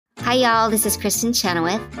Hi, y'all. This is Kristen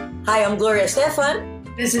Chenoweth. Hi, I'm Gloria Stefan.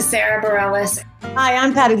 This is Sarah Bareilles. Hi,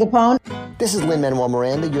 I'm Patti LuPone. This is Lin-Manuel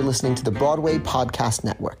Miranda. You're listening to the Broadway Podcast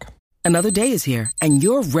Network. Another day is here, and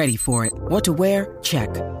you're ready for it. What to wear? Check.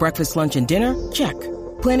 Breakfast, lunch, and dinner? Check.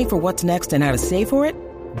 Planning for what's next and how to save for it?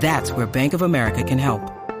 That's where Bank of America can help.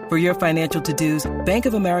 For your financial to-dos, Bank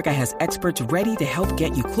of America has experts ready to help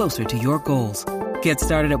get you closer to your goals. Get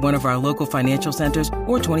started at one of our local financial centers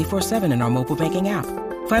or 24/7 in our mobile banking app.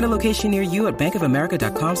 Find a location near you at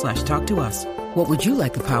bankofamerica.com/talktous. What would you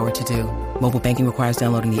like the power to do? Mobile banking requires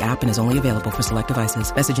downloading the app and is only available for select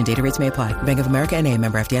devices. Message and data rates may apply. Bank of America N.A.,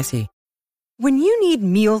 member FDIC. When you need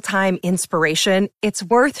mealtime inspiration, it's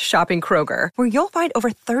worth shopping Kroger, where you'll find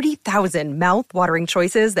over 30,000 mouth-watering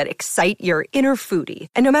choices that excite your inner foodie.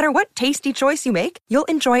 And no matter what tasty choice you make, you'll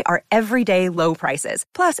enjoy our everyday low prices,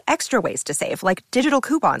 plus extra ways to save, like digital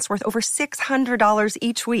coupons worth over $600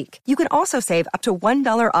 each week. You can also save up to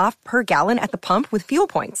 $1 off per gallon at the pump with fuel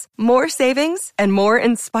points. More savings and more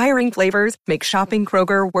inspiring flavors make shopping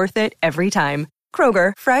Kroger worth it every time.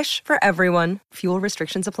 Kroger, fresh for everyone. Fuel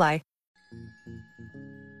restrictions apply.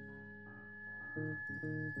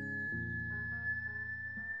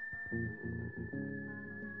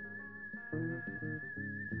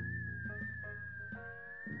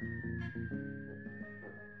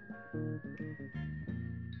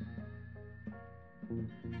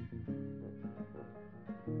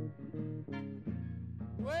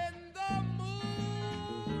 When the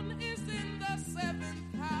moon is in the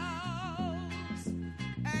seventh house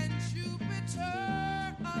and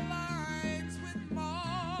Jupiter aligns with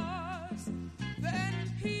Mars, then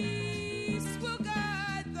peace will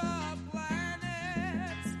guide the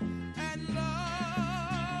planets and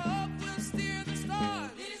love will steer the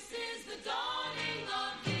stars. This is the dawning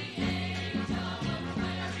of the age of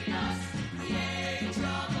Aquarius, the age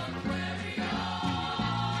of Aquarius.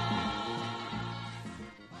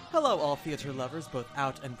 Hello, all theater lovers, both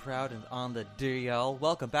out and proud and on the DL.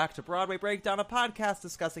 Welcome back to Broadway Breakdown, a podcast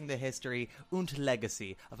discussing the history and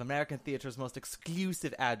legacy of American theater's most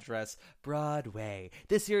exclusive address, Broadway.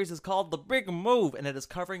 This series is called The Big Move, and it is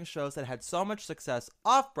covering shows that had so much success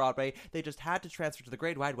off-Broadway, they just had to transfer to the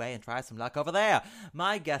Great Wide Way and try some luck over there.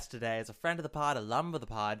 My guest today is a friend of the pod, alum of the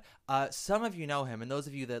pod. Some of you know him, and those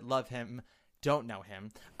of you that love him don't know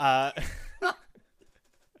him.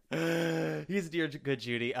 He's a dear good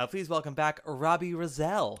Judy. Please welcome back Robbie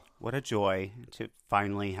Rozelle. What a joy to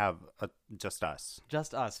finally have just us.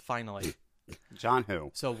 Just us, finally. John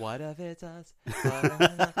who? So what if it's us?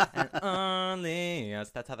 And only us.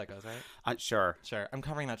 That's how that goes, right? Sure. Sure. I'm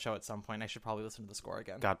covering that show at some point. I should probably listen to the score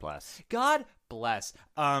again. God bless. God bless.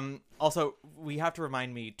 Also, we have to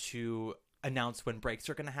remind me to announce when breaks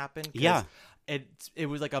are going to happen. Yeah. It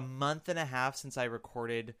was like a month and a half since I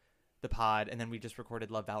recorded the pod, and then we just recorded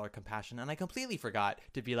Love, Valor, Compassion, and I completely forgot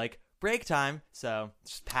to be like, break time. So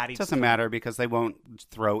just Patty. It doesn't matter because they won't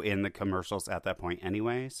throw in the commercials at that point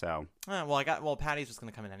anyway. So Patty's just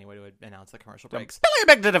going to come in anyway to announce the commercial breaks.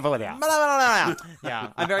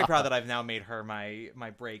 Yeah, I'm very proud that I've now made her my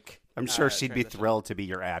break. I'm sure she'd be transition. thrilled to be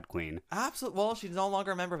your ad queen. Absolutely. Well, she's no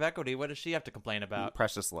longer a member of Equity. What does she have to complain about?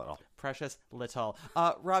 Precious little. Precious little.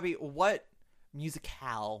 Robbie, what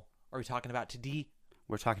musicale are we talking about today?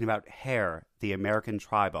 We're talking about Hair, the American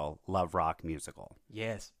tribal love rock musical.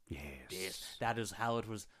 Yes. That is how it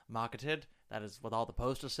was marketed. That is what all the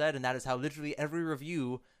posters said, and that is how literally every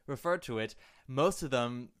review referred to it. Most of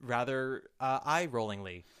them rather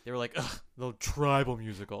eye-rollingly. They were like, ugh, the tribal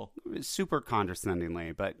musical. Super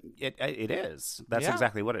condescendingly, but it is. That's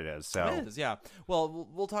exactly what it is. So it is, yeah. Well,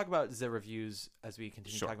 we'll talk about the reviews as we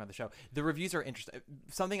continue talking about the show. The reviews are interesting.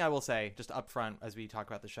 Something I will say, just up front as we talk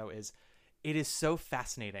about the show, is it is so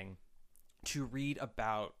fascinating to read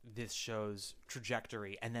about this show's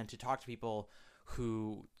trajectory and then to talk to people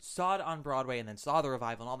who saw it on Broadway and then saw the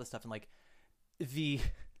revival and all this stuff. And like the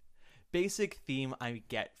basic theme I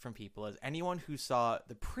get from people is anyone who saw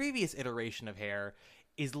the previous iteration of Hair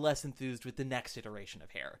is less enthused with the next iteration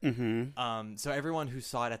of Hair. Mm-hmm. So everyone who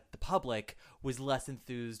saw it at the public was less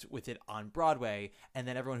enthused with it on Broadway, and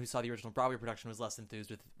then everyone who saw the original Broadway production was less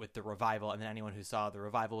enthused with the revival, and then anyone who saw the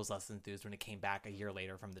revival was less enthused when it came back a year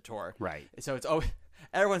later from the tour. Right. So it's always,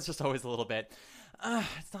 everyone's just always a little bit,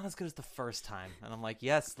 it's not as good as the first time. And I'm like,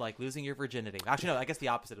 yes, like losing your virginity. Actually, no, I guess the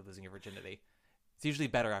opposite of losing your virginity. It's usually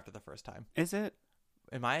better after the first time. Is it?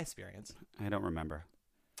 In my experience. I don't remember.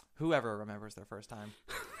 Whoever remembers their first time.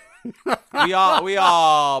 we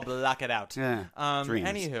all block it out. Yeah, dreams.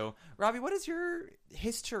 Anywho, Robbie, what is your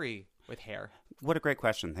history with Hair? What a great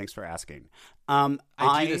question. Thanks for asking. I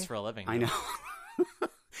do this for a living. I know.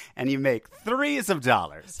 and you make threes of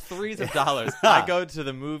dollars. Threes of dollars. I go to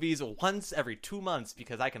the movies once every 2 months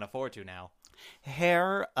because I can afford to now.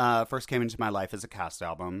 Hair first came into my life as a cast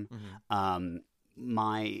album.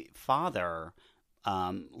 My father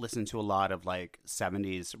listened to a lot of like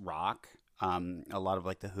 70s rock, a lot of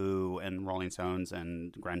like The Who and Rolling Stones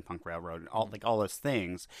and Grand Funk Railroad, all those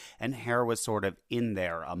things. And Hair was sort of in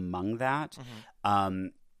there among that.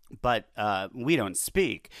 But we don't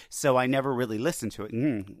speak, so I never really listened to it.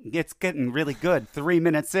 It's getting really good. 3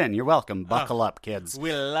 minutes in. You're welcome. Buckle up, kids.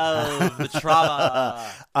 We love the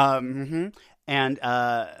trauma. And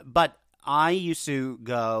but I used to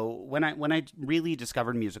go when I really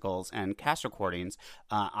discovered musicals and cast recordings.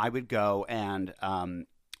 I would go and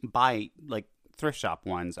buy like thrift shop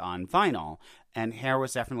ones on vinyl, and Hair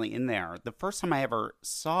was definitely in there. The first time I ever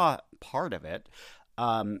saw part of it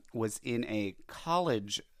was in a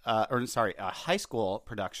a high school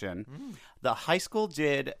production. The high school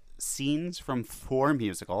did scenes from 4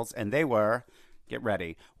 musicals, and they were, get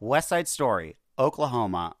ready, West Side Story,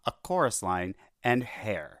 Oklahoma, A Chorus Line, and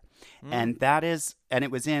Hair. And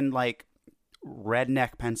it was in like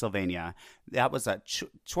redneck Pennsylvania. That was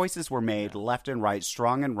choices were made left and right,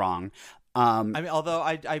 strong and wrong. I mean, although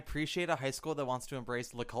I appreciate a high school that wants to embrace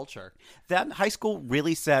the culture. That high school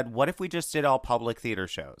really said, what if we just did all public theater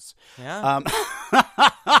shows? Yeah.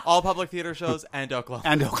 All public theater shows and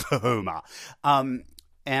Oklahoma.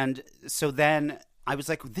 And so then I was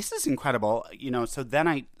like, this is incredible. So then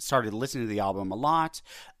I started listening to the album a lot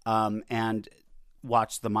and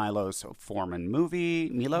watched the Milos Forman movie.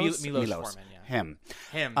 Milos Forman, yeah. Him.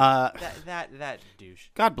 That douche.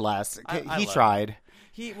 God bless. I he tried.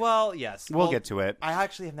 Yes. We'll get to it. I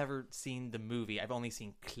actually have never seen the movie. I've only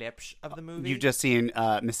seen clips of the movie. You've just seen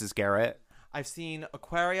Mrs. Garrett? I've seen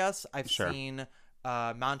Aquarius. I've seen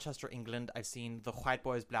Manchester, England. I've seen The White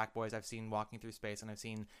Boys, Black Boys. I've seen Walking Through Space. And I've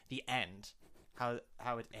seen The End.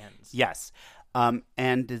 How it ends. Yes.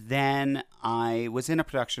 And then I was in a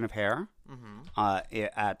production of Hair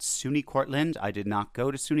at SUNY Cortland. I did not go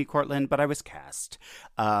to SUNY Cortland, but I was cast.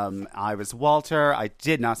 I was Walter. I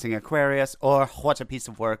did not sing Aquarius or What a Piece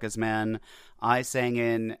of Work is Men. I sang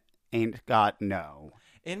in Ain't Got No.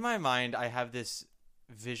 In my mind, I have this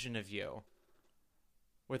vision of you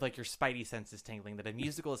with like your spidey senses tingling that a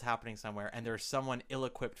musical is happening somewhere and there's someone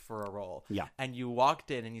ill-equipped for a role. Yeah. And you walked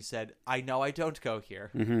in and you said, I know I don't go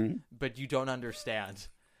here, but you don't understand.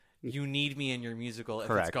 You need me in your musical if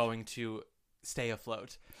it's going to stay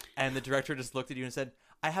afloat. And the director just looked at you and said,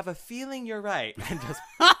 I have a feeling you're right. And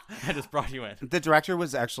just brought you in. The director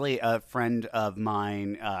was actually a friend of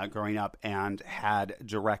mine growing up and had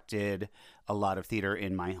directed a lot of theater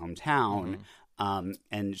in my hometown.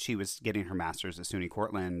 And she was getting her master's at SUNY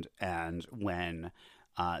Cortland, and when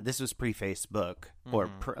this was pre-Facebook or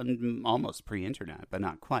almost pre-internet, but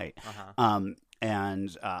not quite.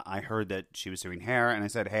 And I heard that she was doing Hair, and I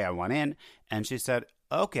said, "Hey, I want in," and she said,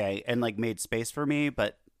 "Okay," and like made space for me,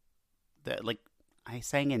 but I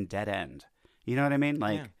sang in Dead End. You know what I mean?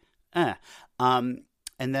 And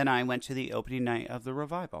then I went to the opening night of the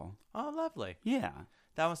revival. Oh, lovely! Yeah,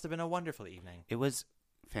 that must have been a wonderful evening. It was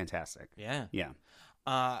fantastic. Yeah.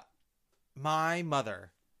 My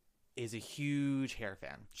mother is a huge Hair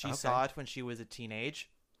fan. She saw it when she was a teenage.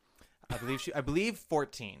 I believe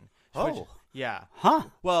 14. Yeah. Huh.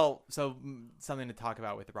 Well, so something to talk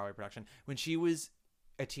about with the Broadway production. When she was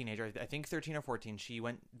a teenager, I think 13 or 14, she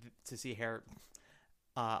went to see Hair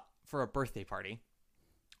for a birthday party.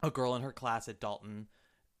 A girl in her class at Dalton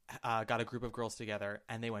got a group of girls together,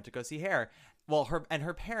 and they went to go see Hair. Well,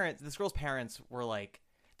 her parents, this girl's parents were like,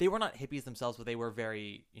 they were not hippies themselves, but they were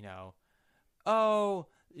very,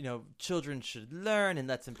 children should learn and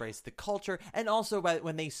let's embrace the culture. And also,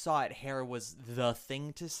 when they saw it, Hair was the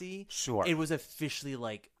thing to see. Sure. It was officially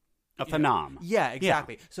like a phenom. Yeah,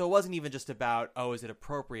 exactly. Yeah. So it wasn't even just about, is it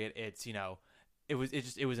appropriate? It's, it was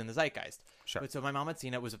in the zeitgeist. Sure. But so my mom had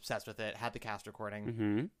seen it, was obsessed with it, had the cast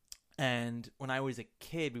recording. And when I was a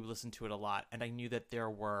kid, we would listen to it a lot. And I knew that there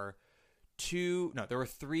were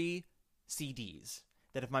 3 CDs.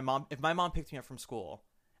 That if my mom picked me up from school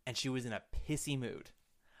and she was in a pissy mood,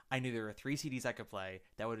 I knew there were 3 CDs I could play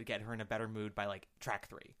that would get her in a better mood by like track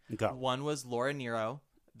 3. Go. One was Laura Nyro,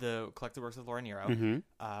 the collected works of Laura Nyro,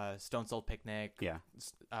 Stone Soul Picnic,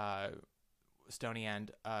 Stony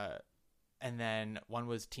End, and then one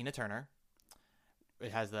was Tina Turner.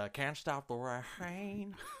 It has the Can't Stop the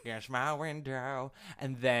Rain Against My Window.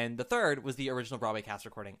 And then the third was the original Broadway cast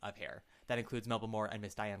recording of Hair. That includes Melba Moore and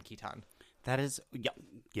Miss Diane Keaton. That is,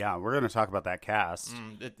 yeah, we're going to talk about that cast.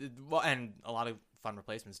 Well, and a lot of fun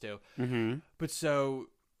replacements too. But so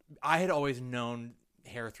I had always known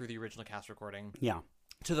Hair through the original cast recording. Yeah.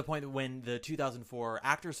 To the point that when the 2004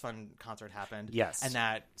 Actors Fund concert happened, Yes. and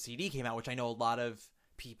that CD came out, which I know a lot of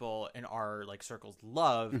people in our like circles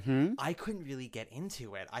love, I couldn't really get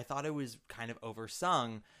into it. I thought it was kind of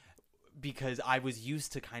oversung because I was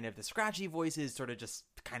used to kind of the scratchy voices, sort of just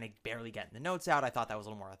kind of barely getting the notes out. I thought that was a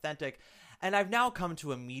little more authentic, and I've now come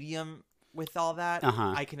to a medium with all that.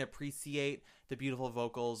 I can appreciate the beautiful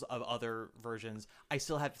vocals of other versions. I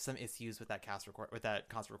still have some issues with that concert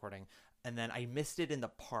recording, and then I missed it in the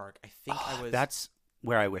park. I think I was. That's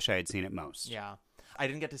where I wish I had seen it most. Yeah, I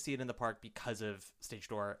didn't get to see it in the park because of Stage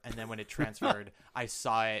Door, and then when it transferred, I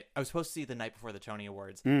saw it. I was supposed to see it the night before the Tony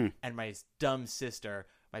Awards, and my dumb sister,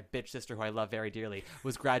 my bitch sister, who I love very dearly,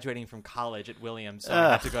 was graduating from college at Williams, so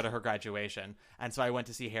I had to go to her graduation, and so I went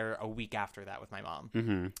to see Hair a week after that with my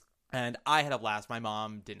mom, and I had a blast. My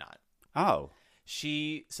mom did not. Oh.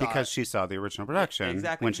 She saw Because she saw the original production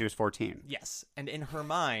exactly. when she was 14. Yes, and in her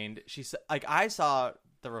mind, she said, like, I saw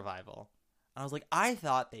the revival. I was like, I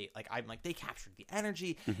thought they captured the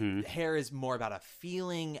energy. Hair is more about a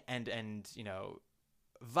feeling and you know,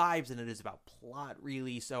 vibes than it is about plot,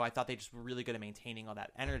 really. So I thought they just were really good at maintaining all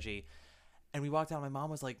that energy. And we walked out. My mom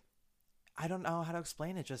was like, I don't know how to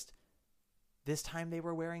explain it. Just this time they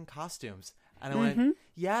were wearing costumes. And I went,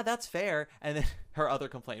 yeah, that's fair. And then her other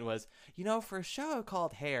complaint was, you know, for a show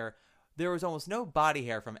called Hair, there was almost no body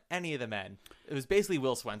hair from any of the men. It was basically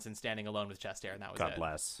Will Swenson standing alone with chest hair, and that was God it.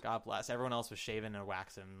 bless. God bless. Everyone else was shaven and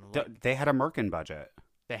waxing. They had a Merkin budget.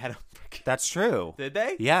 They had a... That's true. Did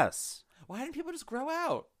they? Yes. Why didn't people just grow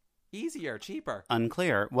out? Easier, cheaper.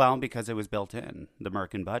 Unclear. Well, because it was built in, the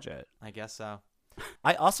Merkin budget. I guess so.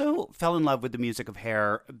 I also fell in love with the music of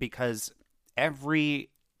Hair because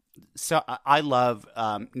So I love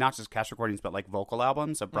not just cast recordings, but like vocal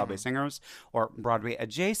albums of Broadway singers or Broadway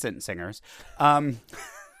adjacent singers.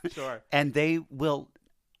 Sure. And they will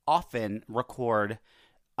often record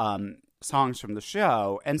songs from the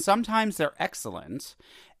show, and sometimes they're excellent,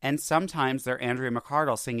 and sometimes they're Andrea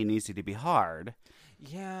McArdle singing Easy to Be Hard.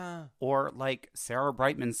 Yeah. Or like Sarah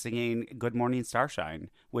Brightman singing Good Morning Starshine,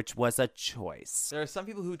 which was a choice. There are some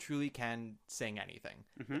people who truly can sing anything.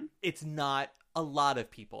 It's not a lot of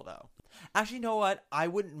people, though. Actually, you know what? I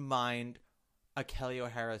wouldn't mind a Kelly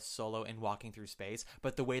O'Hara solo in Walking Through Space,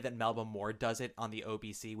 but the way that Melba Moore does it on the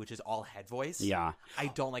OBC, which is all head voice, Yeah. I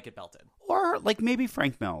don't like it belted. Or like maybe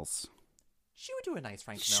Frank Mills. She would do a nice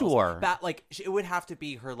Frank Mills. Sure. But, like, it would have to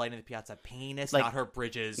be her Light in the Piazza penis, Like, not her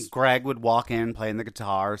Bridges. Greg would walk in playing the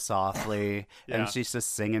guitar softly, Yeah. and she's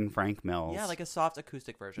just singing Frank Mills. Yeah, like a soft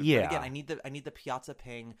acoustic version. Yeah. But again, I need the Piazza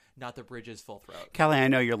ping, not the Bridges full throat. Kelly, I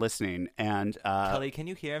know you're listening, and Kelly, can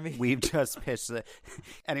you hear me? we've just pitched the...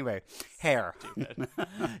 Anyway, Hair.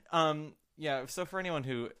 Yeah, so for anyone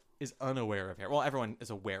who is unaware of Hair, well, everyone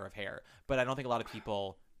is aware of Hair, but I don't think a lot of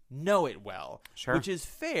people know it well. Sure. Which is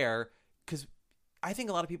fair, because I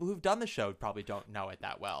think a lot of people who've done the show probably don't know it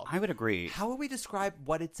that well. I would agree. How would we describe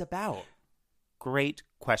what it's about? Great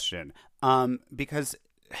question. Because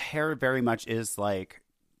Hair very much is like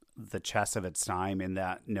the chess of its time in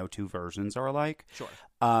that no two versions are alike. Sure.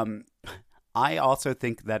 I also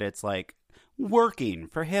think that it's like working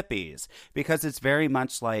for hippies because it's very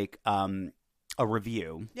much like a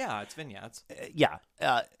review. Yeah, it's vignettes. Yeah.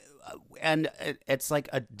 And it's like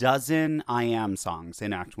a dozen I Am songs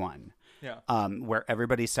in Act 1. Yeah. Where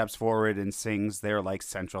everybody steps forward and sings their like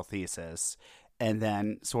central thesis and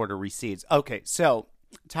then sort of recedes. Okay, so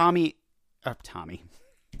Tommy.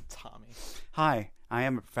 Hi, I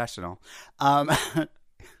am a professional.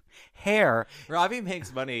 Hair. Robbie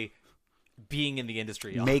makes money being in the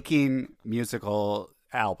industry. Y'all. Making musical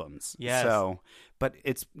albums. Yes. So, but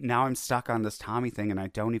now I'm stuck on this Tommy thing, and I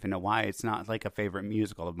don't even know why. It's not like a favorite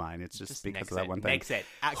musical of mine. It's just because of that one thing. Makes it.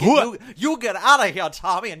 You get out of here,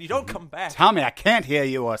 Tommy, and you don't come back. Tommy, I can't hear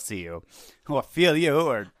you or see you or feel you,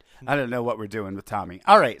 or I don't know what we're doing with Tommy.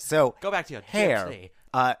 All right, so Go back to your Hair.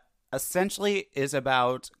 gypsy. Essentially is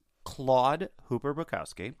about Claude Hooper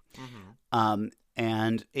Bukowski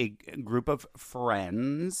and a group of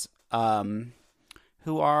friends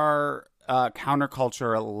who are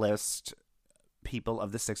counterculturalist people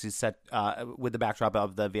of the 60s set with the backdrop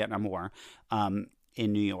of the Vietnam War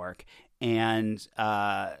in New York, and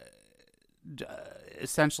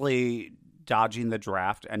essentially dodging the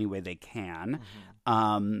draft any way they can.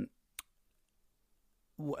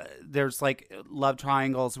 There's like love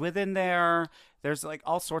triangles within there. There's like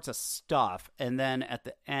all sorts of stuff. And then at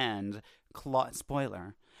the end, Claude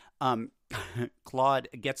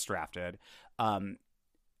gets drafted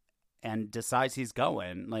and decides he's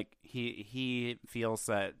going. Like he feels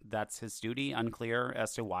that that's his duty. Unclear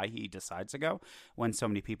as to why he decides to go when so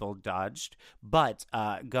many people dodged. But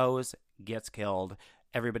goes, gets killed,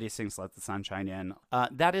 Everybody sings "Let the Sunshine In."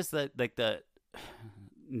 That is the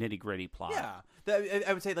nitty gritty plot. Yeah,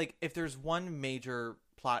 I would say like if there's one major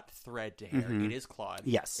plot thread to Hair, it is Claude.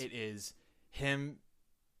 Yes, it is him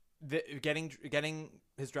getting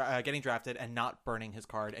drafted and not burning his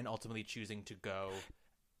card, and ultimately choosing to go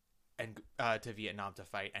and to Vietnam to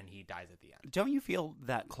fight, and he dies at the end. Don't you feel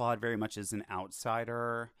that Claude very much is an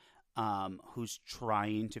outsider who's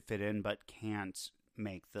trying to fit in but can't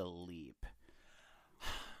make the leap?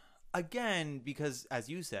 Again, because as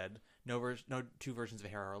you said, no two versions of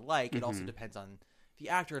Hair are alike. It also depends on the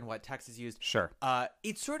actor and what text is used. Sure.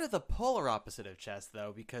 It's sort of the polar opposite of Chess,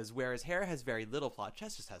 though, because whereas Hair has very little plot,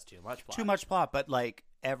 Chess just has too much plot. Too much plot, but like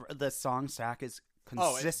the song stack is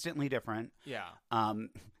consistently different. Yeah.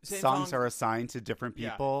 Songs are assigned to different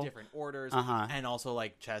people. Different orders. And also,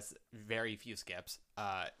 like Chess, very few skips.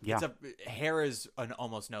 Hair is an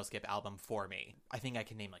almost no skip album for me. I think I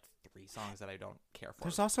can name like 3 songs that I don't care for.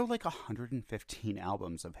 There's also like 115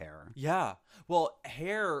 albums of Hair. Yeah. Well,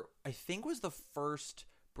 Hair, I think, was the first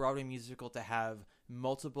Broadway musical to have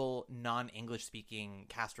multiple non-English speaking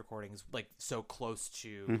cast recordings like so close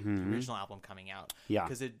to the original album coming out. Yeah.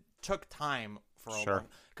 Because it took time for a while.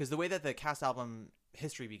 Because the way that the cast album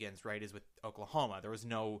history begins, right, is with Oklahoma. There was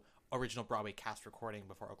no original Broadway cast recording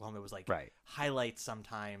before Oklahoma. It was like highlights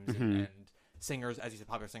sometimes, and singers, as you said,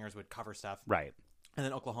 popular singers would cover stuff. Right. And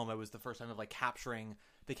then Oklahoma was the first time of like capturing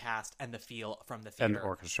the cast and the feel from the theater and the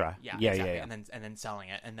orchestra. Yeah, exactly. And then selling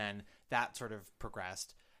it, and then that sort of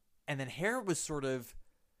progressed. And then Hair was sort of.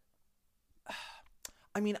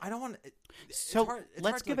 I mean, I don't want.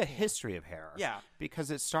 Let's give a history of Hair. Yeah, because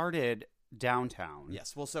it started downtown.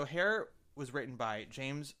 Yes. Well, so Hair was written by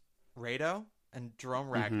James Rado and Jerome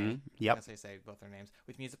Ragney. Yep. As I say both their names,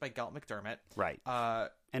 with music by Galt McDermott. Right.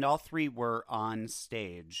 And all 3 were on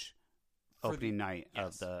stage opening night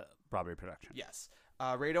of the Broadway production. Yes.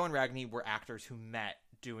 Rado and Ragney were actors who met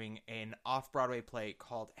doing an off-Broadway play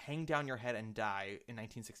called Hang Down Your Head and Die in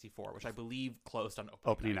 1964, which I believe closed on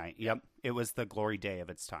opening night. Yep. It was the glory day of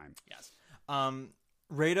its time. Yes.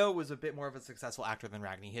 Rado was a bit more of a successful actor than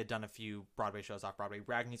Ragney. He had done a few Broadway shows off-Broadway.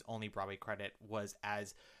 Ragney's only Broadway credit was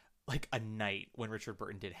as like a night when Richard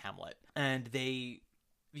Burton did Hamlet. And the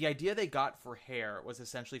idea they got for Hair was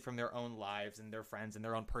essentially from their own lives and their friends and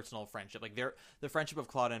their own personal friendship. Like the friendship of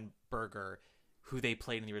Claude and Berger, who they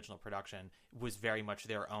played in the original production, was very much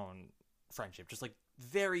their own friendship. Just like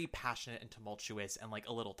very passionate and tumultuous and like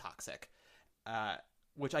a little toxic.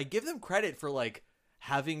 Which I give them credit for like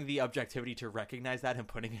having the objectivity to recognize that and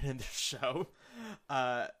putting it in their show.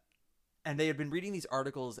 And they had been reading these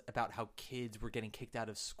articles about how kids were getting kicked out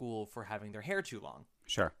of school for having their hair too long.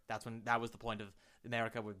 Sure. That was the point of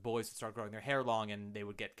America, where boys would start growing their hair long and they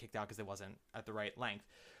would get kicked out because it wasn't at the right length.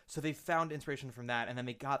 So they found inspiration from that, and then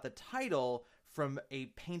they got the title from a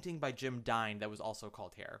painting by Jim Dine that was also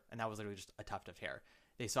called Hair, and that was literally just a tuft of hair.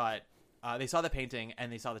 They saw it, they saw the painting,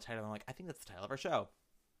 and they saw the title, and they're like, I think that's the title of our show.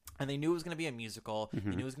 And they knew it was going to be a musical.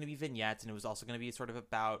 They knew it was going to be vignettes, and it was also going to be sort of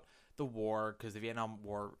about the war, because the Vietnam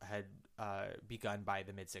War had begun by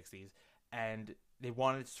the mid-'60s, and they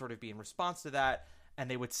wanted to sort of be in response to that, and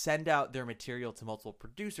they would send out their material to multiple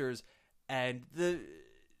producers, and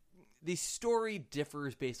the story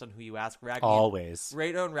differs based on who you ask. Always.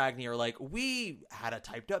 Rado and Ragney are like, we had a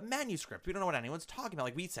typed up manuscript. We don't know what anyone's talking about.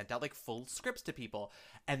 Like, we sent out like full scripts to people.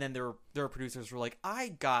 And then their producers were like, I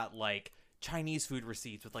got like Chinese food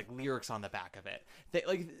receipts with like lyrics on the back of it. They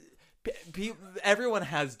like everyone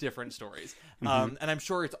has different stories. And I'm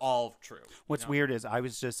sure it's all true. What's weird is I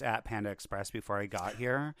was just at Panda Express before I got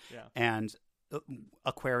here. And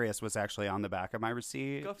Aquarius was actually on the back of my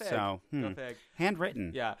receipt. Go fig. So, Go fig.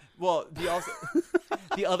 Handwritten. Yeah. Well,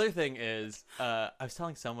 the other thing is, I was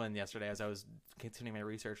telling someone yesterday as I was continuing my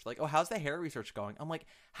research, like, oh, how's the hair research going? I'm like,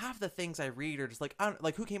 half the things I read are just like, I don't,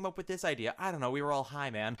 like, who came up with this idea? I don't know. We were all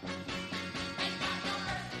high, man.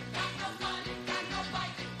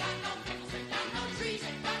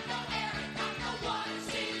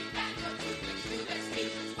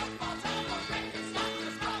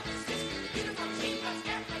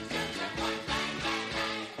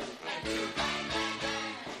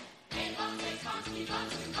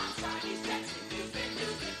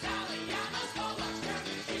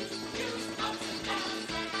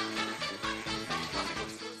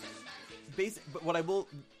 But what I will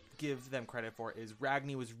give them credit for is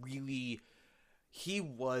Ragney was really,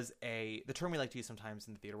 the term we like to use sometimes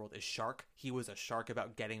in the theater world is shark. He was a shark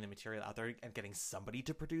about getting the material out there and getting somebody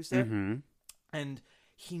to produce it. And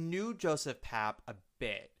he knew Joseph Papp a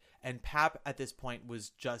bit. And Pap at this point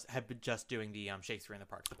had been just doing the Shakespeare in the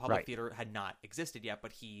Park. The Public Theater had not existed yet,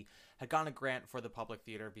 but he had gotten a grant for the Public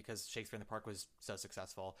Theater because Shakespeare in the Park was so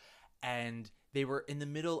successful. And they were in the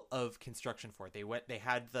middle of construction for it. They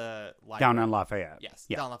had the library Down on Lafayette. Yes,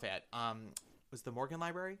 Yeah. down on Lafayette. Was the Morgan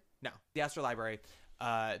Library? No, the Astor Library.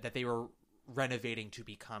 That they were renovating to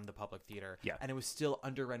become the Public Theater. Yeah. And it was still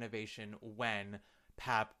under renovation when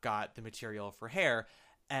Pap got the material for Hair.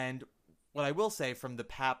 And what I will say from the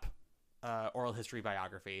Pap oral history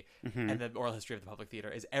biography and the oral history of the Public Theater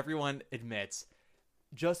is everyone admits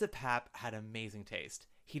Joseph Pap had amazing taste.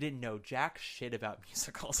 He didn't know jack shit about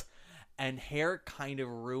musicals. And Hair kind of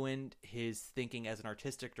ruined his thinking as an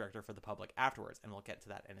artistic director for the Public afterwards. And we'll get to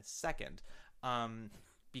that in a second.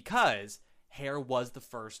 Because Hair was the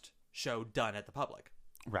first show done at the Public.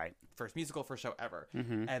 Right. First musical, first show ever.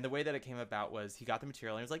 And the way that it came about was he got the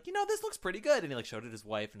material and he was like, this looks pretty good. And he showed it to his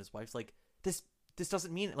wife, and his wife's like, this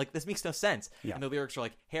doesn't mean this makes no sense. Yeah. And the lyrics are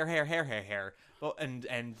like hair, hair, hair, hair, hair. Well,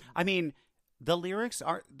 and I mean, the lyrics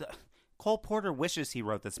are Cole Porter wishes he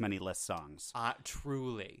wrote this many Liszt songs.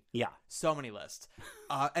 Truly. Yeah. So many lists.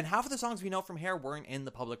 And half of the songs we know from Hair weren't in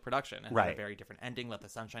the Public production and had a very different ending. Let the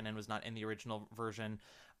Sunshine In was not in the original version.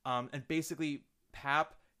 And basically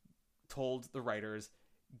Pap told the writers,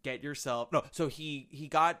 so he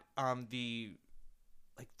got the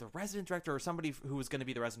resident director or somebody who was going to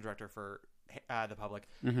be the resident director for the Public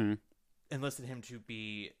enlisted him to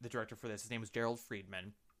be the director for this. His name was Gerald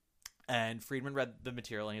Friedman, and Friedman read the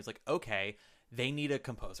material and he was like, okay, they need a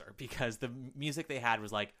composer because the music they had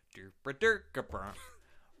was like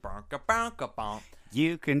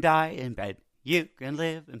you can die in bed, you can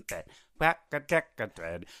live in bed.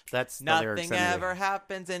 That's the lyrics. Nothing ever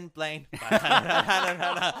happens in Blaine.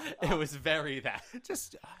 It was very that.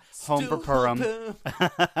 Just home for Purim.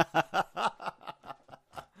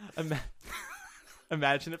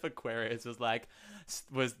 Imagine if Aquarius was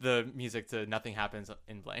the music to Nothing Happens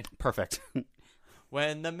in Blaine. Perfect.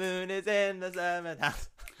 When the moon is in the 7th house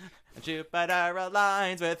and Jupiter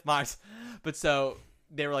aligns with Mars. But so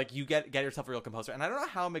they were like, you get yourself a real composer. And I don't know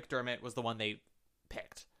how McDermott was the one they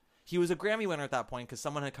picked. He was a Grammy winner at that point because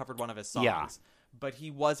someone had covered one of his songs. Yeah. But he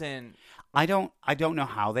wasn't. I don't know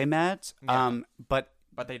how they met. Yeah.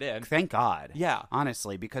 But they did. Thank God. Yeah.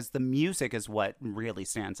 Honestly, because the music is what really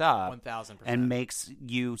stands up. 1,000%. And makes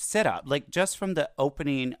you sit up. Just from the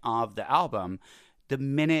opening of the album, the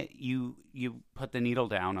minute you put the needle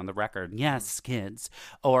down on the record, yes, kids,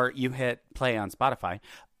 or you hit play on Spotify,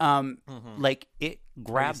 it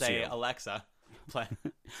grabs you. Say, Alexa, play.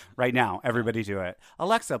 Right now, everybody do it.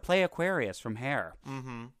 Alexa, play Aquarius from Hair.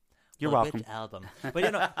 You're welcome. Which album?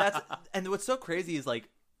 But that's and what's so crazy is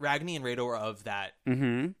Ragni and Rado were of that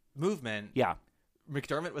movement. Yeah.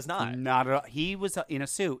 McDermott was not. Not at all. He was in a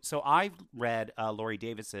suit. So I read Laurie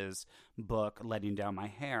Davis's book, Letting Down My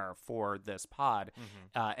Hair, for this pod,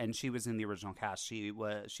 and she was in the original cast. She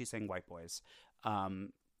sang White Boys.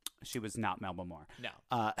 She was not Melba Moore.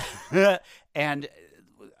 No. And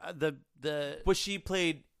But she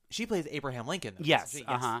plays Abraham Lincoln, though, yes.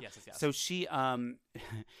 Yes. So she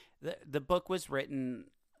the book was written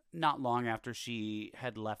not long after she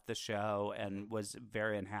had left the show and was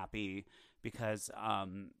very unhappy because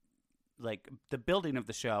the building of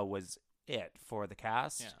the show was it for the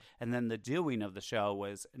cast, and then the doing of the show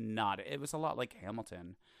was not. It was a lot like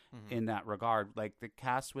Hamilton in that regard. The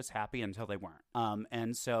cast was happy until they weren't,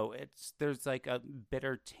 and so there's a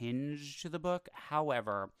bitter tinge to the book.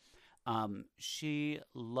 However, she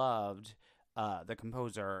loved the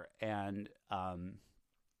composer and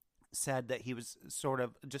said that he was sort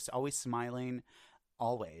of just always smiling,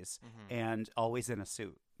 always, and always in a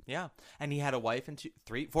suit. Yeah. And he had a wife and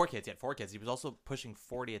 4 kids. He had 4 kids. He was also pushing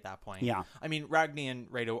 40 at that point. Yeah. I mean, Ragni and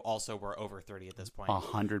Rado also were over 30 at this point.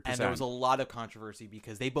 100%. And there was a lot of controversy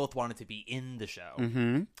because they both wanted to be in the show.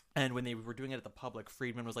 Mm-hmm. And when they were doing it at the Public,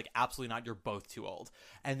 Friedman was like, absolutely not. You're both too old.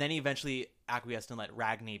 And then he eventually acquiesced and let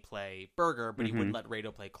Ragni play Berger, but he wouldn't let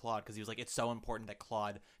Rado play Claude because he was like, it's so important that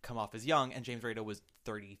Claude come off as young. And James Rado was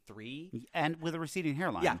 33. And with a receding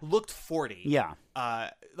hairline. Yeah. Looked 40. Yeah.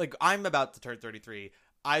 I'm about to turn 33.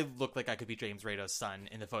 I look like I could be James Rado's son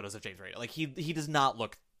in the photos of James Rado. He does not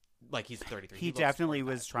look like he's 33. He definitely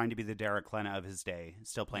was trying to be the Derek Klena of his day,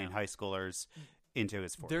 still playing high schoolers into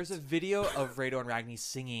his 40s. There's a video of Rado and Ragni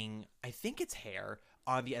singing, I think it's Hair,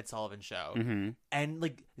 on the Ed Sullivan Show.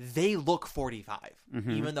 And they look 45,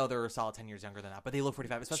 even though they're a solid 10 years younger than that. But they look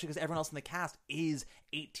 45, especially because everyone else in the cast is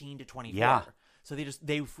 18 to 24. Yeah. So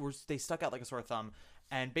they stuck out like a sore thumb.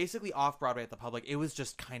 And basically off Broadway at the Public, it was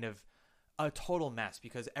just kind of a total mess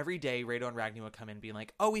because every day Rado and Ragni would come in being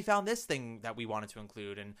like, oh, we found this thing that we wanted to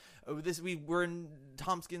include, and we're in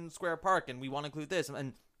Tompkins Square Park and we want to include this,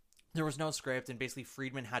 and there was no script, and basically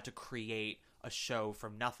Friedman had to create a show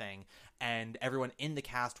from nothing, and everyone in the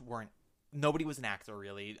cast nobody was an actor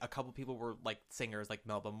really. A couple people were like singers like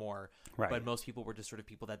Melba Moore, but most people were just sort of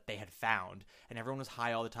people that they had found, and everyone was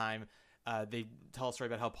high all the time. They tell a story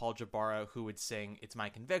about how Paul Jabara, who would sing "It's My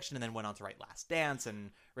Conviction" and then went on to write "Last Dance"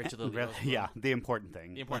 and Rachel Lilly. Yeah, the important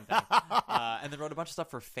thing. And then wrote a bunch of stuff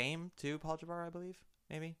for Fame too. Paul Jabara, I believe,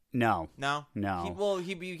 maybe. No.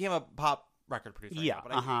 He became a pop record producer. Yeah,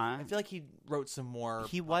 but I feel like he wrote some more.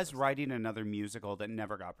 He was writing another musical that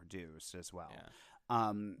never got produced as well.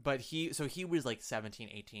 Yeah. But he was like 17,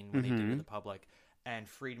 18 when they did it in the public, and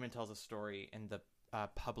Friedman tells a story in the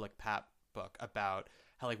Public Pap book about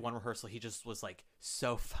how like one rehearsal he just was like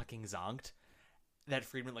so fucking zonked that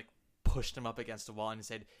Friedman like pushed him up against a wall and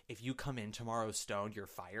said, if you come in tomorrow stoned, you're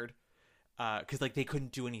fired, because like they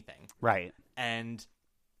couldn't do anything, right? And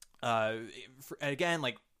again,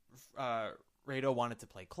 like Rado wanted to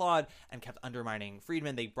play Claude and kept undermining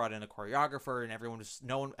Friedman. They brought in a choreographer, and everyone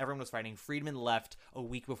was fighting. Friedman left a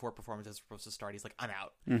week before performances were supposed to start. He's like, I'm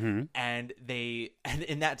out. And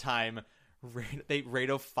in that time,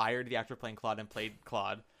 Rado fired the actor playing Claude and played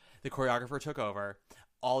Claude. The choreographer took over.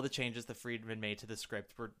 All the changes that Friedman made to the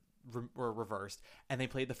script were reversed, and they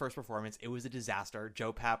played the first performance. It was a disaster.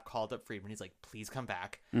 Joe Papp called up Friedman. He's like, please come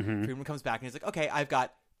back. Friedman comes back and he's like, okay, I've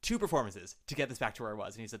got 2 performances to get this back to where it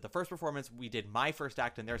was. And he said, the first performance, we did my first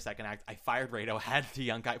act and their second act. I fired Rado, had the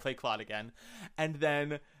young guy play Claude again. And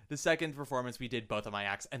then the second performance, we did both of my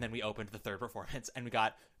acts. And then we opened the third performance and we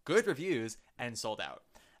got good reviews and sold out.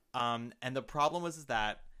 And the problem was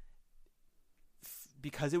that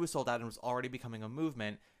because it was sold out and was already becoming a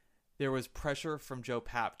movement, there was pressure from Joe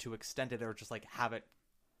Papp to extend it or just like have it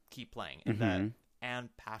keep playing. In the Ann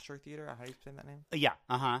Pasher Theater, how do you say that name?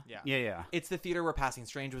 Yeah. It's the theater where Passing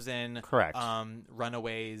Strange was in. Correct.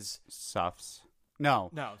 Runaways. Suffs.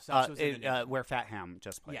 No, Suffs was in where Fat Ham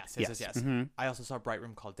just played. Yes. I also saw Bright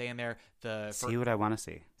Room Called Day in there. See What I Want to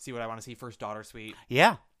See. See What I Want to See. First Daughter Suite.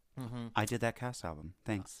 Yeah. I did that cast album.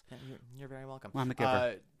 Thanks. You're very welcome. Well, I'm a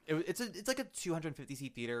giver. It's like a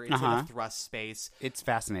 250-seat theater. It's in a thrust space. It's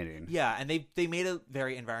fascinating. Yeah, and they made it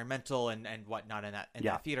very environmental and whatnot in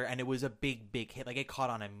that theater, and it was a big hit. Like it caught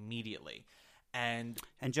on immediately, and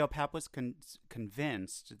Joe Papp was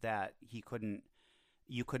convinced that you couldn't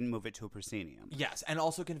move it to a proscenium. Yes, and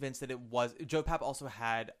also convinced that it was. Joe Papp also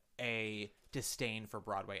had a disdain for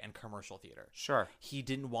Broadway and commercial theater. Sure, he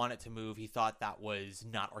didn't want it to move. He thought that was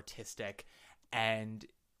not artistic, and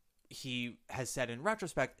he has said in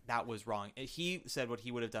retrospect that was wrong. He said what he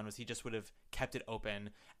would have done was he just would have kept it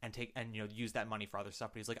open and use that money for other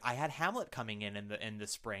stuff. But he's like, I had Hamlet coming in the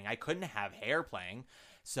spring. I couldn't have Hair playing.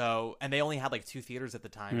 So, and they only had like 2 theaters at the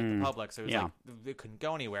time at the public. So it was like, it couldn't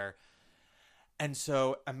go anywhere. And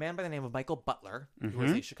so a man by the name of Michael Butler, who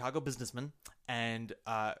was a Chicago businessman and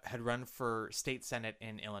had run for state senate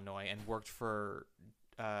in Illinois and worked for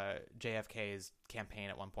JFK's campaign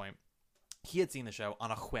at one point. He had seen the show on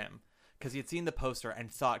a whim because he had seen the poster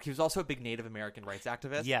and thought he was also a big Native American rights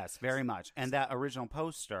activist. Yes, very much. And that original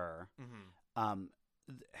poster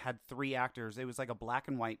had 3 actors. It was like a black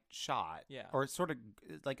and white shot, or sort of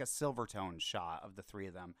like a silver tone shot of the 3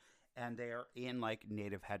 of them, and they are in like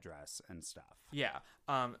Native headdress and stuff. Yeah,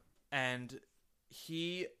 and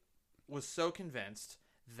he was so convinced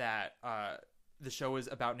that the show was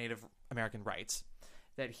about Native American rights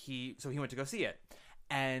that he went to go see it,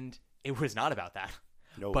 and it was not about that,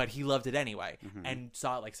 but he loved it anyway and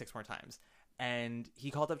saw it like 6 more times. And he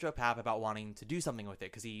called up Joe Papp about wanting to do something with it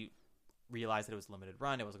because he realized that it was a limited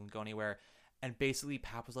run. It wasn't going to go anywhere. And basically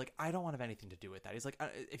Papp was like, I don't want to have anything to do with that. He's like,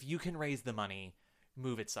 if you can raise the money,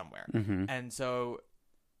 move it somewhere. And so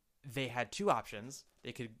they had 2 options.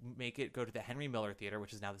 They could make it go to the Henry Miller Theater,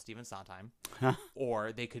 which is now the Stephen Sondheim,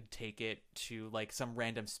 or they could take it to like some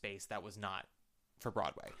random space that was not for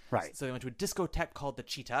Broadway. Right. So they went to a discotheque called the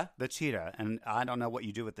Cheetah. The Cheetah. And I don't know what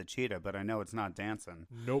you do with the Cheetah, but I know it's not dancing.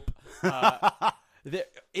 Nope. It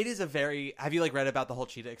is a very... Have you like read about the whole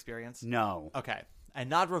Cheetah experience? No. Okay.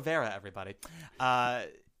 And Nod Rivera, everybody.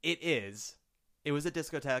 It was a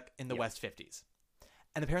discotheque in the West 50s.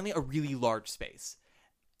 And apparently a really large space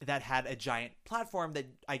that had a giant platform that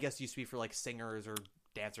I guess used to be for like singers or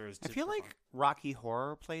dancers. I feel like Rocky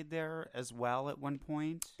Horror played there as well at one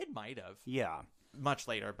point. It might have. Yeah. Much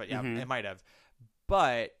later, but yeah, it might have.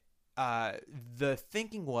 But the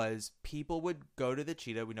thinking was people would go to the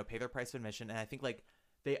Cheetah, pay their price of admission, and I think like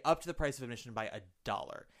they upped the price of admission by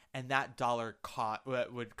 $1, and that dollar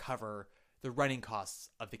would cover the running costs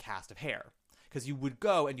of the cast of Hair. Because you would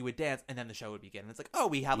go and you would dance, and then the show would begin. And it's like, oh,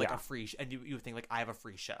 we have like a free and you would think like, I have a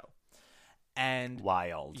free show. And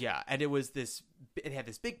wild. Yeah. And it was it had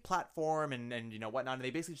this big platform and whatnot. And they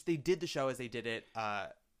basically they did the show as they did it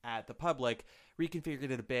at the Public, reconfigured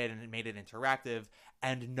it a bit, and it made it interactive,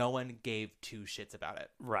 and no one gave two shits about it.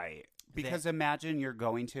 Right. Because imagine you're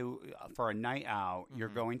going for a night out, you're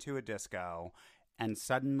going to a disco, and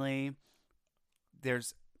suddenly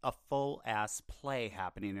there's a full-ass play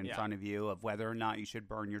happening in front of you of whether or not you should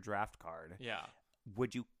burn your draft card. Yeah.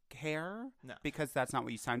 Would you care? No. Because that's not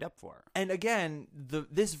what you signed up for. And again,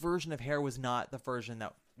 this version of Hair was not the version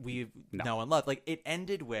that we know and love. Like, it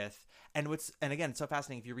ended with, and again, it's so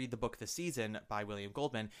fascinating, if you read the book The Season by William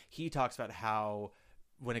Goldman, he talks about how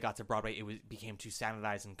when it got to Broadway, it became too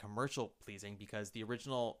sanitized and commercial pleasing because the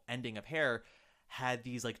original ending of Hair had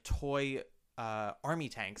these like toy army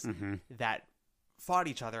tanks that fought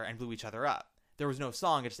each other and blew each other up. There was no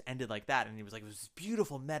song; it just ended like that, and it was this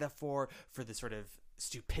beautiful metaphor for the sort of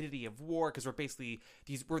stupidity of war, because we're basically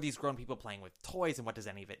these grown people playing with toys, and what does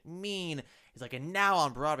any of it mean? It's like, and now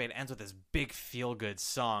on Broadway it ends with this big feel good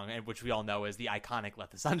song, which we all know is the iconic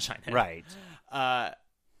 "Let the Sunshine In." Right.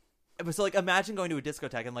 So like, imagine going to a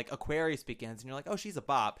discotheque and like Aquarius begins and you're like, oh, she's a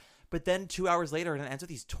bop, but then 2 hours later it ends with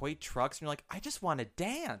these toy trucks and you're like, I just want to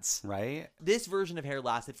dance. Right. This version of Hair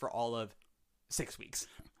lasted for all of 6 weeks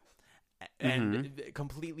and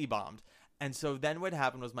completely bombed. And so then what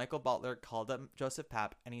happened was Michael Butler called up Joseph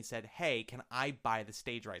Papp and he said, hey, can I buy the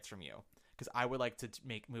stage rights from you? Because I would like to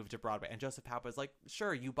move to Broadway. And Joseph Papp was like,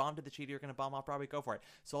 sure, you bombed at the Cheetah, you're going to bomb off Broadway, go for it.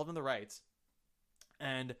 Sold him the rights.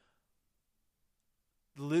 And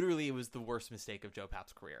literally it was the worst mistake of Joe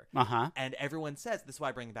Papp's career. And everyone says, this is why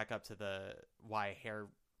I bring it back up to why Hair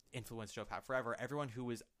influenced Joe Papp forever. Everyone who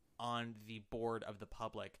was on the board of the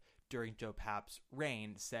Public during Joe Papp's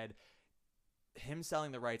reign said him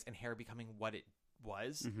selling the rights and Hair becoming what it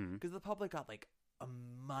was, because the Public got like a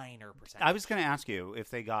minor percentage. I was going to ask you if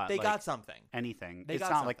they got something. Anything. It's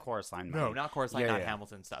not like chorus line money. No, not chorus line, not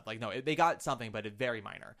Hamilton stuff. Like, no, they got something, but it's very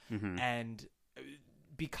minor. And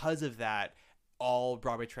because of that, all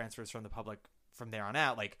Broadway transfers from the Public from there on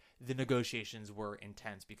out, like, the negotiations were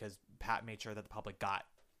intense because Pat made sure that the Public got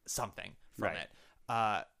something from it.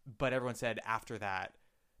 But everyone said after that,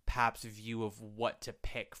 Papp's view of what to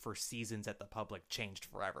pick for seasons at the Public changed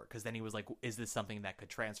forever, because then he was like, is this something that could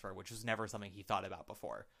transfer, which was never something he thought about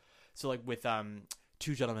before. So like with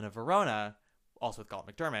Two Gentlemen of Verona, also with Galt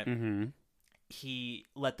McDermott, he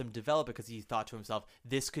let them develop it because he thought to himself,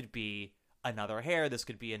 this could be another Hair, this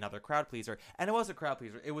could be another crowd pleaser. And it was a crowd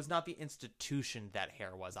pleaser. It was not the institution that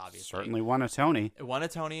Hair was, obviously. Certainly won a Tony. It won a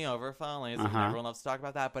Tony over Follies. Everyone loves to talk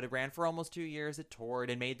about that, but it ran for almost 2 years. It toured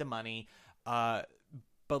and made the money.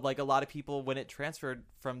 But like a lot of people, when it transferred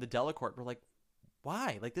from the Delacorte, were like,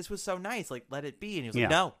 why? Like, this was so nice. Like, let it be. And he was like,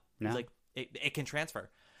 no. He's like, it can transfer.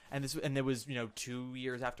 And it was 2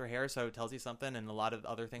 years after Hair, so it tells you something. And a lot of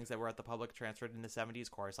other things that were at the Public transferred in the 70s.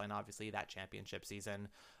 Chorus Line, obviously, that championship season.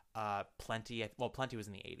 Plenty was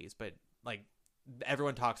in the 80s, but like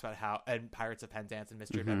everyone talks about how, and Pirates of Penzance and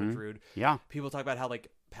Mystery of Edward Drood. Yeah. People talk about how like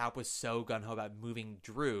Papp was so gung-ho about moving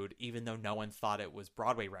Drood, even though no one thought it was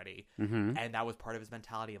Broadway ready. And that was part of his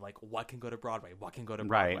mentality of like, what can go to Broadway? What can go to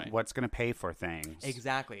Broadway? Right. What's going to pay for things?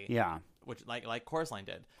 Exactly. Yeah. Which like Chorus Line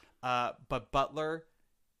did. But Butler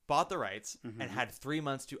bought the rights and had 3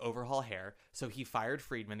 months to overhaul Hair. So he fired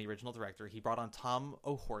Friedman, the original director. He brought on Tom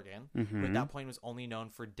O'Horgan, who at that point was only known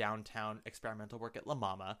for downtown experimental work at La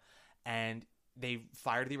Mama. And they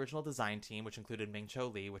fired the original design team, which included Ming Cho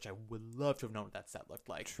Lee, which I would love to have known what that set looked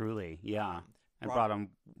like. Truly, yeah. And brought on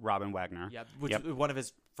Robin Wagner. Yeah, which was one of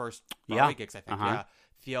his first Broadway gigs, I think. Yeah.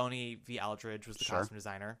 Fiona V. Aldridge was the costume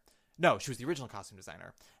designer. No, she was the original costume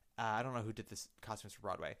designer. I don't know who did this costumes for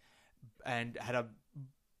Broadway. And had a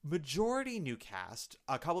majority new cast.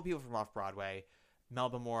 A couple of people from off-Broadway.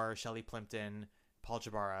 Melba Moore, Shelley Plimpton, Paul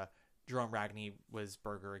Jabara. Jerome Ragney was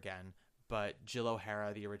Berger again. But Jill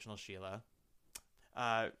O'Hara, the original Sheila...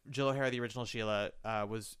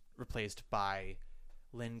 was replaced by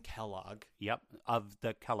Lynn Kellogg. Yep, of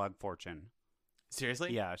the Kellogg fortune.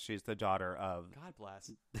 Seriously? Yeah, she's the daughter of... God bless.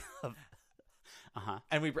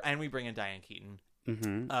 And we bring in Diane Keaton.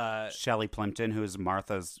 Shelley Plimpton, who's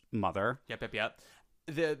Martha's mother. Yep.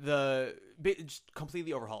 The just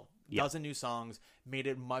completely overhauled. Dozen new songs, made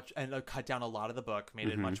it much, and cut down a lot of the book, made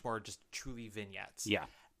it much more just truly vignettes. Yeah.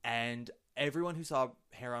 And everyone who saw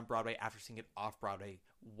Hair on Broadway after seeing it off Broadway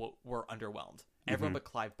were underwhelmed. Everyone but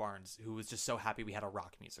Clive Barnes, who was just so happy we had a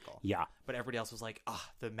rock musical. Yeah. But everybody else was like,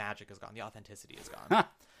 the magic is gone. The authenticity is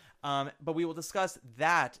gone. But we will discuss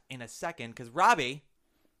that in a second, because Robbie,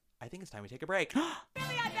 I think it's time we take a break. I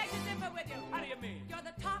beg to differ with you. How do you mean? You're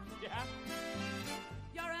the top. Yeah.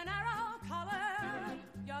 You're an arrow color.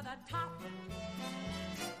 You're the top.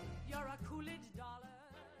 You're a Coolidge dollar.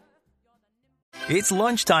 It's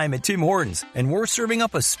lunchtime at Tim Hortons, and we're serving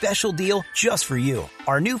up a special deal just for you.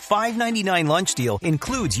 Our new $5.99 lunch deal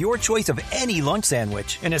includes your choice of any lunch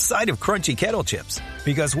sandwich and a side of crunchy kettle chips.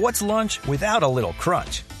 Because what's lunch without a little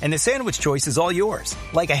crunch? And the sandwich choice is all yours,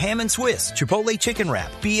 like a ham and Swiss, Chipotle chicken wrap,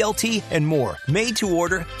 BLT, and more, made to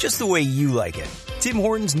order just the way you like it. Tim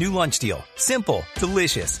Hortons' new lunch deal. Simple,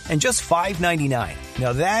 delicious, and just $5.99.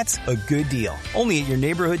 Now that's a good deal. Only at your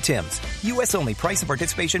neighborhood Tim's. U.S. only. Price and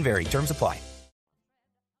participation vary. Terms apply.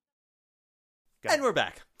 And we're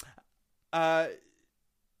back. Do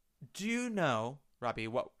you know, Robbie,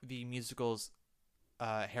 what the musical's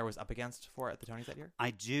Hair was up against for at the Tonys that year? I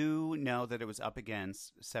do know that it was up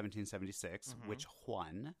against 1776, which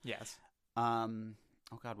won. Yes. Oh,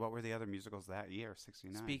 God, what were the other musicals that year?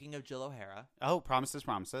 69. Speaking of Jill O'Hara. Oh, Promises,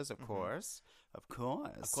 Promises, of course. Of course.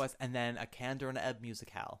 Of course. And then a Candor and Ebb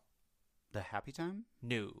musicale. The Happy Time?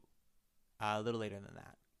 No. A little later than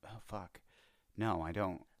that. Oh, fuck. No, I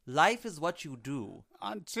don't. Life is what you do.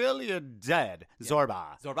 Until you're dead. Yeah.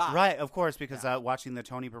 Zorba. Zorba. Right, of course, because watching the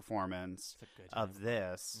Tony performance of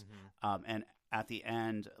this, and at the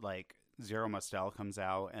end, like, Zero Mostel comes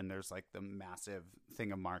out, and there's, like, the massive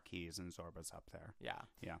thing of marquees, and Zorba's up there. Yeah.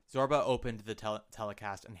 Yeah. Zorba opened the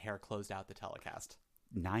telecast, and Hair closed out the telecast.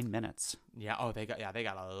 9 minutes. Yeah. Oh, they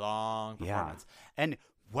got a long performance. Yeah. And,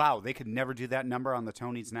 wow, they could never do that number on the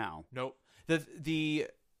Tonys now. Nope. They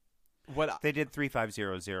did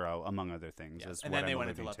 3500 among other things. Yes. Is and what then they I'm went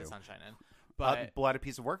into alluding Let the to. Sunshine In. But Blood, a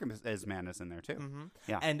Piece of Work is Man is in there too. Mm-hmm.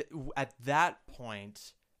 Yeah. And at that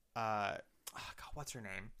point, God, what's her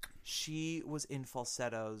name? She was in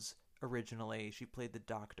Falsettos originally. She played the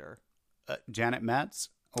doctor. Janet Metz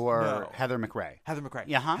or No. Heather McRae? Heather McRae.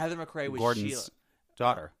 Yeah. Huh? Heather McRae was Gordon's Sheila.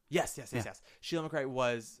 daughter. Yes. Sheila McRae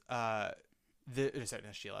was Heather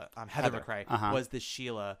McRae was the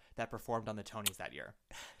Sheila that performed on the Tonys that year.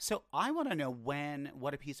 So I want to know when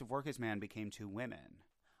What a Piece of Work Is Man became two women.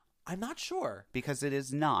 I'm not sure. Because it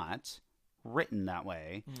is not written that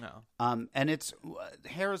way. No. And it's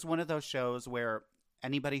Hair is one of those shows where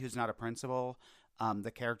anybody who's not a principal,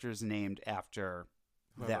 the character is named after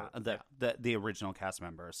the original cast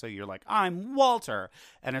member. So you're like, I'm Walter.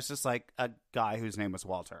 And it's just like a guy whose name was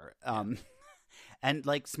Walter. And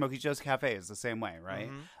like Smokey Joe's Cafe is the same way,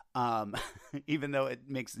 right? Mm-hmm. Even though it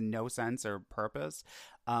makes no sense or purpose.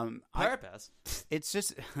 It's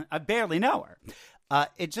just, I barely know her.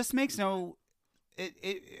 It just makes no...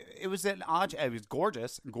 It was an odd... It was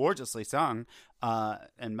gorgeously sung.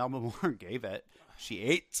 And Melba Moore gave it. She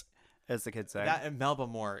ate, as the kids say. And Melba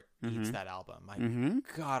Moore eats that album. My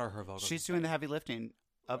God, are her vocals. She's doing the heavy lifting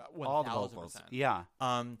of all the vocals. 1000%. Yeah.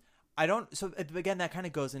 I don't... So, again, that kind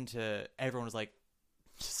of goes into... Everyone was like,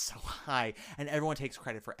 so high, and everyone takes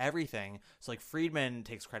credit for everything. So like Friedman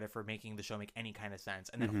takes credit for making the show make any kind of sense,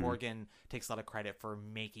 and then Horgan takes a lot of credit for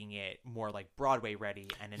making it more like Broadway ready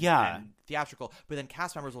and theatrical. But then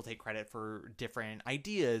cast members will take credit for different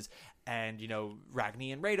ideas, and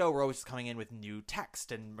Ragney and Rado were always coming in with new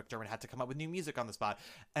text, and McDermott had to come up with new music on the spot,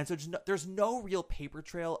 and so there's no real paper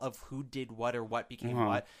trail of who did what or what became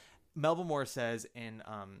what. Melba Moore says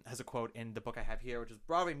has a quote in the book I have here, which is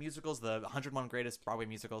Broadway Musicals, the 101 Greatest Broadway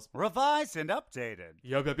Musicals. Revised and updated.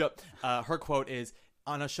 Yep. Her quote is,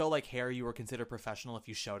 on a show like Hair, you were considered professional if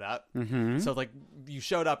you showed up. So, like, you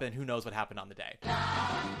showed up and who knows what happened on the day.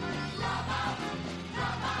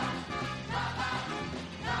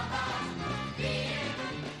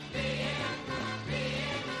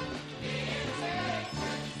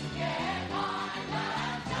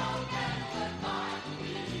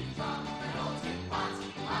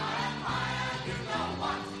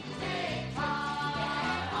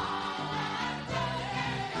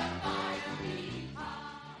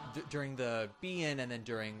 During the Be-In and then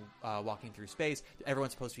during Walking Through Space,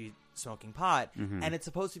 everyone's supposed to be smoking pot, and it's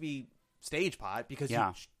supposed to be stage pot because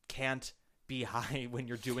you can't be high when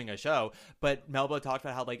you're doing a show. But Melba talked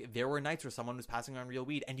about how like there were nights where someone was passing on real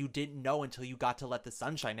weed and you didn't know until you got to Let the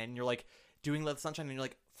Sunshine In, and you're like doing Let the Sunshine In, and you're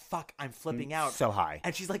like, fuck, I'm flipping out. So high.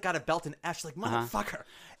 And she's like got a belt and ash, she's like, motherfucker.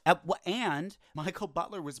 And Michael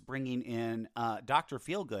Butler was bringing in Dr.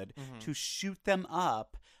 Feelgood to shoot them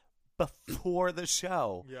up before the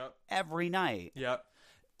show. Every night.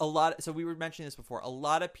 So we were mentioning this before. A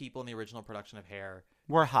lot of people in the original production of Hair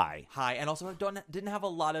were high, and also didn't have a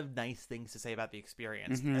lot of nice things to say about the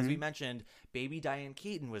experience. As we mentioned, baby Diane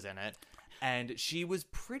Keaton was in it, And she was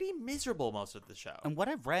pretty miserable most of the show. And what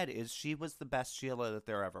I've read is she was the best Sheila that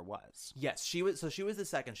there ever was. Yes, she was. So she was the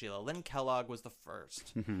second Sheila. Lynn Kellogg was the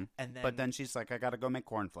first, and then. But then she's like, I gotta go make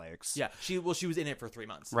cornflakes. Yeah, she was in it for 3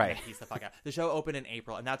 months. Right. Piece the fuck out. The show opened in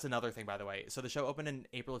April, and that's another thing, by the way. So the show opened in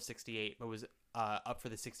April of '68, but was up for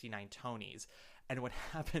the '69 Tonys. And what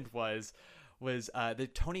happened was the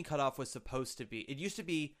Tony cutoff was supposed to be. It used to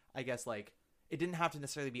be, I guess, like. It didn't have to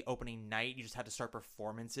necessarily be opening night. You just had to start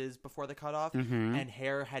performances before the cutoff. And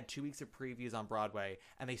Hair had 2 weeks of previews on Broadway,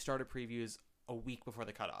 and they started previews a week before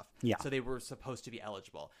the cutoff. Yeah. So they were supposed to be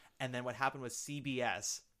eligible. And then what happened was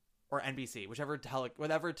CBS or NBC, whatever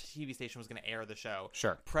TV station was going to air the show,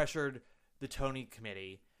 pressured the Tony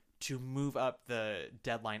committee to move up the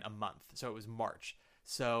deadline a month. So it was March.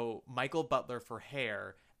 So Michael Butler for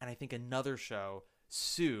Hair and I think another show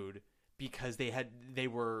sued because they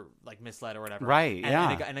were like misled or whatever. Right.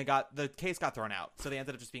 And the case got thrown out. So they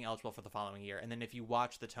ended up just being eligible for the following year. And then if you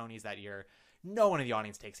watch the Tonys that year, no one in the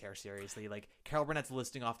audience takes Hair seriously. Like Carol Burnett's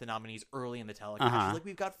listing off the nominees early in the telecast. She's like,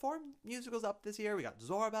 we've got 4 musicals up this year. We got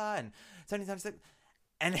Zorba and 1776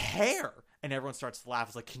 and Hair. And everyone starts to laugh.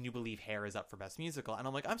 It's like, can you believe Hair is up for Best Musical? And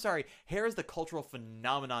I'm like, I'm sorry. Hair is the cultural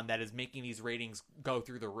phenomenon that is making these ratings go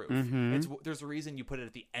through the roof. There's a reason you put it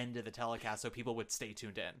at the end of the telecast so people would stay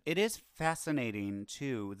tuned in. It is fascinating,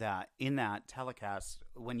 too, that in that telecast,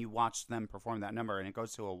 when you watch them perform that number and it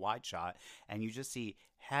goes to a wide shot and you just see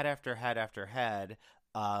head after head after head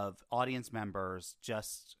of audience members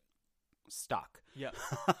just stuck. Yeah.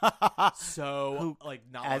 So, like,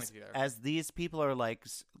 not wanting to be there. As these people are, like,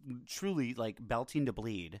 truly, like, belting to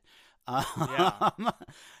bleed.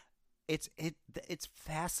 It's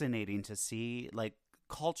fascinating to see, like,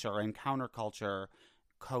 culture and counterculture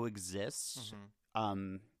coexist.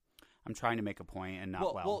 I'm trying to make a point and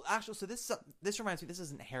not well. Well, actually, so this reminds me, this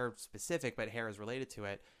isn't Hair specific, but Hair is related to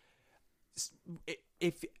it.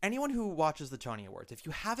 If anyone who watches the Tony Awards, if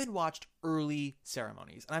you haven't watched early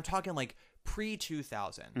ceremonies, and I'm talking like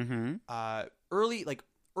pre-2000, early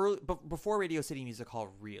before Radio City Music Hall,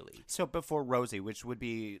 really. So before Rosie, which would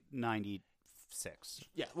be 96.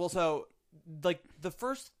 Yeah, well, so like the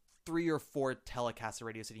first 3 or 4 telecasts at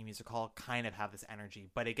Radio City Music Hall kind of have this energy,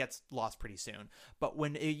 but it gets lost pretty soon. But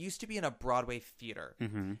when it used to be in a Broadway theater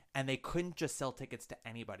and they couldn't just sell tickets to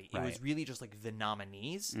anybody, it was really just like the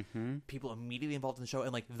nominees, people immediately involved in the show,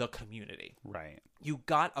 and like the community. Right. You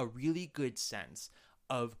got a really good sense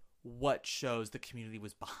of what shows the community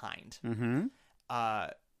was behind.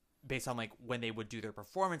 Based on like when they would do their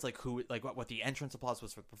performance, like who, like what the entrance applause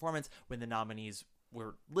was for the performance, when the nominees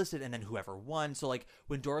were listed, and then whoever won. So like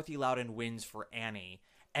when Dorothy Loudon wins for Annie,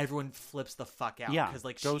 everyone flips the fuck out. Yeah, because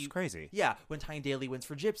like goes crazy. Yeah, when Tyne Daly wins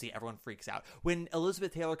for Gypsy, everyone freaks out. When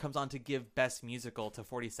Elizabeth Taylor comes on to give Best Musical to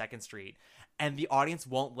 42nd Street, and the audience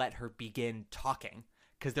won't let her begin talking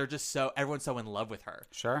because they're just everyone's so in love with her.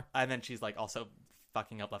 Sure. And then she's like also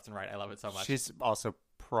fucking up left and right. I love it so much. She's also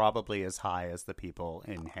probably as high as the people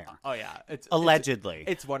in Hair. Oh yeah, it's allegedly.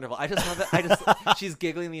 It's wonderful. I just love it. She's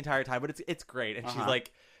giggling the entire time, but it's great. And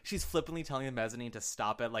she's flippantly telling the mezzanine to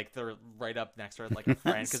stop it, like they're right up next to her, like a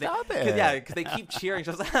friend. Stop it! Because they keep cheering.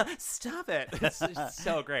 She's like, stop it! It's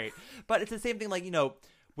so great. But it's the same thing, like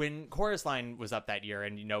when Chorus Line was up that year,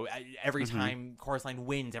 and every time Chorus Line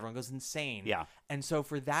wins, everyone goes insane. Yeah. And so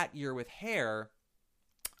for that year with Hair,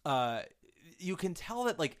 you can tell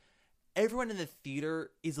that like everyone in the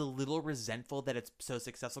theater is a little resentful that it's so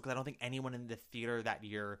successful, because I don't think anyone in the theater that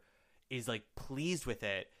year is like pleased with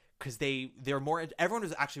it, because they're more, everyone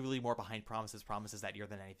was actually really more behind Promises that year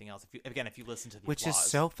than anything else. If you listen to the which applause.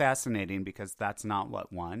 Is so fascinating, because that's not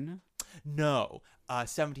what won. No,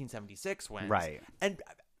 1776 wins. Right. And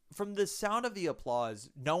from the sound of the applause,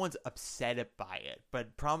 no one's upset by it,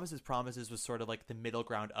 but Promises was sort of like the middle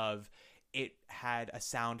ground of, it had a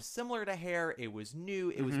sound similar to Hair. It was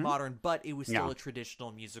new. It was modern, but it was still a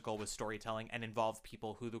traditional musical with storytelling and involved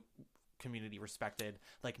people who the community respected,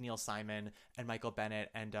 like Neil Simon and Michael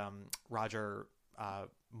Bennett and Roger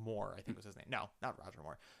Moore, I think was his name. No, not Roger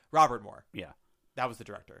Moore. Robert Moore. Yeah. That was the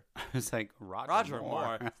director. It's like Roger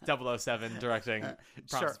Moore. 007 directing.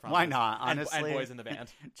 Sure, why not? Honestly, and Boys in the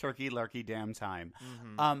Band. Turkey lurkey damn time.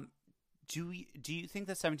 Do you think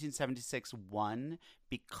that 1776 won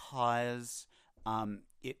because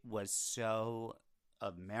it was so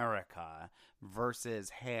America versus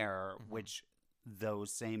Hair, which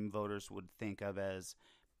those same voters would think of as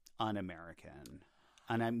un-American?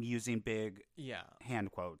 And I'm using big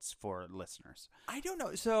hand quotes for listeners. I don't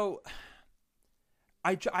know. So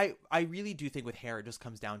I really do think with Hair, it just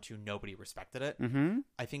comes down to nobody respected it.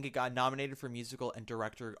 I think it got nominated for musical and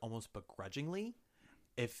director almost begrudgingly.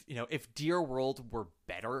 If Dear World were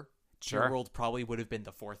better, Sure. Your World probably would have been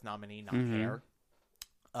the fourth nominee, not Hair.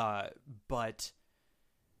 But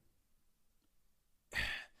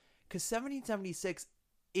because 1776,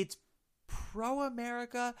 it's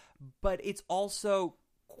pro-America, but it's also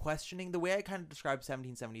questioning. The way I kind of describe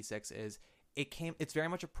 1776 is it's very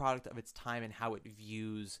much a product of its time and how it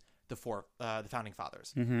views the founding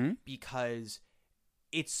fathers, because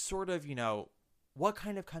it's sort of, what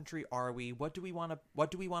kind of country are we? What do we want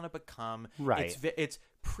to become? Right. It's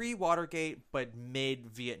pre-Watergate but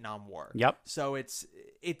mid-Vietnam War. Yep. So it's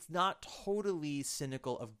not totally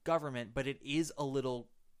cynical of government, but it is a little.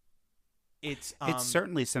 It's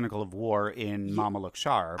certainly cynical of war in Mama Look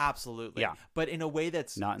Sharp. Absolutely. Yeah. But in a way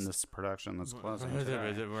that's not in this production that's closing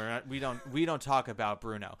today. We don't talk about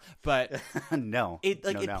Bruno, but no. It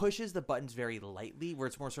pushes the buttons very lightly, where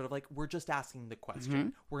it's more sort of like, we're just asking the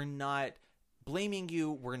question. We're not blaming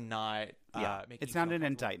you. We're not making it's not an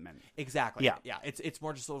indictment. Exactly. Yeah. Yeah. It's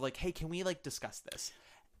more just sort of like, hey, can we discuss this?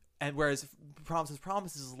 And whereas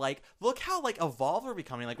Promises is like, look how evolved we're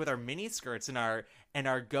becoming, with our mini skirts and our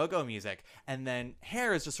go-go music. And then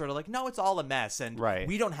Hair is just sort of like, no, it's all a mess, and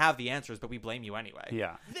we don't have the answers, but we blame you anyway.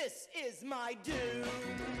 Yeah. This is my doom,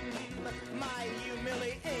 my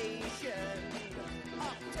humiliation.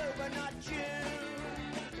 October, not June,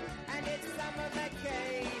 and it's summer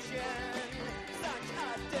vacation. Such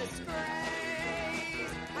a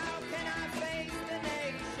disgrace. How can I face the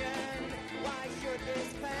nation? Why should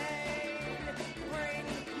this pain bring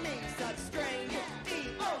me such strange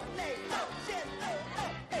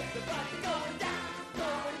everybody going down,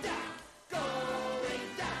 going down, going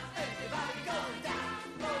down. Everybody going down,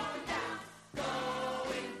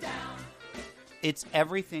 going down. It's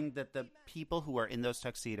everything that the people who are in those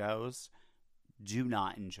tuxedos do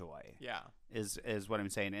not enjoy. Yeah. Is what I'm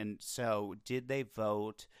saying. And so did they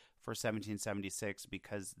vote for 1776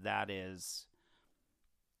 because that is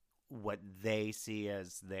what they see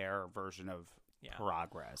as their version of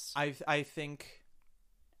progress? I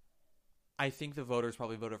think the voters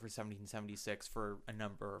probably voted for 1776 for a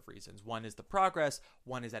number of reasons. One is the progress.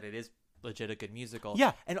 One is that it is legit a good musical.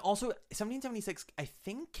 Yeah. And also 1776, I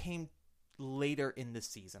think, came later in the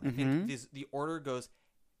season. I think the order goes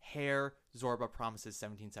Hair, Zorba, Promises,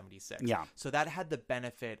 1776. Yeah. So that had the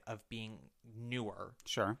benefit of being newer.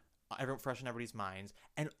 Sure. Fresh in everybody's minds.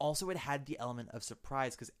 And also it had the element of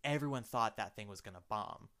surprise because everyone thought that thing was going to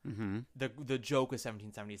bomb. Mm-hmm. The joke with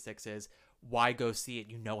 1776 is, why go see it?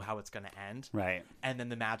 You know how it's going to end. Right. And then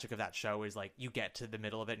the magic of that show is you get to the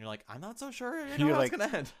middle of it and you're like, I'm not so sure how it's going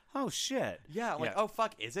to end. Oh, shit. Yeah. I'm like, oh,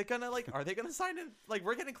 fuck. Is it going to, are they going to sign it?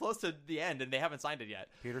 We're getting close to the end and they haven't signed it yet.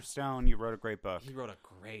 Peter Stone, you wrote a great book. He wrote a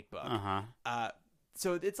great book. Uh-huh.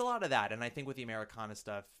 So it's a lot of that. And I think with the Americana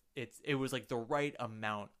stuff, it was the right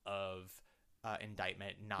amount of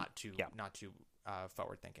indictment, not too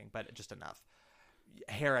forward thinking, but just enough.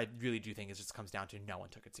 Hair, I really do think it just comes down to no one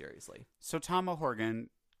took it seriously. So Tom O'Horgan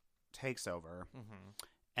takes over,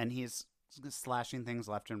 and he's slashing things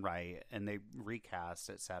left and right, and they recast,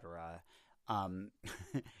 etc.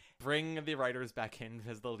 Bring the writers back in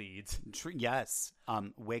as the leads. Yes.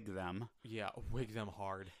 Wig them. Yeah, wig them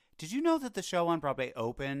hard. Did you know that the show on Broadway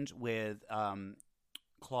opened with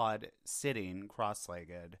Claude sitting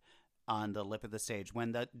cross-legged on the lip of the stage?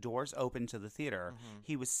 When the doors opened to the theater,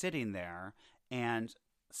 he was sitting there, and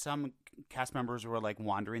some cast members were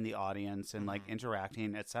wandering the audience and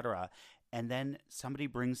interacting, etc. And then somebody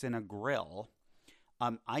brings in a grill.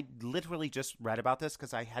 I literally just read about this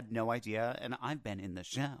because I had no idea, and I've been in the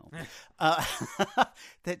show,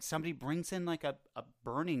 that somebody brings in a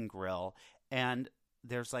burning grill, and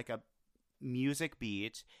there's a music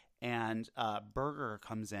beat, and Berger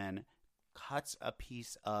comes in, cuts a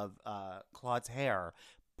piece of Claude's hair,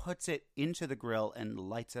 puts it into the grill, and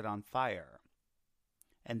lights it on fire.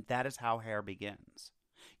 And that is how Hair begins.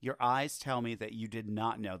 Your eyes tell me that you did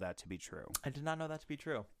not know that to be true. I did not know that to be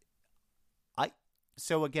true.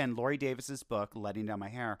 So again, Laurie Davis's book, Letting Down My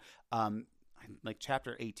Hair,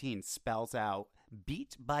 chapter 18 spells out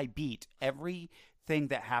beat by beat everything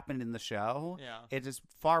that happened in the show. Yeah. It is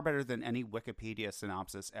far better than any Wikipedia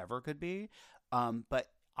synopsis ever could be. But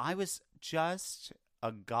I was just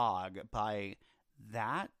agog by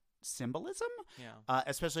that symbolism,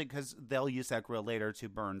 especially because they'll use that grill later to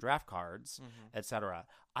burn draft cards, etc.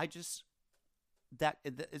 It's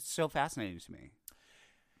so fascinating to me.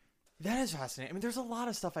 That is fascinating. I mean, there's a lot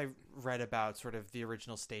of stuff I read about sort of the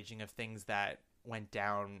original staging of things that went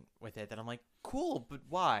down with it that I'm like, cool, but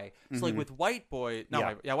why? So with White Boys,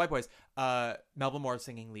 Melba Moore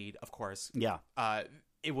singing lead, of course. Yeah.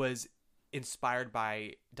 It was inspired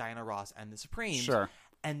by Diana Ross and the Supremes. Sure.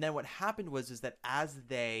 And then what happened was that as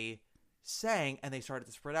they sang and they started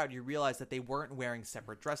to spread out, you realize that they weren't wearing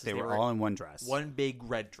separate dresses. They were all in one dress. One big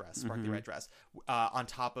red dress, sparkly red dress, on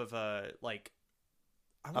top of a, like,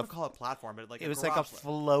 I want to call it platform, but like it was like a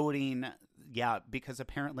floating, because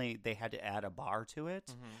apparently they had to add a bar to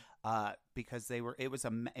it, because it was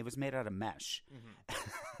made out of mesh,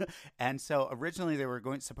 and so originally they were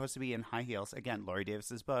supposed to be in high heels. Again, Laurie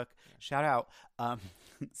Davis's book, shout out.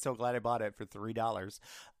 So glad I bought it for $3.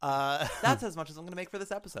 That's as much as I'm going to make for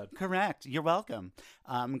this episode. Correct. You're welcome.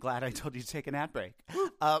 I'm glad I told you to take an ad break.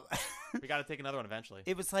 We got to take another one eventually.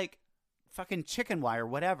 It was like fucking chicken wire,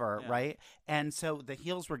 whatever, right? And so the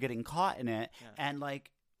heels were getting caught in it, and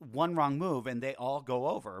like one wrong move, and they all go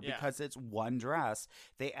over because it's one dress.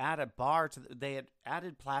 They add a bar they had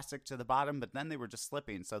added plastic to the bottom, but then they were just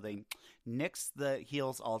slipping, so they nixed the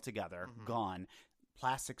heels all together, gone.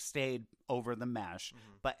 Plastic stayed over the mesh,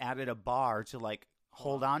 but added a bar to like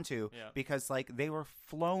hold on to because like they were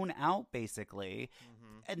flown out basically,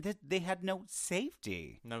 and they had no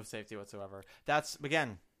safety. No safety whatsoever. That's,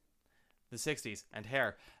 again, the 60s and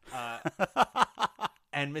hair.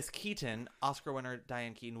 And Miss Keaton, Oscar winner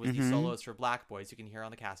Diane Keaton, was the soloist for Black Boys. You can hear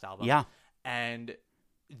on the cast album. Yeah. And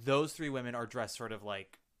those three women are dressed sort of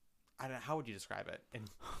like, I don't know, how would you describe it?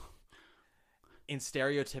 In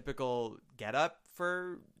stereotypical getup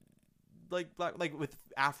for like black, like with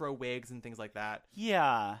afro wigs and things like that.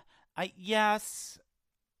 Yeah.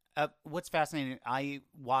 What's fascinating, I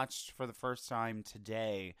watched for the first time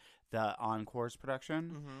today the Encore's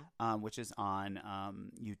production, which is on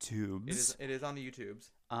YouTube. It is on the YouTubes.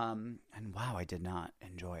 And wow, I did not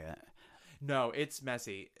enjoy it. No, it's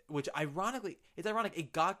messy. Which it's ironic.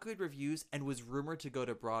 It got good reviews and was rumored to go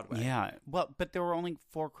to Broadway. Yeah, well, but there were only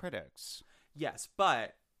 4 critics. Yes,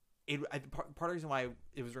 but part of the reason why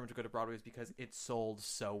it was rumored to go to Broadway is because it sold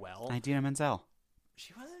so well. Idina Menzel.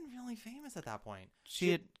 She wasn't really famous at that point. She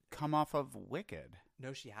had come off of Wicked.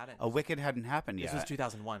 No, she hadn't. Wicked hadn't happened yet. This was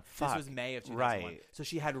 2001. Fuck. This was May of 2001. Right. So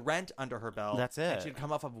she had Rent under her belt. That's it. And she'd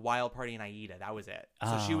come off of Wild Party and Aida. That was it.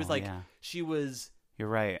 So she was like, she was... You're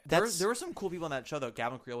right. There were some cool people in that show, though.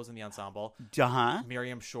 Gavin Creel was in the ensemble.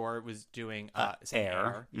 Miriam Shore was doing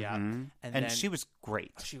Air. Yeah. And then, she was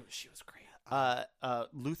great. She was great.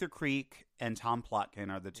 Luther Creek and Tom Plotkin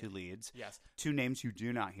are the 2 leads. Yes. 2 names you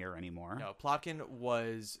do not hear anymore. No, Plotkin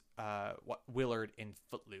was Willard in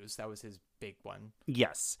Footloose. That was his big one.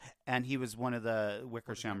 Yes. And he was one of the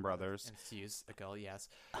Wickersham brothers. And Suze, a girl, yes.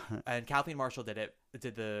 And Kathleen Marshall did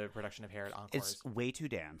the production of Hair at Encore's. It's way too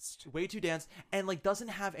danced. Way too danced. And like doesn't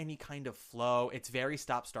have any kind of flow. It's very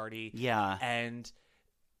stop-starty. Yeah. And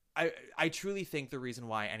I truly think the reason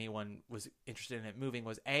why anyone was interested in it moving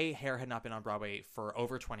was Hair had not been on Broadway for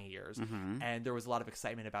over 20 years, and there was a lot of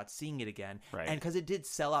excitement about seeing it again, right. And because it did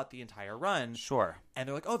sell out the entire run, sure. And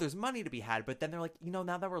they're like, oh, there's money to be had, but then they're like, now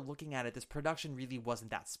that we're looking at it, this production really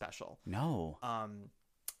wasn't that special. No.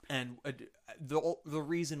 And the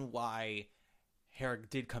reason why Hair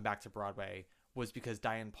did come back to Broadway was because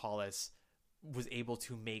Diane Paulus was able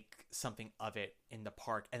to make something of it in the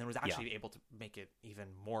park, and then was actually able to make it even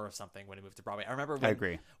more of something when it moved to Broadway. I remember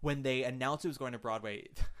when they announced it was going to Broadway,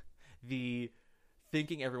 the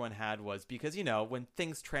thinking everyone had was because, when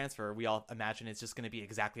things transfer, we all imagine it's just going to be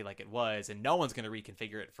exactly like it was, and no one's going to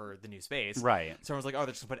reconfigure it for the new space. Right. So everyone's like, oh,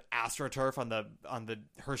 they're just going to put AstroTurf on the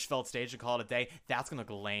Hirschfeld stage and call it a day. That's going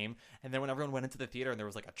to look lame. And then when everyone went into the theater and there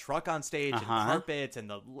was like a truck on stage and carpets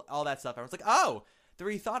and all that stuff, everyone's like, oh, the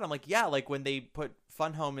rethought. I'm like, yeah, like when they put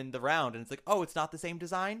Fun Home in the round and it's like, oh, it's not the same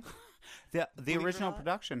design. The original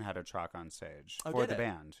production had a truck on stage for the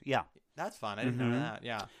band. Yeah. That's fun. I didn't know that.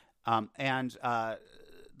 Yeah. And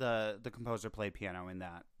the composer played piano in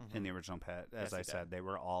that in the original pit. As I said, they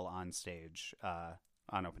were all on stage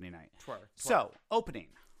on opening night. So, opening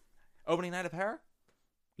night of Hair?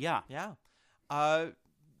 Yeah. Yeah.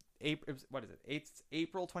 What is it? It's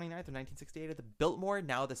April 29th of 1968 at the Biltmore,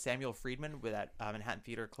 now the Samuel Friedman that Manhattan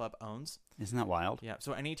Theater Club owns. Isn't that wild? Yeah.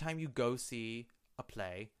 So anytime you go see a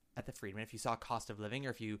play at the Friedman, if you saw Cost of Living,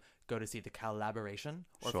 or if you go to see The Collaboration,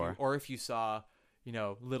 or if you saw,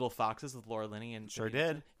 Little Foxes with Laura Linney and sure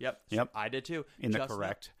did. Yep. I did too.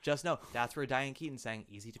 Just know that's where Diane Keaton sang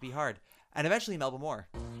 "Easy to Be Hard," and eventually Melba Moore.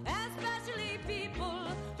 Especially people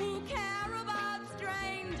who care about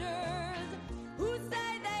strangers, who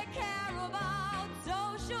say they care about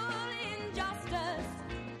social injustice.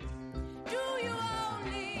 Do you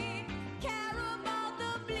only care about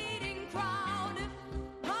the bleeding crowd?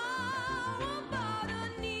 How about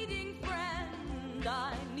a needing friend?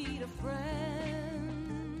 I need a friend.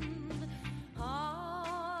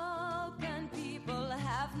 How can people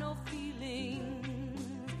have no feelings?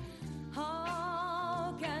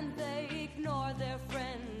 How can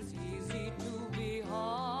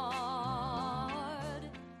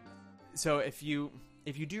So if you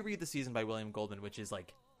do read The Season by William Goldman, which is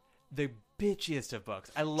like the bitchiest of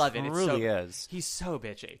books, I love it. It really is. He's so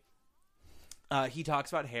bitchy. He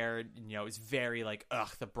talks about hair, it's very like,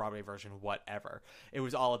 the Broadway version, whatever. It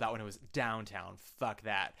was all about when it was downtown. Fuck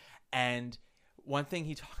that. And one thing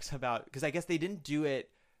he talks about, because I guess they didn't do it,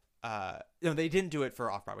 they didn't do it for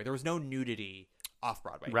off-Broadway. There was no nudity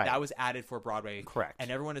off-Broadway. Right. That was added for Broadway. Correct.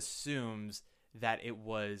 And everyone assumes that it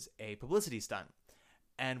was a publicity stunt.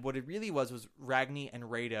 And what it really was Ragni and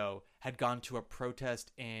Rado had gone to a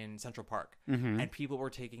protest in Central Park. Mm-hmm.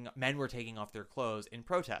 And men were taking off their clothes in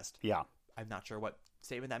protest. Yeah. I'm not sure what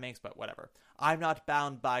statement that makes, but whatever. I'm not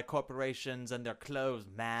bound by corporations and their clothes,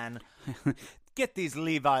 man. Get these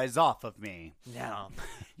Levi's off of me. No.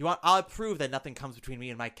 I'll prove that nothing comes between me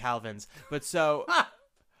and my Calvins. But so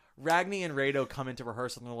Ragni and Rado come into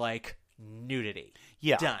rehearsal and they're like, nudity.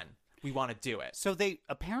 Yeah. Done. We want to do it. So they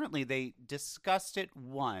discussed it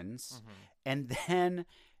once, and then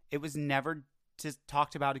it was never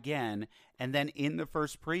talked about again. And then in the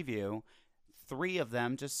first preview, 3 of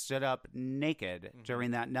them just stood up naked during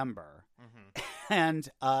that number. And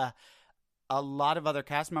a lot of other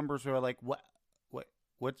cast members were like,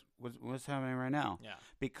 what's happening right now? Yeah.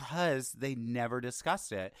 Because they never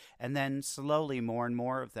discussed it. And then slowly more and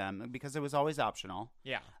more of them, because it was always optional.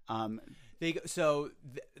 Yeah.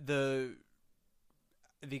 The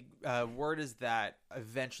word is that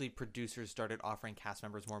eventually producers started offering cast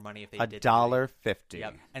members more money if they did $1.50.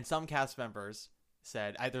 Yep. And some cast members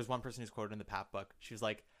said, there's one person who's quoted in the Pap book. She was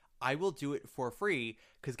like, I will do it for free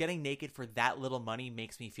because getting naked for that little money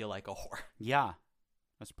makes me feel like a whore. Yeah.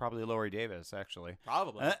 That's probably Lori Davis, actually.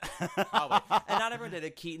 Probably. Probably. And not everyone did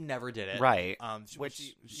it. Keaton never did it. Right.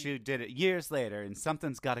 She did it years later, and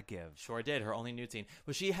Something's Gotta Give. Sure did. Her only nude scene.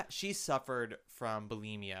 Well, she suffered from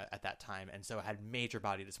bulimia at that time, and so had major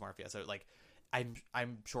body dysmorphia. So, like,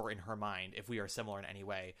 I'm sure in her mind, if we are similar in any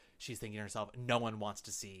way, she's thinking to herself, no one wants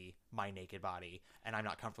to see my naked body, and I'm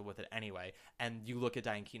not comfortable with it anyway. And you look at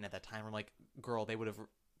Diane Keaton at that time, I'm like, girl, they would have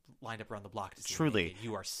lined up around the block to see her naked.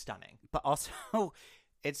 You are stunning. But also,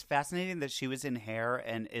 it's fascinating that she was in Hair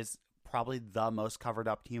and is probably the most covered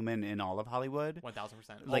up human in all of Hollywood.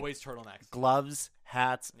 1000%. Like, always turtlenecks, gloves,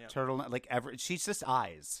 hats, turtleneck. Like she's just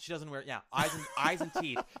eyes. She doesn't wear eyes and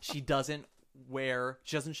teeth. She doesn't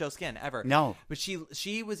show skin ever. No. But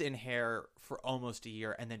she was in Hair for almost a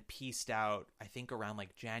year and then pieced out, I think around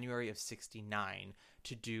like January of '69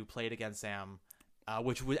 to do Play It Again, Sam.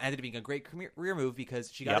 Which ended up being a great career move because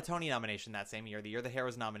she got a Tony nomination that same year. The year the Hair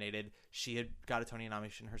was nominated, she had got a Tony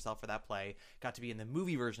nomination herself for that play, got to be in the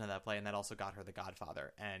movie version of that play, and that also got her The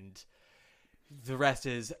Godfather. And the rest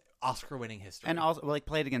is Oscar-winning history. And also, like,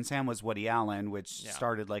 Play It Again, Sam was Woody Allen, which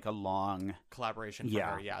started like a long collaboration for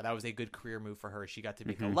her. Yeah, that was a good career move for her. She got to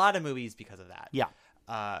make a lot of movies because of that. Yeah.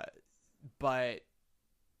 But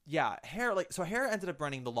yeah, Hair ended up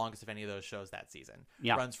running the longest of any of those shows that season.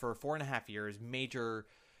 Yeah. Runs for 4.5 years, major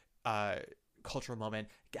cultural moment,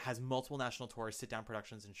 has multiple national tours, sit-down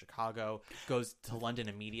productions in Chicago, goes to London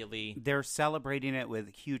immediately. They're celebrating it with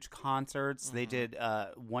huge concerts. They did,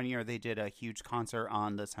 one year they did a huge concert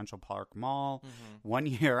on the Central Park Mall. One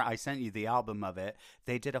year, I sent you the album of it,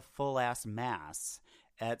 they did a full-ass mass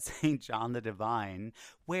at St. John the Divine,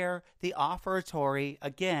 where the offertory,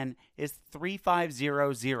 again, is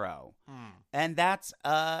 3500. And that's,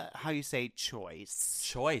 how you say, choice.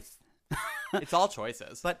 It's all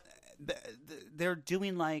choices. But they're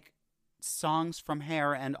doing, like, songs from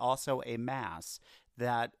Hair and also a mass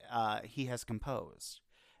that he has composed.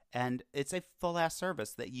 And it's a full-ass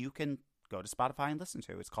service that you can go to Spotify and listen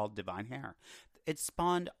to. It's called Divine Hair. It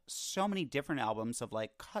spawned so many different albums of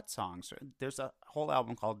like cut songs. There's a whole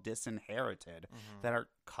album called Disinherited that are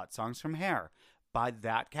cut songs from Hair by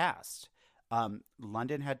that cast.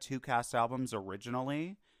 London had 2 cast albums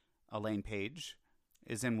originally. Elaine Page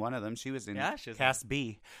is in one of them. She was in cast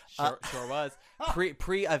B. Sure was.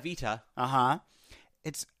 Pre-Avita.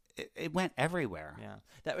 It went everywhere.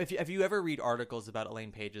 Yeah. If you ever read articles about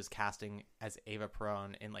Elaine Page's casting as Eva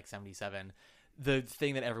Perón in like 77, the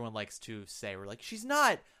thing that everyone likes to say, we're like, she's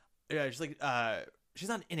not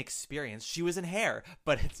inexperienced. She was in Hair,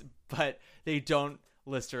 but they don't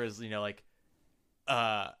list her as, like,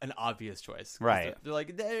 an obvious choice. Right. They're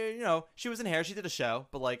like, she was in Hair. She did a show,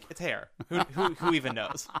 but like, it's Hair. Who even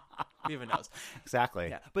knows? Who even knows? Exactly.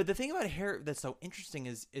 Yeah. But the thing about Hair that's so interesting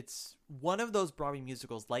is it's one of those Broadway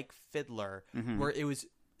musicals like Fiddler, where it was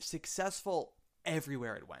successful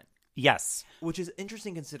everywhere it went. Yes. Which is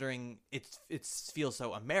interesting considering it feels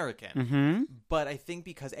so American. But I think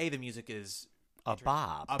because the music is a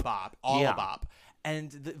bop. A bop. A bop. And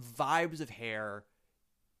the vibes of Hair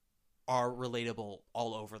are relatable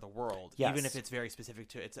all over the world, Yes. even if it's very specific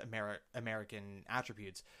to its American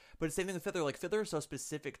attributes. But it's the same thing with Fiddler. Like, Fiddler is so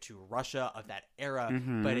specific to Russia of that era,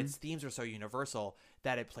 but its themes are so universal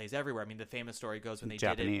that it plays everywhere. I mean, the famous story goes when they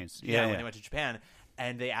Japanese. did it. Yeah, when yeah. they went to Japan,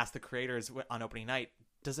 and they asked the creators on opening night,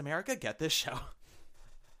 does America get this show?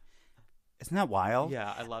 Isn't that wild?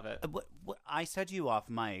 Yeah, I love it. I said to you off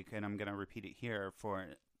mic, and I'm going to repeat it here for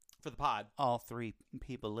For the pod. all three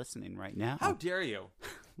people listening right now. How dare you?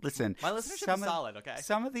 Listen, My listenership some is of- solid, okay?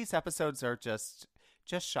 Some of these episodes are just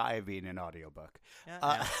shy of being an audiobook.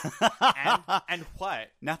 Yeah, and what?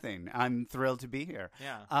 Nothing. I'm thrilled to be here.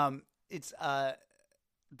 Yeah. It's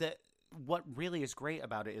what really is great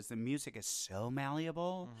about it is the music is so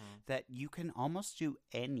malleable that you can almost do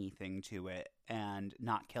anything to it and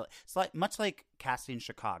not kill it. It's like much like casting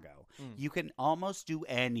Chicago. You can almost do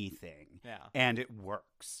anything, Yeah. and it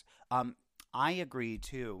works. I agree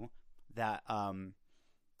too that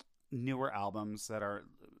newer albums that are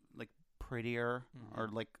like prettier or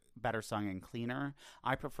like better sung and cleaner,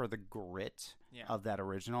 I prefer the grit of that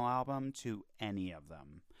original album to any of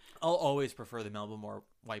them. I'll always prefer the Melba Moore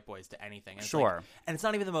White Boys to anything. And it's Sure. like- and it's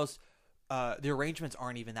not even the most, the arrangements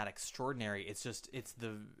aren't even that extraordinary. It's just, it's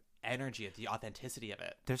the energy, the authenticity of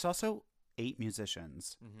it. There's also 8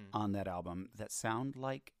 musicians on that album that sound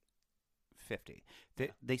like 50.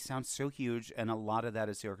 They sound so huge, and a lot of that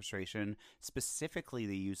is the orchestration, specifically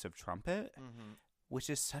the use of trumpet, which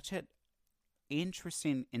is such an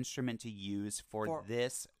interesting instrument to use for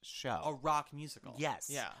this show. A rock musical. Yes.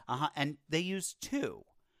 Yeah. And they use 2.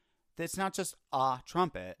 It's not just a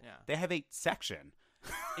trumpet. Yeah. They have a section.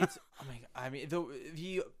 It's, oh my God. I mean,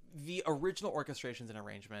 the original orchestrations and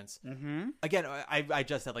arrangements, again, I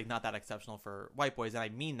just said, like, not that exceptional for White Boys, and I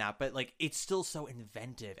mean that, but, like, it's still so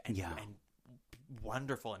inventive and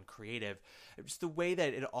wonderful and creative. Just the way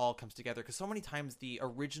that it all comes together, because so many times the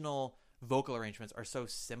original vocal arrangements are so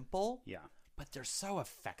simple, but they're so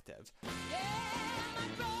effective.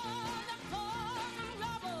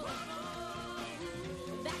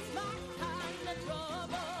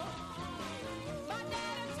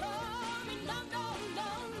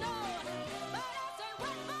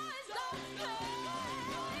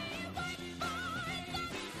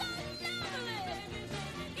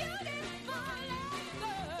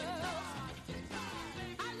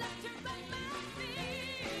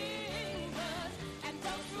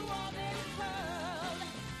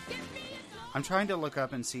 I'm trying to look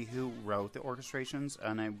up and see who wrote the orchestrations,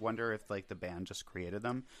 and I wonder if like the band just created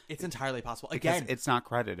them. It's entirely possible. Because Again, it's not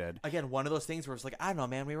credited. Again, one of those things where it's like, I don't know,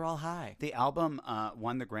 man, we were all high. The album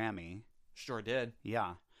won the Grammy. Sure did.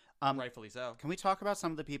 Yeah. Rightfully so. Can we talk about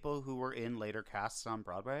some of the people who were in later casts on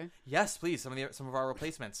Broadway? Yes, please. Some of our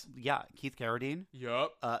replacements. Yeah, Keith Carradine.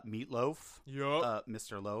 Yup. Meatloaf. Yup.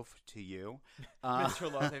 Mr. Loaf to you.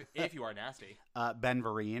 Mr. Loaf, if you are nasty. Ben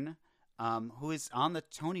Vereen, who is on the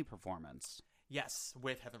Tony performance. Yes,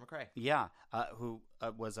 with Heather McRae. Yeah, who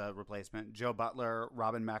was a replacement. Joe Butler,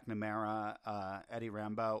 Robin McNamara, Eddie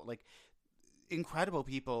Rambo, like incredible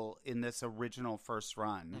people in this original first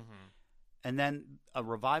run. And then a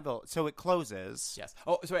revival. So it closes. Yes.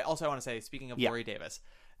 Oh, so also I want to say, speaking of Laurie Davis,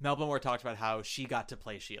 Melba Moore talked about how she got to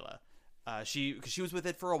play Sheila. Because she was with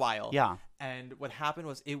it for a while. Yeah. And what happened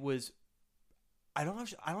was I don't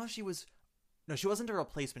know if she was. No, she wasn't a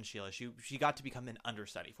replacement Sheila. She got to become an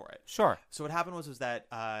understudy for it. Sure. So what happened was that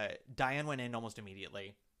Diane went in almost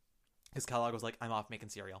immediately because Kellogg was like, "I'm off making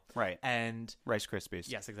cereal." Right. And Rice Krispies.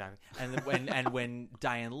 Yes, exactly. And when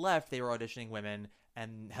Diane left, they were auditioning women,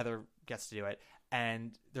 and Heather gets to do it.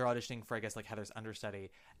 And they're auditioning for, I guess, like Heather's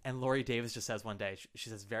understudy. And Laurie Davis just says one day, she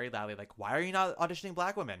says very loudly, like, "Why are you not auditioning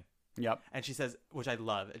black women?" Yep. And she says, which I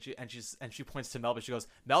love, and she points to Melba. She goes,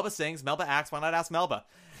 "Melba sings, Melba acts. Why not ask Melba?"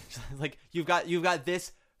 Like, you've got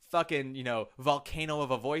this fucking, volcano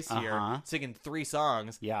of a voice here singing 3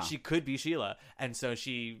 songs. Yeah. She could be Sheila. And so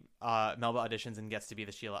Melba auditions and gets to be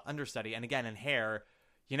the Sheila understudy. And again, in Hair,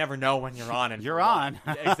 you never know when you're on. And You're on.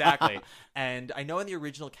 Exactly. And I know in the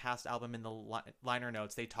original cast album, in the liner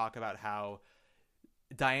notes, they talk about how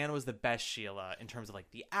Diane was the best Sheila in terms of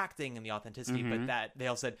like the acting and the authenticity, but that they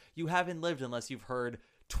all said, you haven't lived unless you've heard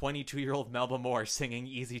 22-year-old Melba Moore singing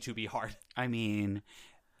Easy to Be Hard. I mean,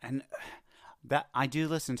 and that I do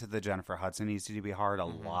listen to the Jennifer Hudson Easy to Be Hard a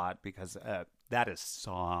lot because that is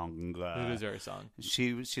song. It is very song.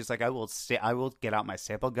 She's like, I will get out my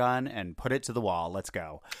staple gun and put it to the wall. Let's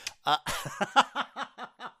go.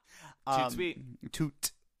 Toot sweet.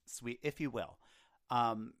 Toot sweet, if you will.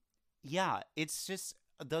 Yeah, it's just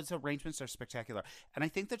those arrangements are spectacular, and I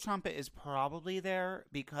think the trumpet is probably there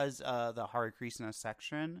because the Hare Krishna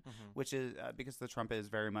section, which is because the trumpet is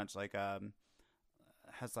very much like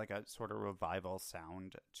has like a sort of revival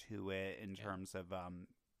sound to it in terms of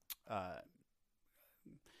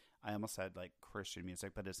I almost said like Christian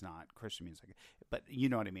music, but it's not Christian music. But you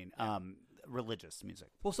know what I mean? Religious music.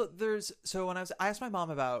 Well, so when I asked my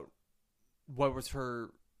mom about what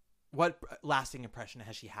lasting impression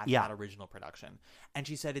has she had from that original production, and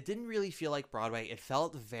she said it didn't really feel like Broadway. It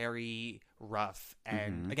felt very rough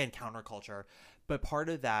and again counterculture. But part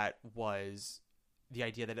of that was the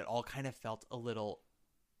idea that it all kind of felt a little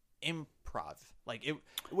improv, like it,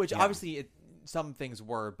 which obviously some things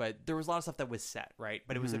were, but there was a lot of stuff that was set, right?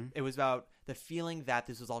 But it was about the feeling that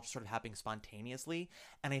this was all just sort of happening spontaneously,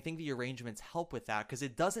 and I think the arrangements help with that because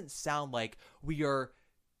it doesn't sound like we are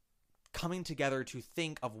coming together to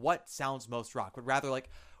think of what sounds most rock, but rather like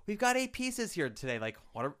we've got 8 pieces here today. Like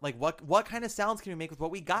what kind of sounds can we make with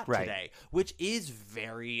what we got today? Which is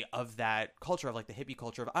very of that culture of like the hippie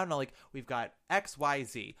culture of, I don't know, like we've got X, Y,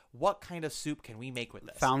 Z. What kind of soup can we make with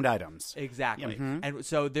this? Found items. Exactly. And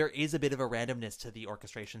so there is a bit of a randomness to the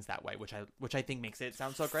orchestrations that way, which I think makes it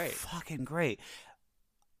sound so great. Fucking great.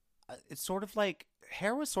 It's sort of like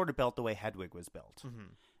Hair was sort of built the way Hedwig was built,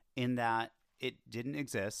 in that it didn't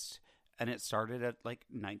exist. And it started at like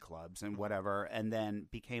nightclubs and whatever, and then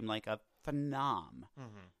became like a phenom.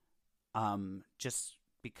 Just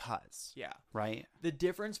because. Yeah. Right? The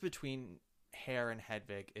difference between Hair and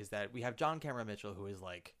Hedwig is that we have John Cameron Mitchell, who is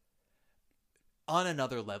like on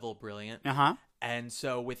another level brilliant. And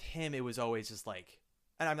so with him, it was always just like,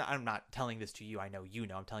 and I'm not telling this to you. I know you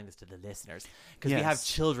know. I'm telling this to the listeners because we have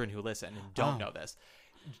children who listen and don't know this.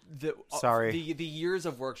 The years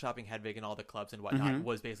of workshopping Hedwig and all the clubs and whatnot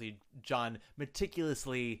was basically John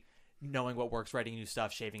meticulously knowing what works, writing new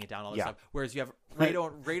stuff, shaving it down, all this stuff. Whereas you have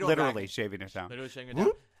Rado literally shaving it down. And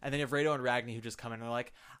then you have Rado and Ragni who just come in and are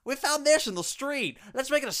like, we found this in the street.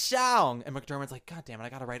 Let's make it a song. And McDermott's like, God damn it, I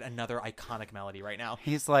got to write another iconic melody right now.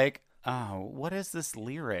 He's like, oh, what is this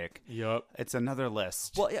lyric? Yep. It's another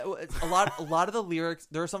list. Well, yeah, it's a lot of the lyrics.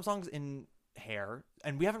 There are some songs in Hair,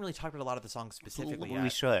 and we haven't really talked about a lot of the songs specifically yet. We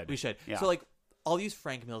should. Yeah. So like I'll use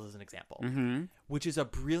Frank Mills as an example, which is a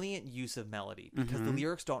brilliant use of melody because the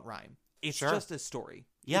lyrics don't rhyme. It's just a story.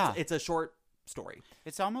 Yeah. It's a short story.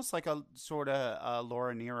 It's almost like a sort of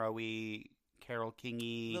Laura Nyro-y, Carole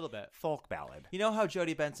King-y little bit folk ballad. You know how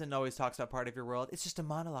Jodie Benson always talks about Part of Your World? It's just a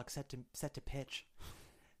monologue set to pitch.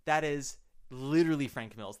 That is literally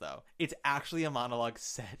Frank Mills, though. It's actually a monologue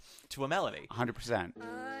set to a melody. 100%.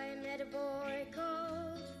 I met a boy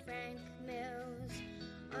called Frank Mills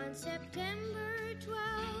on September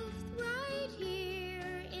 12th, right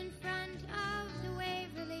here in front of the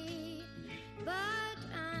Waverly. But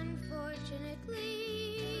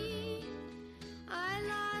unfortunately, I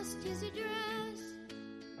lost his address.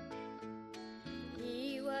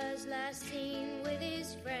 He was last seen with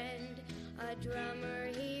his friend, a drummer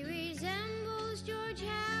he resembles George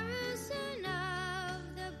Harrison of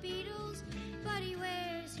the Beatles, but he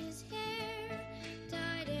wears his hair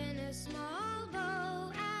tied in a small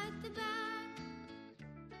bow at the back.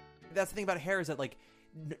 That's the thing about Hair is that like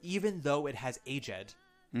even though it has aged,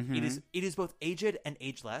 it is both aged and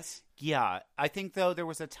ageless. Yeah, I think though there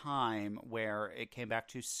was a time where it came back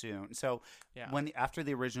too soon. So after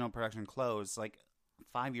the original production closed, like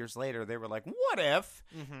 5 years later, they were like, what if?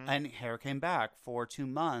 And Hair came back for 2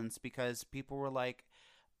 months because people were like,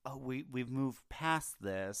 oh, we've moved past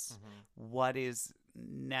this. What is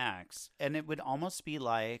next? And it would almost be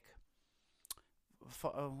like,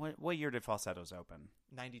 what year did Falsettos open?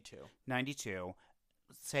 92.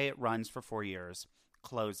 Say it runs for 4 years,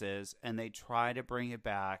 closes, and they try to bring it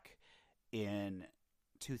back in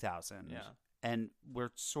 2000. Yeah. And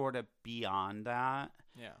we're sort of beyond that.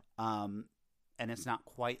 Yeah. And it's not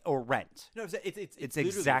quite, or Rent. No, it's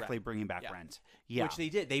exactly Rent. bringing back Rent. Yeah, which they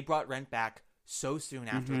did. They brought Rent back so soon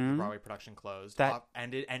after the Broadway production closed,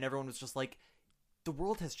 and everyone was just like, the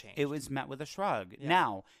world has changed. It was met with a shrug. Yeah.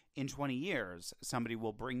 Now, in 20 years, somebody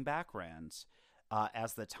will bring back Rent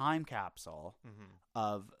as the time capsule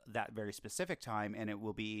of that very specific time, and it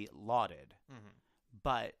will be lauded.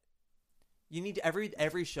 But you need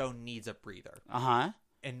every show needs a breather.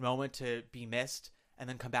 And moment to be missed. And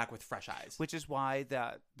then come back with fresh eyes. Which is why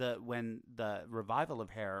when the revival of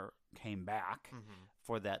Hair came back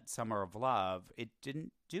for that Summer of Love, it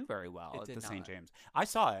didn't do very well at the St. James. I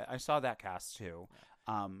saw it. I saw that cast too.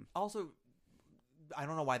 Also, I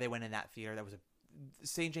don't know why they went in that theater.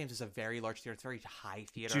 St. James is a very large theater. It's a very high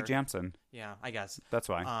theater. Jude Jansen. Yeah, I guess. That's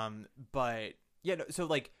why. But yeah, so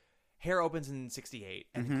like Hair opens in 68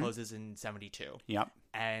 and it closes in 72. Yep.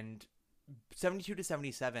 And 72 to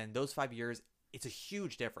 77, those 5 years, it's a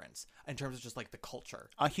huge difference in terms of just like the culture.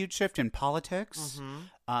 A huge shift in politics.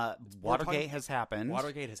 Watergate has happened.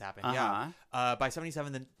 Watergate has happened, yeah. By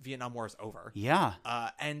 1977, the Vietnam War is over. Yeah.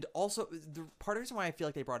 And also, the part of the reason why I feel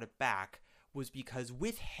like they brought it back was because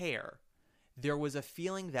with Hair, there was a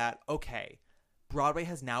feeling that, okay, Broadway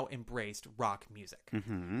has now embraced rock music,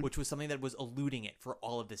 which was something that was eluding it for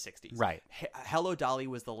all of the 60s. Right. Hello, Dolly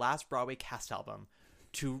was the last Broadway cast album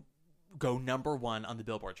to go #1 on the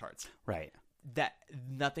Billboard charts. Right. That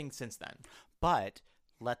nothing since then. But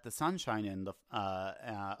Let the Sun Shine In, the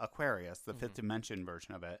Aquarius, the Fifth Dimension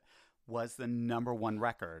version of it, was the #1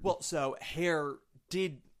 record. Well, so Hair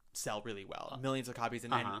did sell really well. Millions of copies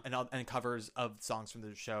and covers of songs from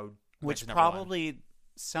the show. Which probably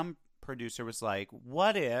some producer was like,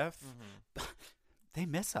 what if they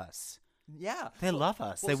miss us? Yeah. They love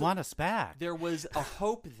us. They want us back. There was a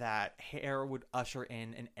hope that Hair would usher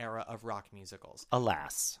in an era of rock musicals.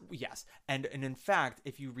 Alas. Yes. And in fact,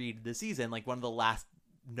 if you read the season, like one of the last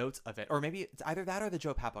notes of it, or maybe it's either that or the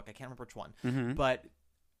Joe Papp book, I can't remember which one. But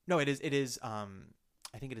no, it is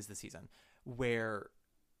I think it is the season where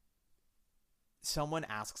someone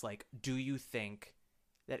asks, like, do you think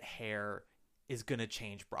that Hair is going to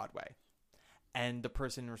change Broadway? And the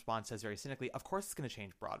person in response says very cynically, of course it's going to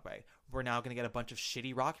change Broadway. We're now going to get a bunch of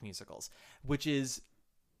shitty rock musicals, which is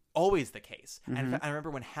always the case. And in fact, I remember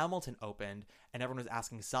when Hamilton opened and everyone was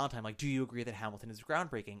asking Sondheim, like, do you agree that Hamilton is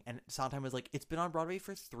groundbreaking? And Sondheim was like, it's been on Broadway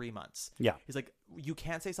for 3 months. Yeah. He's like, you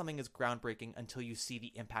can't say something is groundbreaking until you see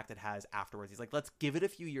the impact it has afterwards. He's like, let's give it a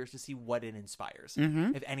few years to see what it inspires,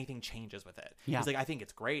 if anything changes with it. Yeah. He's like, I think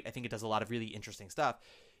it's great. I think it does a lot of really interesting stuff.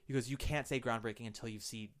 He goes, you can't say groundbreaking until you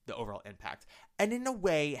see the overall impact. And in a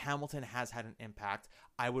way, Hamilton has had an impact,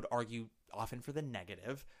 I would argue, often for the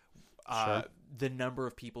negative. Sure. The number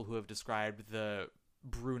of people who have described the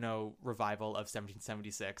Bruno revival of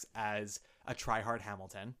 1776 as a try-hard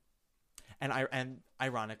Hamilton. And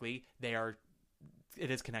ironically, it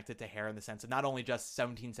is connected to Hair in the sense of not only just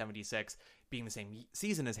 1776 being the same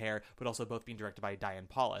season as Hair, but also both being directed by Diane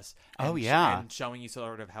Paulus. And showing you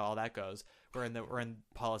sort of how all that goes. We're in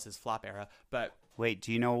Paulus's flop era, but wait,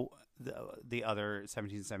 do you know the other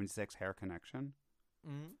 1776 Hair connection?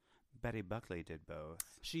 Betty Buckley did both.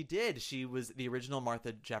 She did. She was the original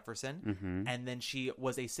Martha Jefferson, and then she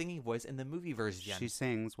was a singing voice in the movie version. She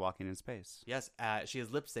sings "Walking in Space." Yes, she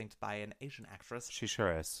is lip synced by an Asian actress. She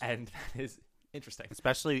sure is, and that is interesting,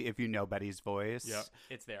 especially if you know Betty's voice. Yeah,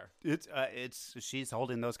 it's there. It's she's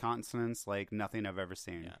holding those consonants like nothing I've ever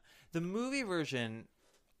seen. Yeah, the movie version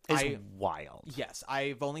is wild. Yes,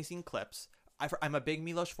 I've only seen clips. I'm a big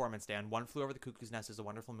Milos Forman stan. One Flew Over the Cuckoo's Nest is a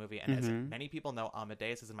wonderful movie, and as many people know,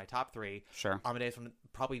 Amadeus is in my top 3. Sure, Amadeus is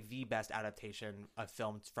probably the best adaptation of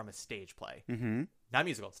film from a stage play, not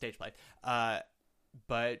musical, stage play.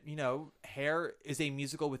 But, you know, Hair is a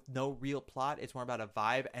musical with no real plot. It's more about a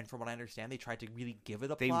vibe. And from what I understand, they tried to really give it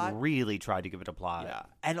a plot. They really tried to give it a plot.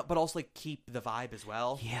 Yeah. But also, like, keep the vibe as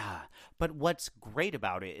well. Yeah. But what's great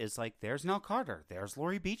about it is, like, there's Nell Carter. There's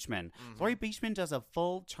Laurie Beachman. Laurie Beachman does a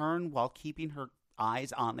full turn while keeping her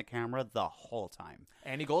eyes on the camera the whole time.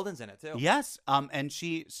 Annie Golden's in it, too. Yes. And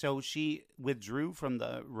she withdrew from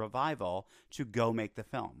the revival to go make the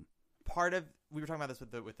film. We were talking about this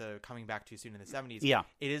with the coming back too soon in the 70s. Yeah.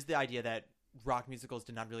 It is the idea that rock musicals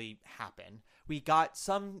did not really happen. We got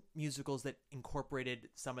some musicals that incorporated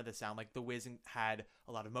some of the sound, like The Wiz had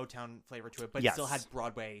a lot of Motown flavor to it, but still had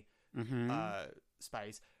Broadway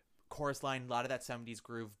spice. Chorus Line, a lot of that 70s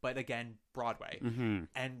groove, but again, Broadway.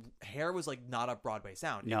 And Hair was like not a Broadway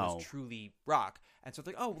sound. It was truly rock. And so it's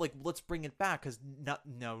like, oh, like let's bring it back because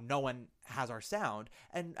no one has our sound.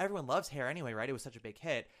 And everyone loves Hair anyway, right? It was such a big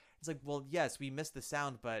hit. It's like, well, yes, we missed the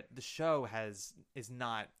sound, but the show is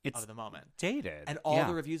not of the moment. Dated. And all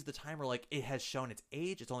the reviews at the time were like, it has shown its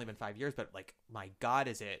age. It's only been 5 years, but like, my God,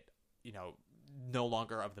 is it, no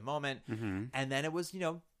longer of the moment. And then it was,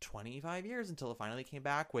 25 years until it finally came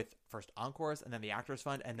back with first Encores and then the Actors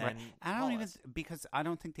Fund and then because I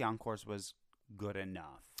don't think the Encores was good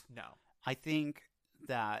enough. No. I think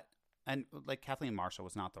that, and like Kathleen Marshall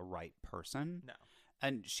was not the right person. No.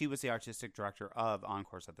 And she was the artistic director of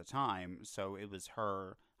Encores at the time, so it was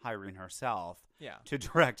her hiring herself to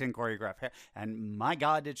direct and choreograph Hair. And my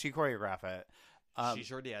God, did she choreograph it. She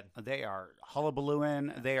sure did. They are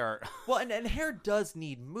hullabalooing. They are well, and Hair does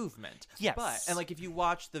need movement. Yes, but like if you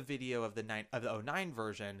watch the video of the 09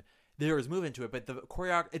 version, there is movement to it. But the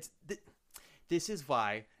choreography, this is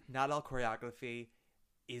why not all choreography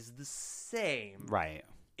is the same. Right.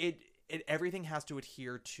 Everything has to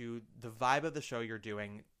adhere to the vibe of the show you're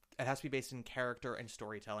doing, it has to be based in character and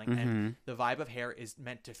storytelling, Mm-hmm. and the vibe of Hair is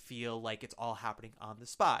meant to feel like it's all happening on the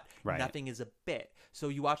spot. Right. Nothing is a bit. So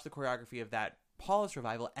you watch the choreography of that Paulus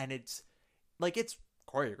revival, and it's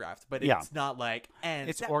choreographed, but it's not like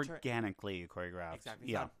it's step, organically choreographed. Exactly.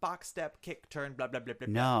 It's not box step, kick, turn, blah blah blah blah.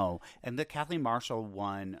 No, and the Kathleen Marshall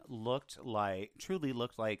one truly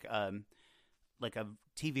looked like a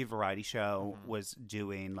TV variety show was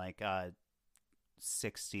doing like a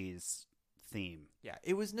 60s theme. Yeah,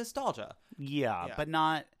 it was nostalgia. Yeah, but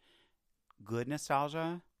not good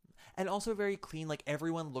nostalgia. And also very clean. Like,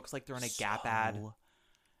 everyone looks like they're in a Gap ad.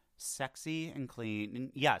 Sexy and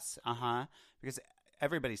clean. Yes, because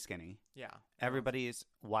everybody's skinny. Yeah. Everybody's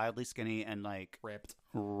wildly skinny and like ripped.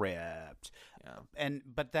 Yeah.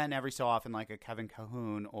 But then every so often, like a Kevin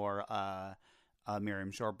Cahoon or a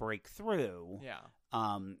Miriam Shore break through. Yeah.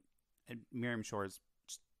 And Miriam Shore is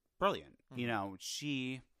just brilliant. You know,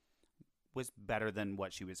 she was better than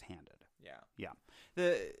what she was handed. Yeah.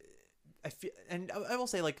 I will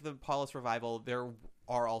say, like, the Paulus revival, there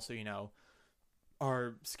are also, you know,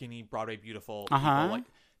 our skinny Broadway beautiful people. Like,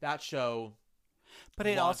 that show. But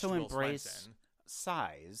it also Will embraced Swenson.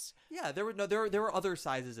 size. Yeah, there were other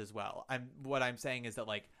sizes as well. What I'm saying is that,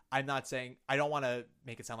 like, I don't want to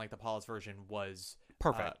make it sound like the Paulus version was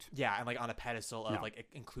perfect. And like on a pedestal of like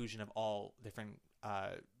inclusion of all different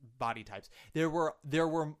body types. There were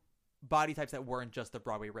body types that weren't just the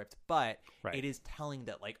Broadway ripped, but it is telling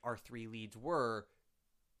that like our three leads were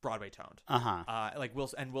Broadway toned. Like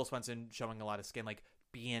Will Swenson showing a lot of skin, like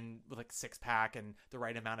being with like 6-pack and the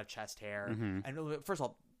right amount of chest hair. And first of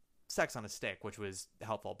all, sex on a stick, which was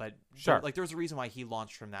helpful, but like there was a reason why he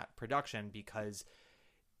launched from that production, because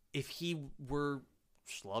if he were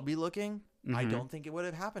schlubby looking, I don't think it would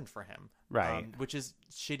have happened for him. Right. Which is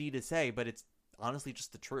shitty to say, but it's honestly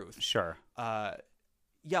just the truth. Sure.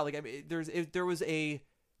 Yeah, like, I mean, there was a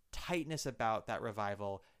tightness about that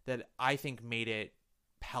revival that I think made it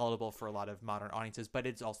palatable for a lot of modern audiences, but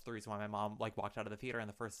it's also the reason why my mom like walked out of the theater and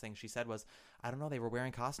the first thing she said was, I don't know, they were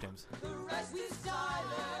wearing costumes. The rest is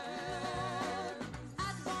silent,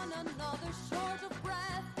 at one another short of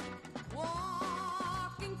breath,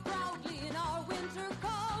 walking proudly in our winter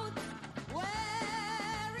coats,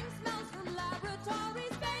 wearing smells from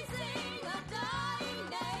laboratories, facing a dying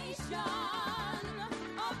nation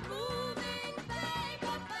of moving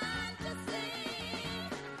paper fantasy,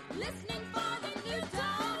 listening for the new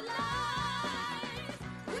dawn lies,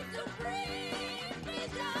 with supreme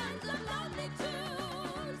visions of lonely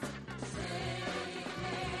tunes, singing.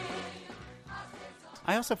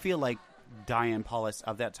 I also feel like Diane Paulus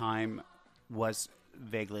of that time was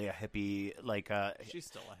vaguely a hippie. Like, She's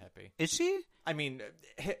still a hippie. is she? I mean,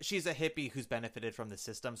 she's a hippie who's benefited from the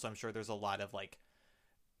system, so I'm sure there's a lot of like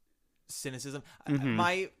cynicism.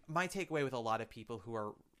 My takeaway with a lot of people who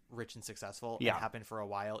are rich and successful and have been for a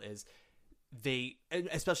while is they,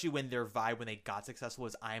 especially when their vibe when they got successful,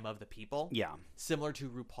 was I am of the people. Yeah. Similar to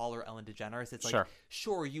RuPaul or Ellen DeGeneres. It's like, Sure.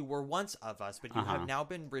 sure, you were once of us, but you have now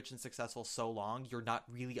been rich and successful so long, you're not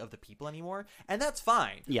really of the people anymore. And that's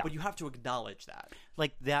fine. Yeah. But you have to acknowledge that.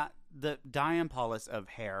 Like that, the Diane Paulus of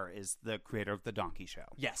Hair is the creator of The Donkey Show.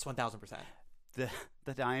 Yes, 1000%. The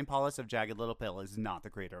Diane Paulus of Jagged Little Pill is not the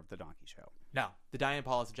creator of The Donkey Show. No, the Diane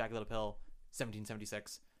Paulus of Jagged Little Pill,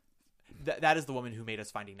 1776. That is the woman who made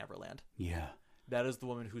us Finding Neverland. Yeah. That is the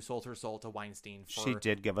woman who sold her soul to Weinstein for... She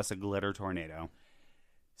did give us a glitter tornado.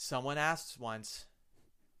 Someone asked once,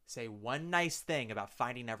 say one nice thing about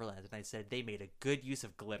Finding Neverland, and I said they made a good use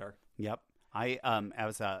of glitter. Yep. I,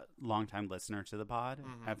 as a longtime listener to the pod,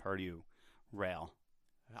 have heard you rail.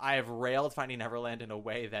 I have railed Finding Neverland in a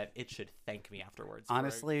way that it should thank me afterwards.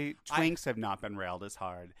 Honestly, Twinks have not been railed as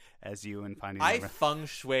hard as you in Finding I Neverland. feng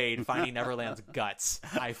shuied Finding Neverland's guts.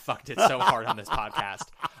 I fucked it so hard on this podcast.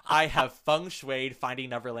 I have feng shuied Finding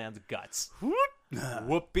Neverland's guts.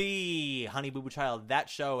 Whoopee, Honey Boo Boo Child. That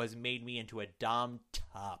show has made me into a Dom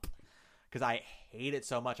top because I hate it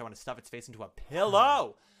so much. I want to stuff its face into a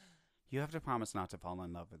pillow. You have to promise not to fall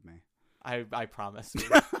in love with me. I promise.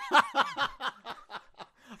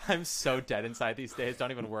 I'm so dead inside these days. Don't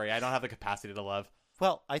even worry. I don't have the capacity to love.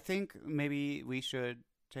 Well, I think maybe we should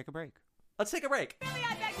take a break. Let's take a break. Really,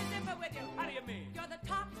 I beg to differ with you. How do you mean? You're the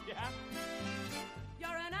top. Yeah.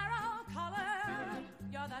 You're an arrow color.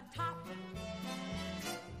 You're the top.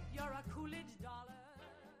 You're a Coolidge dollar. You're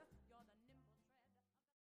the nimble tread.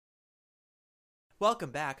 Welcome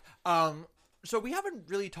back. So we haven't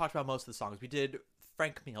really talked about most of the songs. We did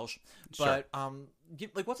Frank Milch, but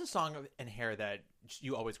like, what's a song in Hair that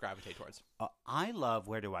you always gravitate towards? I love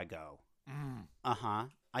Where Do I Go?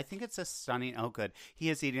 I think it's a stunning. Oh, good. He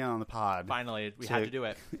is eating on the pod. Finally, we had to do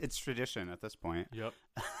it. It's tradition at this point. Yep.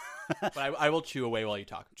 But I will chew away while you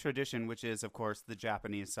talk. Tradition, which is, of course, the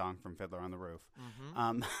Japanese song from Fiddler on the Roof.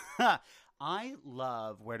 I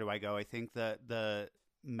love Where Do I Go? I think the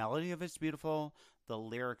melody of it's beautiful. The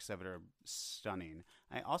lyrics of it are stunning.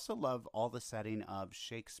 I also love all the setting of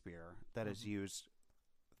Shakespeare that is used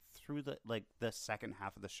through the second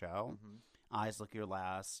half of the show. Eyes Look Your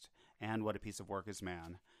Last and What a Piece of Work is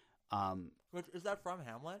Man. Is that from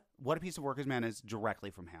Hamlet? What a Piece of Work is Man is directly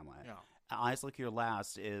from Hamlet. Yeah. Eyes Look Your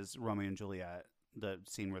Last is Romeo and Juliet, the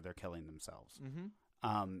scene where they're killing themselves.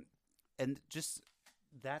 And just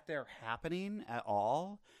that they're happening at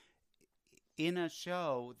all in a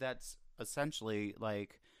show that's essentially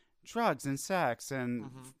like drugs and sex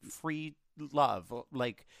and free love.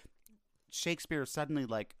 Like Shakespeare suddenly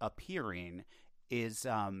like appearing is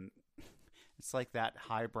it's like that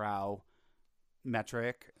highbrow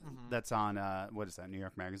metric that's on what is that, New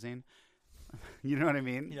York Magazine? You know what I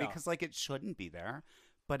mean? Yeah. Because like it shouldn't be there,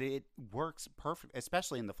 but it works perfect,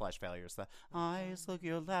 especially in the Flesh Failures. The eyes look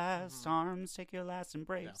your last, arms take your last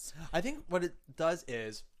embrace. Yeah. I think what it does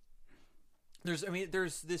is there's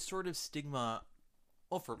this sort of stigma.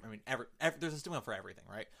 Well, there's a stigma for everything,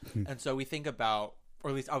 right? And so we think about, or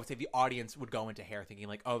at least I would say the audience would go into Hair thinking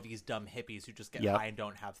like, oh, these dumb hippies who just get high and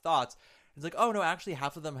don't have thoughts. It's like, oh no, actually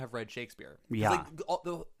half of them have read Shakespeare. Yeah. Like,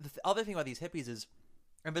 the other thing about these hippies is,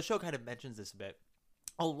 and the show kind of mentions this a bit,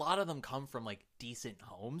 a lot of them come from like decent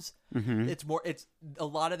homes. It's a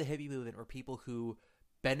lot of the hippie movement were people who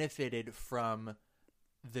benefited from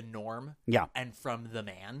the norm and from the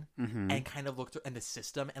man and kind of looked and the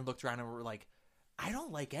system and looked around and were like, I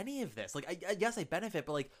don't like any of this. Like, yes, I benefit,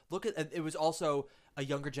 but like, look at it was also a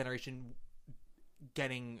younger generation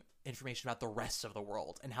getting information about the rest of the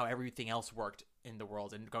world and how everything else worked in the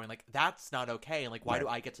world and going like, that's not okay. And like, why do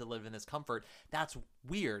I get to live in this comfort? That's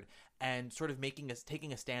weird. And sort of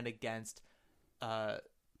taking a stand against the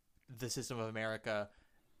system of America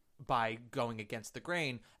by going against the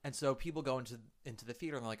grain. And so people go into the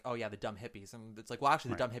theater and they're like, oh yeah, the dumb hippies. And it's like, well,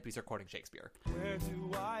 actually the dumb hippies are quoting Shakespeare. Where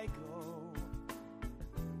do I go?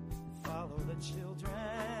 Follow the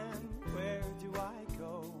children. Where do I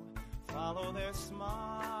go? Follow their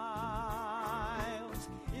smiles.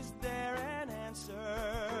 Is there an answer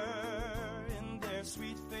in their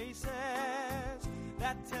sweet faces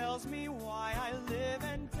that tells me why I live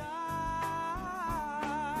and die?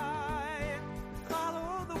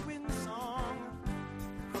 Follow the wind song.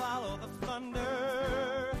 Follow the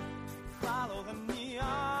thunder. Follow the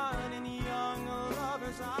neon in young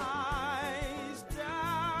lovers' eyes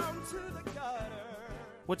down to the gutter.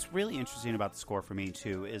 What's really interesting about the score for me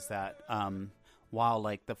too is that while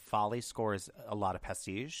like the Folly score is a lot of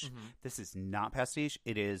pastiche, this is not pastiche.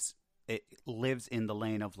 It lives in the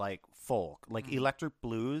lane of like folk. Like Electric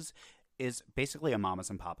Blues is basically a Mamas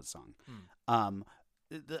and Papas song.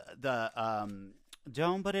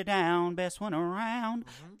 Don't Put It Down, Best One Around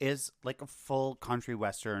is like a full country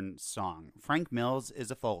western song. Frank Mills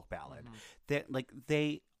is a folk ballad.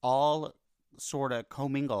 They all sort of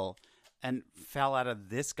commingle and fell out of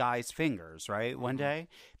this guy's fingers, right? One day.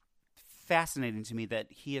 Fascinating to me that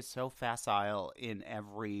he is so facile in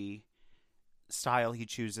every style he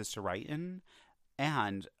chooses to write in.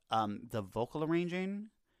 And the vocal arranging,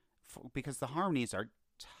 because the harmonies are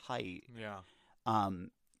tight. Yeah.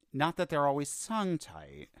 Not that they're always sung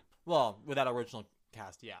tight. Well, with that original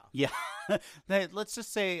cast, yeah. Yeah. Let's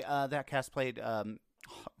just say that cast played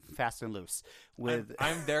fast and loose.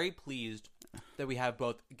 I'm very pleased that we have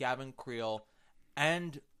both Gavin Creel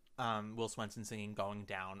and Will Swenson singing Going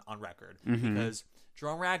Down on record. Because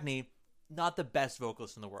Jerome Ragney, not the best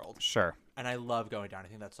vocalist in the world. Sure. And I love Going Down. I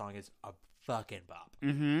think that song is a fucking bop.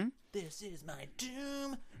 This is my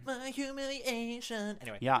doom, my humiliation.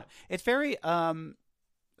 Anyway. Yeah. It's very...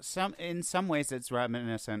 in some ways it's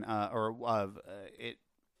reminiscent it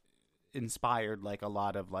inspired like a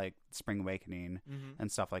lot of like Spring Awakening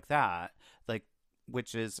and stuff like that, like,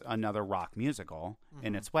 which is another rock musical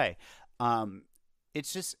in its way.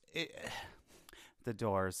 It's just the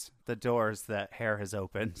doors that Hair has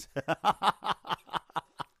opened.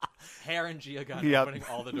 Hair and Gia Gunn opening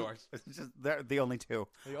all the doors. It's just they're the only two,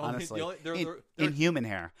 honestly. They're in Human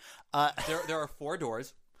Hair. There are 4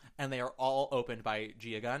 doors, and they are all opened by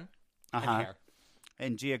Gia Gunn and Hair.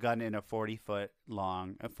 And Gia Gunn in a 40-inch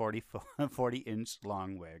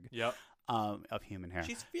long wig. Yep. Of Human Hair.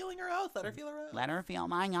 She's feeling her oats. Let her feel her oats. Let her feel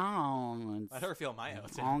my oats. Let her feel my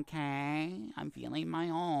oats. Okay, I'm feeling my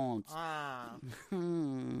oats.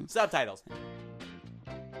 Subtitles.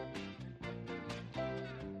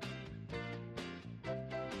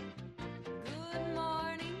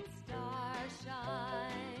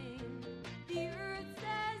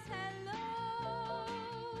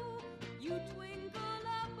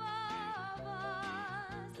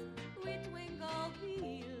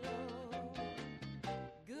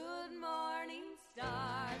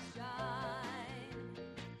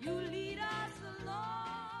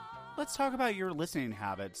 Let's talk about your listening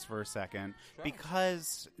habits for a second. Sure.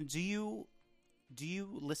 Because do you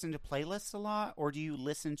listen to playlists a lot, or do you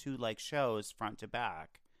listen to like shows front to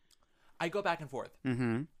back? I go back and forth.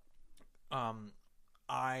 Mm-hmm. I'm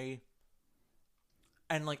a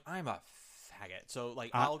faggot, so like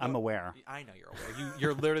I'm aware. I know you're aware.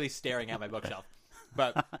 You're literally staring at my bookshelf,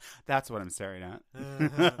 but that's what I'm staring at.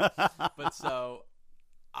 But so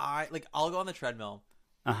I'll go on the treadmill,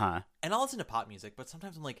 and I'll listen to pop music. But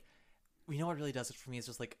sometimes I'm like, you know what really does it for me is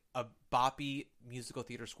just like a boppy musical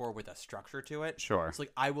theater score with a structure to it. Sure. It's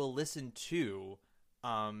like I will listen to.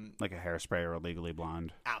 Like a Hairspray or a Legally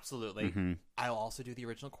Blonde. Absolutely. Mm-hmm. I'll also do the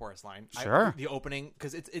original chorus line. Sure. The opening,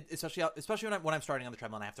 because it's especially when I'm starting on the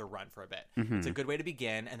treadmill and I have to run for a bit. Mm-hmm. It's a good way to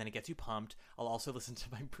begin, and then it gets you pumped. I'll also listen to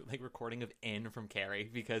my recording of "In" from Carrie,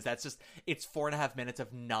 because it's 4.5 minutes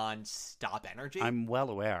of non-stop energy. I'm well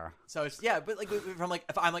aware. So it's but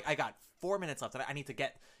if I'm like I got 4 minutes left and I need to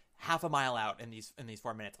get half a mile out in these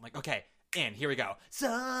 4 minutes. I'm like, okay. And here we go.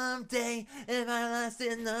 Someday, if I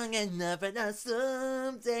lasted long enough, and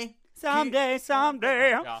someday.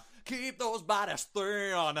 Yeah. Keep those bodies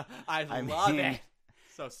thin. I love it.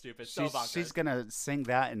 So stupid. So bonkers. She's going to sing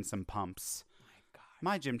that in some pumps. My God.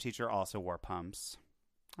 My gym teacher also wore pumps.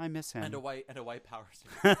 I miss him. And a white power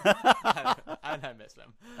suit. I miss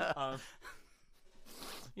him.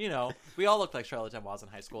 We all looked like Charlotte Demois in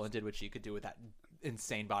high school and did what she could do with that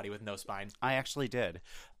insane body with no spine. I actually did.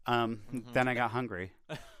 Then I got hungry.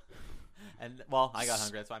 And I got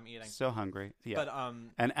hungry. That's why I'm eating. So hungry. Yeah. But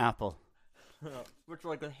an apple. Which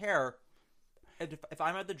like with Hair, if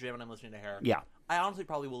I'm at the gym and I'm listening to Hair, yeah, I honestly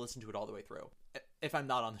probably will listen to it all the way through if I'm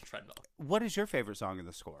not on the treadmill. What is your favorite song in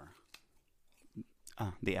the score?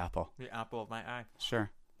 The Apple. The Apple of My Eye.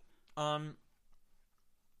 Sure. There's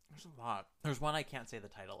a lot. There's one I can't say the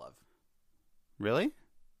title of. Really?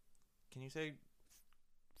 Can you say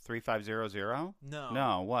 3500? No.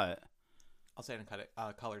 No, what? I'll say it in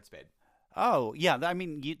Colored Spade. Oh, yeah. I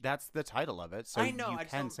mean, that's the title of it, so I know, you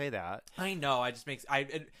can say that. I know.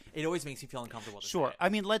 It always makes me feel uncomfortable to sure. say it, I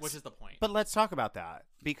mean, which is the point. But let's talk about that,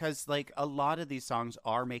 because like a lot of these songs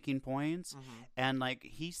are making points, and like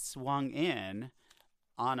he swung in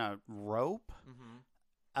on a rope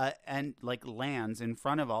and like lands in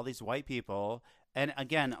front of all these white people. And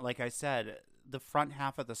again, like I said, the front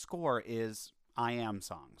half of the score is I Am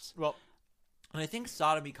songs. Well, and I think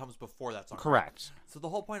Sodomy comes before that song. Correct. So the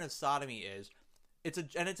whole point of Sodomy is it's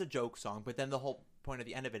a joke song, but then the whole point at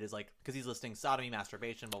the end of it is like, because he's listing sodomy,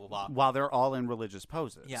 masturbation, blah blah blah, while they're all in religious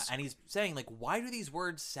poses. Yeah, and he's saying like, why do these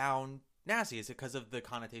words sound nasty? Is it because of the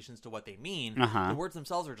connotations to what they mean? The words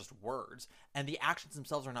themselves are just words, and the actions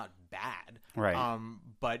themselves are not bad. Right.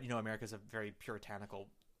 But America's a very puritanical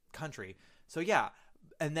country, so yeah.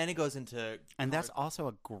 And then it goes into... And that's also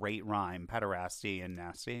a great rhyme, pederasty and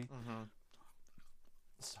nasty.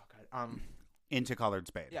 So good. Into Colored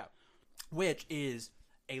Spade. Yeah. Which is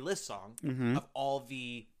a list song of all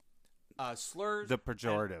the slurs... The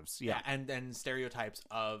pejoratives, and stereotypes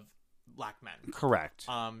of black men. Correct.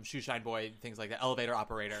 Shoeshine Boy, things like that. Elevator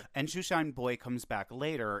operator. And Shoeshine Boy comes back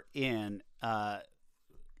later in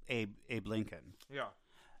Abe Lincoln. Yeah.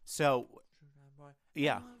 So...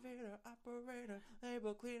 Yeah. Elevator operator,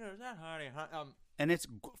 label cleaners, and honey. And it's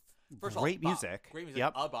great music. Great music.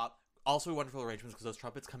 Yep. A bop. Also wonderful arrangements because those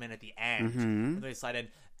trumpets come in at the end. And they slide in.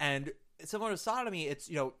 And similar to Sodomy, it's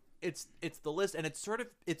it's the list, and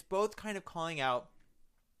it's both kind of calling out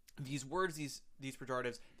these words, these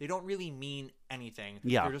pejoratives. They don't really mean anything.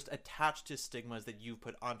 Yeah. They're just attached to stigmas that you've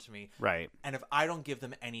put onto me. Right. And if I don't give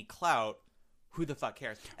them any clout, who the fuck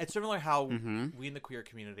cares? It's similar how we in the queer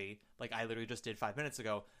community, like I literally just did 5 minutes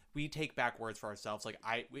ago, we take back words for ourselves. Like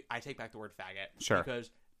I take back the word faggot. Sure.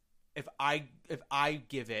 Because if I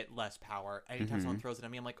give it less power, anytime someone throws it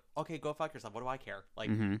at me, I'm like, okay, go fuck yourself. What do I care? Like,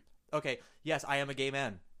 okay, yes, I am a gay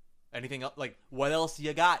man. Anything else? Like, what else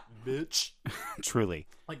you got, bitch? Truly.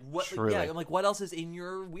 Like what? Truly. Yeah, I'm like, what else is in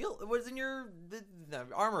your wheel? What is in your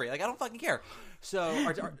armory? Like, I don't fucking care.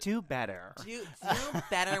 So do better. Do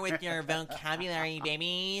better with your vocabulary,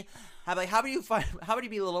 baby. How about you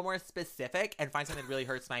be a little more specific and find something that really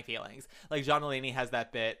hurts my feelings? Like John Mulaney has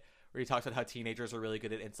that bit where he talks about how teenagers are really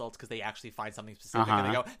good at insults because they actually find something specific and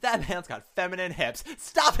they go, "That man's got feminine hips."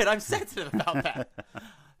 Stop it! I'm sensitive about that.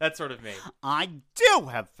 That's sort of me. I do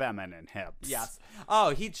have feminine hips. Yes. Oh,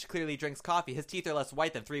 he clearly drinks coffee. His teeth are less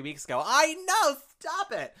white than 3 weeks ago. I know.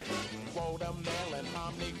 Stop it. Watermelon,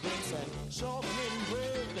 hominy grapes, and shortening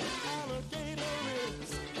bread. Alligator ribs,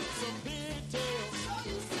 some pigtails,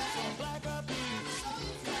 some black-eyed peas,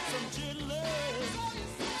 some chitlins,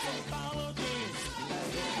 some collard greens. And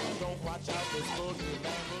if you don't watch out, this boogie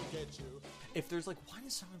man will get you. if there's like one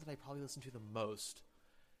song that I probably listen to the most,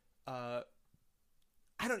 I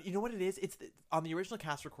don't. You know what it is? It's on the original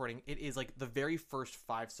cast recording. It is like the very first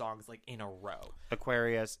 5 songs like in a row.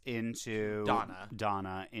 Aquarius into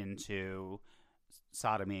Donna into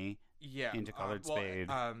Sodomy. Yeah, into Colored Spade.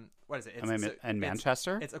 What is it? And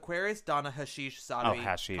Manchester. It's Aquarius, Donna, Hashish, Sodomy,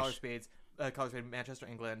 Hashish. Colored Spade, Manchester,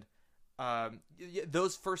 England.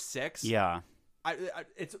 Those first 6. Yeah.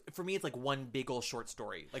 It's for me. It's like one big old short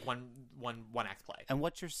story, like one act play. And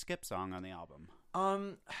what's your skip song on the album?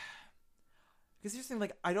 Because here's the thing,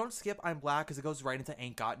 like, I don't skip I'm Black because it goes right into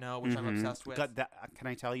Ain't Got No, which I'm obsessed with. Can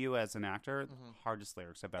I tell you, as an actor, hardest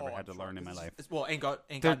lyrics I've ever had to learn in my life. Well, Ain't Got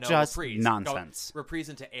They're No, just reprise. nonsense. Reprise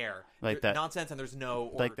into air. Like that. Nonsense, and there's no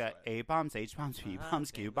order Like to that it. A-bombs, H-bombs, P-bombs,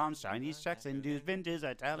 Q-bombs, Chinese checks, Hindus, vintages,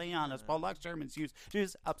 Italianos, Polacks, Germans,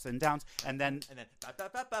 Jews, ups and downs, and then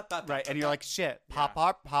right, and you're like, shit, pop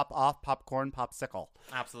up, pop off, popcorn, popsicle.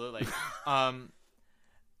 Absolutely.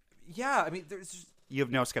 Yeah, I mean, there's just... You have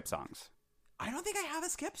no skip songs. I don't think I have a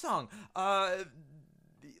skip song.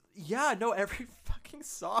 Yeah, no, every fucking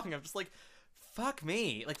song. I'm just like, fuck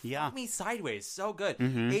me. Like, fuck me sideways. So good.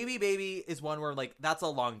 Baby Baby is one where, like, that's a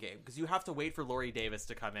long game because you have to wait for Lori Davis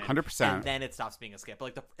to come in. 100%. And then it stops being a skip.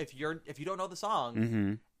 But, like, if you don't know the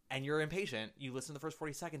song and you're impatient, you listen to the first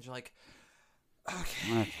 40 seconds, you're like,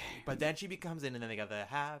 okay. But then she comes in and then they got the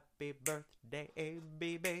happy birthday,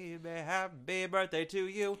 baby, happy birthday to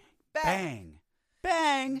you. Bang.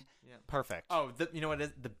 Bang. Yeah. Perfect. Oh, you know what it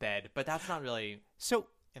is? The bed. But that's not really so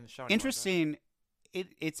in the show anymore, interesting.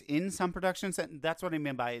 It's in some productions. And that's what I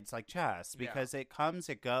mean by it's like chess because it comes,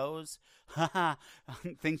 it goes.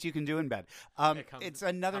 Things you can do in bed. It's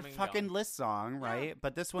another fucking list song, right? Yeah.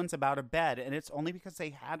 But this one's about a bed, and it's only because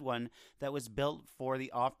they had one that was built for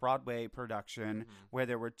the off-Broadway production where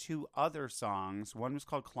there were 2 other songs. One was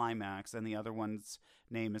called Climax, and the other one's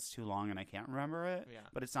name is too long, and I can't remember it. Yeah.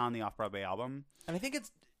 But it's on the off-Broadway album. And I think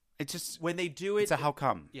it's just when they do it. It's a how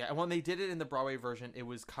come. Yeah, and when they did it in the Broadway version, it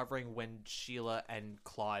was covering when Sheila and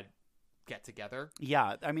Claude get together.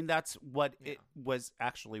 Yeah, I mean that's what it was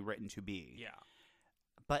actually written to be. Yeah,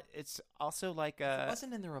 but it's also like a. It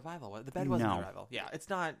wasn't in the revival. The bed wasn't in the revival. Yeah, it's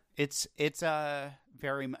not. It's a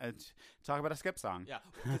very talk about a skip song. Yeah,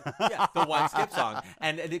 yeah, the one skip song,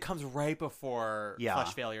 and it comes right before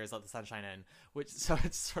Flush Failures, Let the Sunshine In. So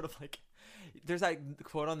it's sort of like there's that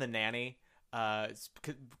quote on The Nanny.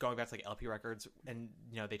 Going back to like LP records, and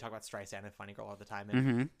you know they talk about Streisand and Funny Girl all the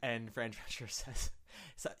time, and Fran Drescher says,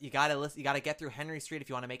 "So you gotta listen, you gotta get through Henry Street if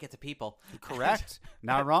you want to make it to people." Correct,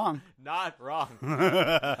 not wrong, not wrong.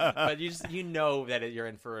 But you know that you're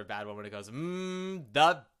in for a bad one when it goes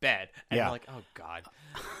the bed, and you're like, oh god.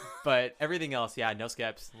 But everything else, no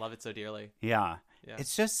skips. Love it so dearly. Yeah,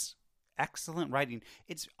 it's just excellent writing.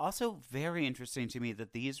 It's also very interesting to me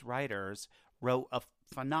that these writers wrote a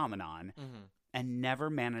phenomenon and never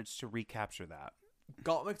managed to recapture that.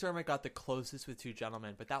 Galt McDermott got the closest with Two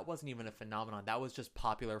Gentlemen, but that wasn't even a phenomenon. That was just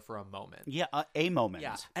popular for a moment. Yeah, a moment.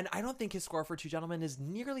 Yeah, and I don't think his score for Two Gentlemen is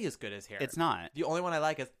nearly as good as Hair. It's not. The only one I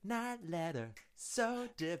like is Night Letter, so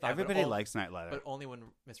divine. Everybody likes Night Letter. But only when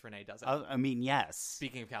Miss Renee does it. I mean, yes.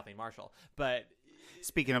 Speaking of Kathleen Marshall. But...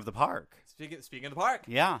 Speaking of the park. Speaking of the park.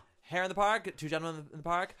 Yeah. Hair in the Park, Two Gentlemen in the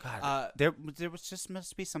Park. God, there was just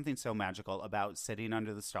must be something so magical about sitting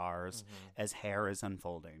under the stars as Hair is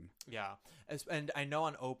unfolding. Yeah, and I know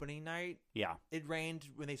on opening night, it rained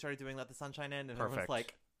when they started doing Let the Sunshine In, and everyone's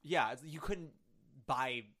like, you couldn't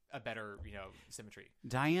buy a better, symmetry.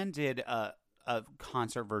 Diane did a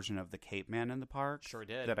concert version of The Cape Man in the Park. Sure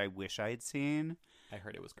did. That I wish I had seen. I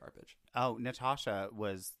heard it was garbage. Oh, Natasha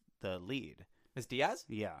was the lead. Miss Diaz?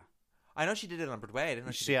 Yeah. I know she did it on Broadway. I didn't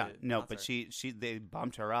know she did it. No, but they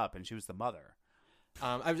bumped her up, and she was the mother.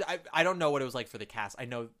 I don't know what it was like for the cast. I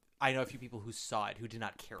know a few people who saw it who did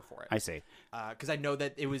not care for it. I see. Because I know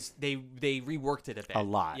that it was they reworked it a bit. A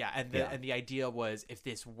lot. Yeah, and the idea was if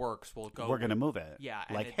this works, we're going to move it. Yeah,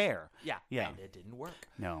 like Hair. Yeah, yeah, and it didn't work.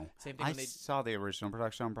 No, same thing. I saw the original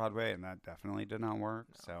production on Broadway, and that definitely did not work.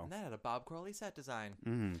 No. So and that had a Bob Crowley set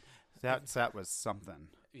design. That set was something.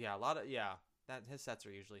 Yeah, his sets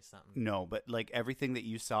are usually something. No, but like everything that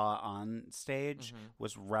you saw on stage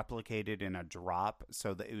was replicated in a drop,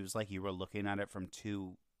 so that it was like you were looking at it from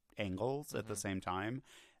 2 angles at the same time,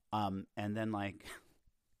 and then like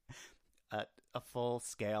a full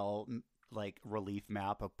scale like relief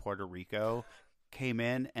map of Puerto Rico came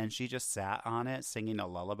in, and she just sat on it singing a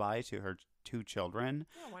lullaby to her 2 children,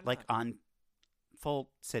 like on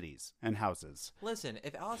full cities and houses. Listen,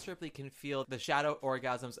 if Alice Ripley can feel the shadow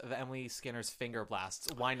orgasms of Emily Skinner's finger blasts,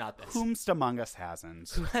 why not this? Whomst among us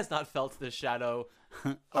hasn't? Who has not felt the shadow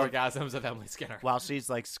orgasms of Emily Skinner? While she's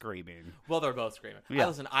like screaming. Well, they're both screaming. Yeah.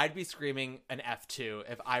 Listen, I'd be screaming an F2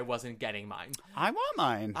 if I wasn't getting mine. I want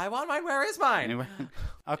mine. I want mine. Where is mine? Anyway.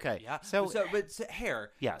 Okay. Yeah. So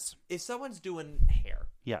Hair. yes. If someone's doing hair,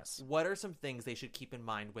 Yes. what are some things they should keep in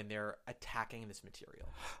mind when they're attacking this material?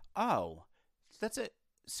 Oh, that's it.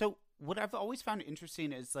 So what I've always found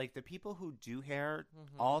interesting is like the people who do hair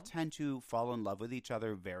all tend to fall in love with each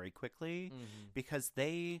other very quickly because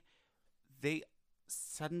they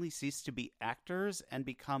suddenly cease to be actors and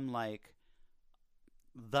become like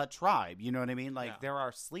the tribe. You know what I mean? Like there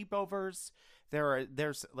are sleepovers.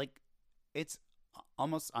 There's like it's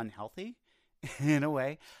almost unhealthy in a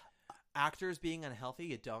way. Actors being unhealthy,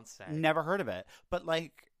 you don't say. Never heard of it, but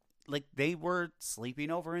like they were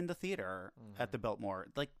sleeping over in the theater at the Biltmore,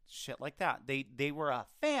 like shit like that. They were a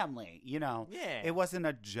family, you know. Yeah. It wasn't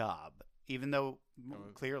a job, even though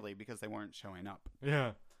clearly because they weren't showing up.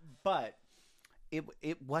 Yeah. But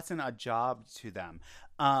it wasn't a job to them,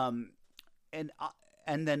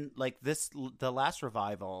 and then like the last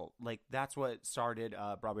revival, like that's what started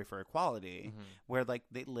Broadway for Equality, where like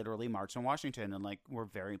they literally marched in Washington and like were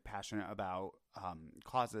very passionate about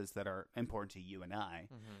causes that are important to you and I,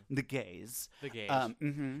 the gays. The gays.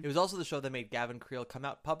 It was also the show that made Gavin Creel come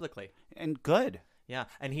out publicly. And good. Yeah,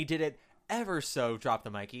 and he did it ever so drop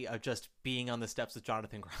the Mikey of just being on the steps with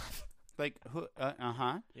Jonathan Groff. Like who?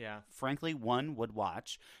 Yeah. Frankly, one would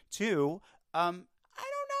watch. Two, I don't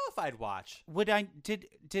know if I'd watch.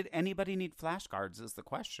 Did anybody need flashcards is the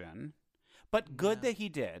question. But good that he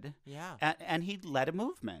did. Yeah. And he led a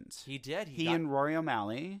movement. He did. He and Rory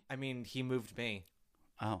O'Malley. I mean, he moved me.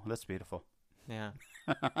 Oh, that's beautiful. Yeah.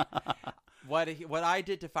 What I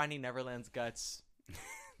did to Finding Neverland's guts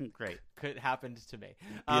great could happen to me.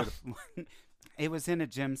 Beautiful. It was in a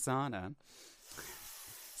gym sauna.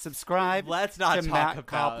 Subscribe. Let's not to talk Matt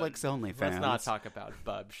about Koplick's OnlyFans. Let's not talk about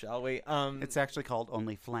Bub, shall we? It's actually called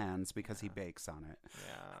OnlyFlans because he bakes on it.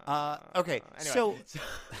 Yeah. Okay. Anyway, so,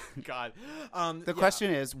 God. The question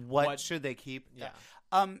is, what should they keep? Yeah.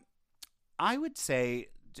 I would say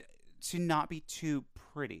to not be too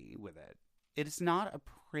pretty with it. It is not a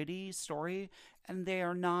pretty story, and they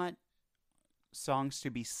are not songs to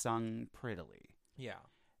be sung prettily. Yeah.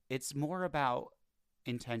 It's more about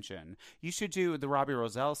intention. You should do the Robbie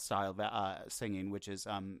Roselle style singing, which is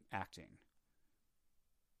acting.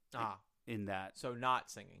 In that. So not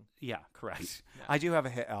singing. Yeah, correct. Yeah. I do have a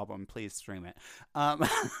hit album. Please stream it.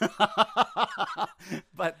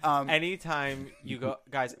 But anytime you go,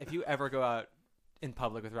 guys, if you ever go out in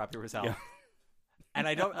public with Robbie Roselle, and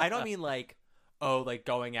I don't mean like, oh, like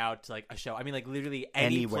going out to like a show. I mean like literally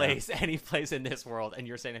any place in this world, and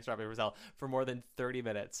you're staying next to Robbie Roselle for more than 30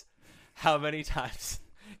 minutes. How many times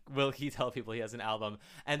will he tell people he has an album?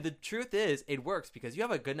 And the truth is, it works because you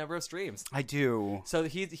have a good number of streams. I do. So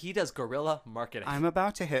he does guerrilla marketing. I'm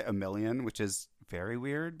about to hit 1 million, which is very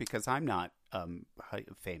weird because I'm not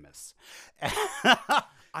famous.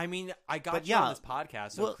 I mean, I got you on this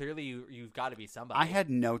podcast, so clearly you've got to be somebody. I had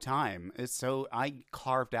no time, so I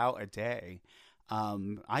carved out a day.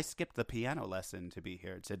 I skipped the piano lesson to be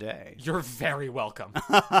here today. You're very welcome.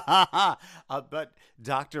 But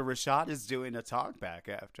Dr. Rashad is doing a talk back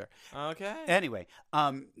after. Okay. Anyway,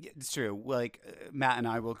 it's true. Like Matt and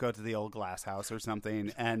I will go to the old Glass House or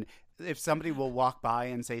something, and if somebody will walk by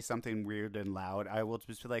and say something weird and loud, I will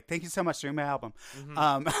just be like, "Thank you so much for doing my album."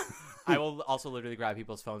 I will also literally grab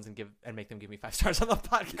people's phones and make them give me 5 stars on the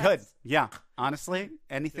podcast. Good. Yeah. Honestly,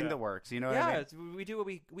 anything that works. You know what I mean? We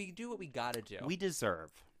do what we gotta do. We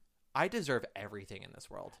deserve. I deserve everything in this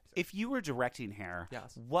world. If you were directing hair,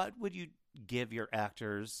 yes, what would you give your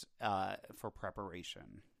actors for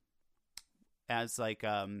preparation? As like,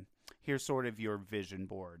 here's sort of your vision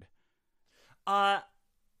board.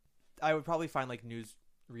 I would probably find like news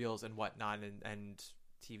reels and whatnot and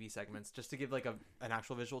TV segments just to give like an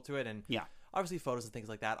actual visual to it, and obviously photos and things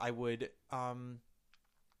like that. I would I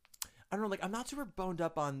don't know, like I'm not super boned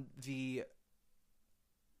up on the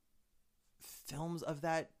films of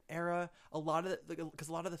that era. A lot of because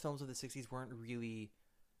a lot of the films of the 60s weren't really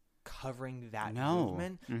covering that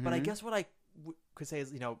movement. But I guess what I could say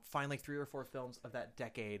is, find like 3 or 4 films of that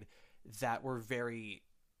decade that were very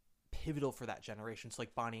pivotal for that generation. So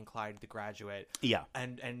like Bonnie and Clyde, The Graduate,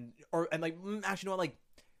 and like actually, like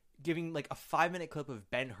giving like a 5-minute clip of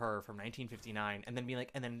Ben-Hur from 1959, and then being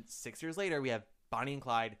like, and then 6 years later we have Bonnie and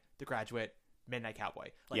Clyde, The Graduate, Midnight Cowboy.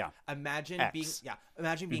 Like imagine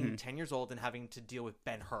being 10 years old and having to deal with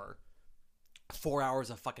Ben-Hur. 4 hours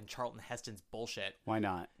of fucking Charlton Heston's bullshit. Why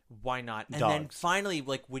not? Why not? And Dogs. then finally,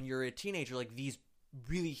 like, when you're a teenager, like, these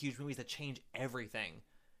really huge movies that change everything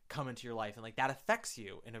come into your life, and like that affects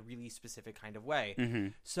you in a really specific kind of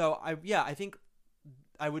way. So I think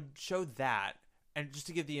I would show that, and just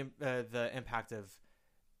to give the impact of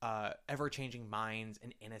ever-changing minds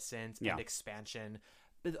and innocence and expansion,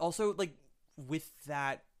 but also like with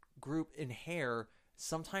that group in Hair,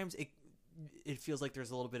 sometimes it feels like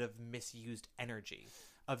there's a little bit of misused energy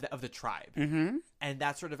of the tribe, and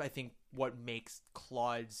that's sort of, I think, what makes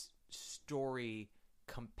Claude's story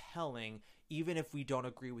compelling. Even if we don't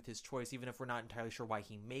agree with his choice, even if we're not entirely sure why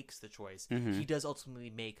he makes the choice, he does ultimately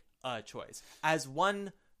make a choice. As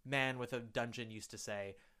one man with a dungeon used to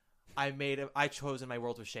say, I chose and my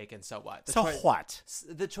world was shaken, so what? What?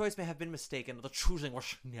 The choice may have been mistaken, the choosing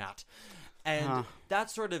was not. And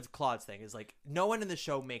that's sort of Claude's thing, is like, no one in the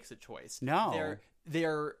show makes a choice. No.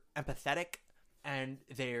 They're empathetic, and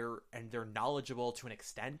they're knowledgeable to an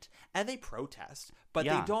extent, and they protest, but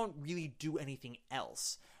they don't really do anything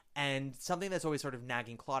else. And something that's always sort of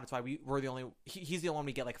nagging Claude, it's why we're the only, he's the only one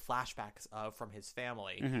we get like flashbacks of from his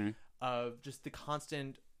family, of just the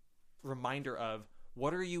constant reminder of,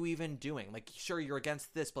 what are you even doing? Like, sure, you're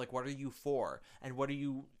against this, but like, what are you for? And what are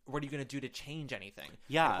you going to do to change anything?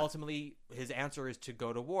 Yeah. And ultimately, his answer is to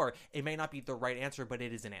go to war. It may not be the right answer, but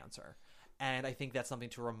it is an answer. And I think that's something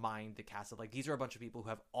to remind the cast of, like, these are a bunch of people who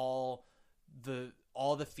have all the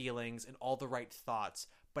feelings and all the right thoughts,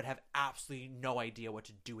 but have absolutely no idea what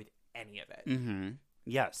to do with any of it.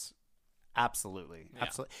 Yes, absolutely.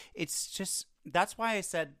 Absolutely. It's just, that's why I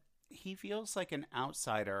said he feels like an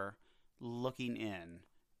outsider looking in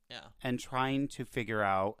and trying to figure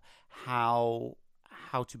out how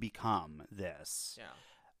to become this.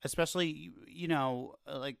 Especially, you know,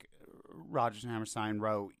 like Rodgers and Hammerstein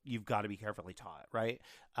wrote, you've got to be carefully taught, right?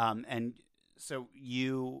 And so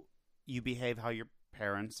you behave how your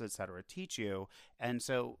parents, etc., teach you. And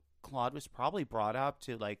so Claude was probably brought up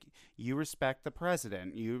to, like, you respect the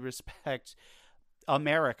president, you respect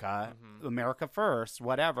America, America first,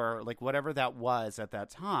 whatever that was at that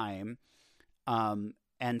time.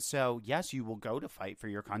 And so, yes, you will go to fight for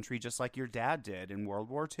your country just like your dad did in World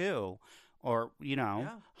War II, or, you know,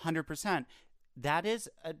 100%. That is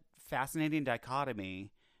a fascinating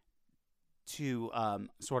dichotomy to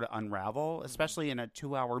sort of unravel, especially in a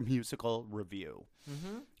 2-hour musical review.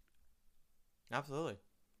 Absolutely.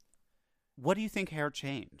 What do you think Hair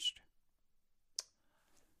changed?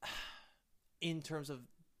 In terms of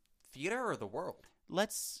theater or the world?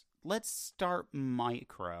 Let's start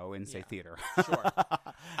micro and say theater. Sure.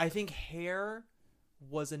 I think Hair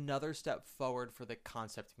was another step forward for the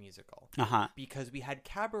concept musical. Because we had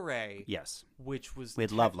Cabaret. Yes. Which was... We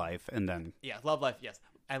had Love Life, and then... Yeah, Love Life, yes.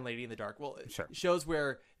 And Lady in the Dark. Well, sure. Shows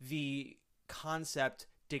where the concept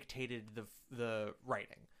dictated the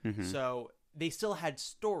writing. So they still had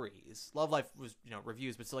stories. Love Life was, you know,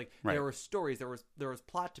 reviews, but still, like, there were stories, there was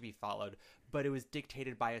plot to be followed, but it was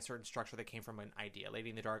dictated by a certain structure that came from an idea. Lady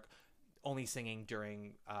in the Dark only singing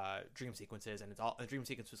during dream sequences, and the dream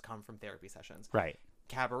sequences come from therapy sessions. Right.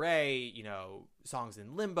 Cabaret, you know, songs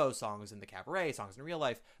in limbo, songs in the cabaret, songs in real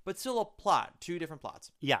life, but still a plot, 2 different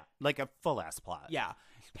plots. Yeah, like a full-ass plot. Yeah.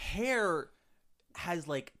 Hair has,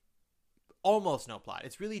 like, almost no plot.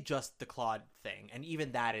 It's really just the Claude thing, and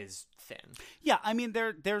even that is thin. Yeah, I mean,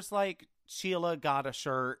 there's like, Sheila got a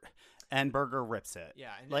shirt and Berger rips it.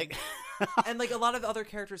 Yeah. And, like, and like a lot of the other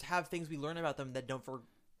characters have things we learn about them that don't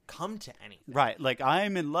come to anything. Right, like,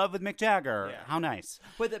 I'm in love with Mick Jagger. Yeah. How nice.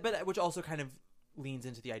 But which also kind of leans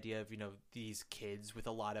into the idea of, you know, these kids with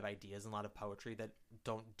a lot of ideas and a lot of poetry that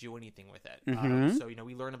don't do anything with it. So, you know,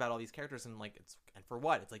 we learn about all these characters and, like, and for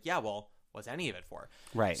what? It's like, yeah, well, what's any of it for?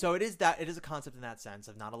 Right. So it is a concept in that sense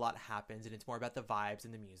of not a lot happens, and it's more about the vibes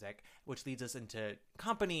and the music, which leads us into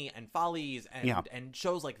Company and Follies and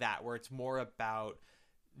shows like that, where it's more about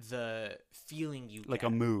the feeling you like get. A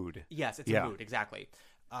mood. Yes, it's a mood, exactly.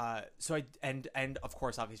 So of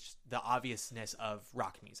course, obviously, the obviousness of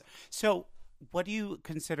rock music. So what do you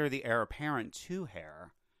consider the heir apparent to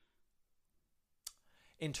Hair?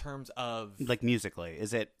 In terms of... like, musically.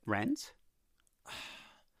 Is it Rent?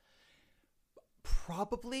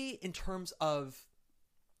 Probably in terms of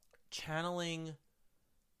channeling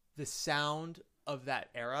the sound of that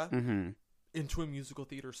era into a musical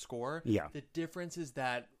theater score. Yeah. The difference is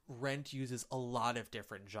that Rent uses a lot of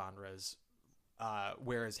different genres,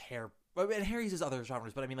 whereas Hair uses other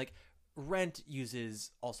genres, but I mean, like, Rent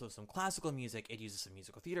uses also some classical music. It uses some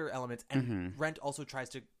musical theater elements, and Rent also tries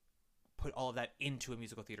to put all of that into a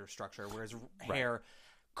musical theater structure, whereas Hair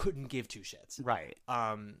couldn't give 2 shits. Right.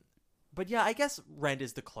 But yeah, I guess Rent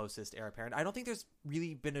is the closest heir apparent. I don't think there's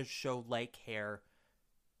really been a show like Hair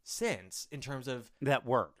since, in terms of that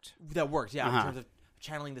worked. Yeah, in terms of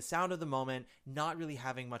channeling the sound of the moment, not really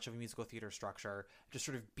having much of a musical theater structure, just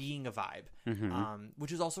sort of being a vibe,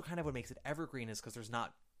 which is also kind of what makes it evergreen, is because there's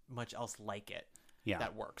not much else like it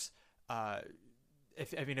that works.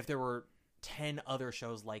 If there were 10 other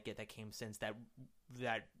shows like it that came since that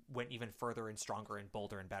went even further and stronger and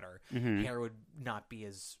bolder and better, Hair would not be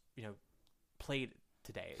as played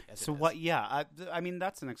today as so it is. what? Yeah, I mean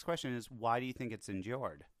that's the next question: is why do you think it's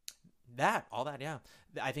endured? All that, yeah.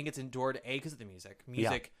 I think it's endured because of the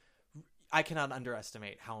music. I cannot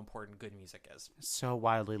underestimate how important good music is. So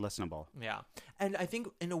wildly listenable. Yeah. And I think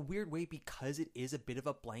in a weird way, because it is a bit of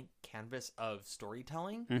a blank canvas of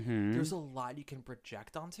storytelling, there's a lot you can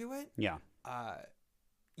project onto it. Yeah.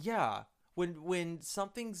 Yeah. When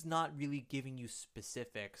something's not really giving you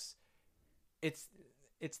specifics, it's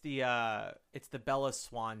the Bella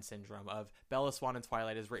Swan syndrome of Bella Swan in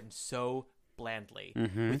Twilight is written so blandly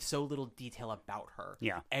with so little detail about her.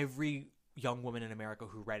 Yeah. Every young woman in America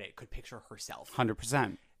who read it could picture herself.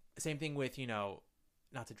 100%. Same thing with,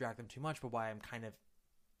 not to drag them too much, but why I'm kind of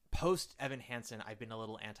post Evan Hansen, I've been a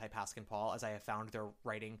little anti Paskin Paul, as I have found their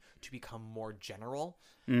writing to become more general.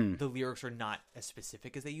 The lyrics are not as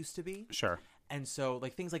specific as they used to be. Sure. And so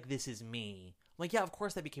like things like This Is Me, like, yeah, of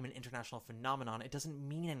course that became an international phenomenon. It doesn't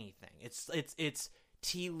mean anything. It's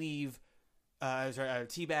tea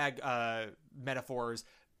bag metaphors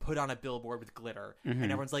put on a billboard with glitter, and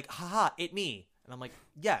everyone's like, haha, it me. And I'm like,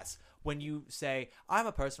 yes. When you say, I'm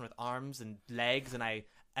a person with arms and legs and I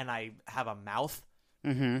have a mouth,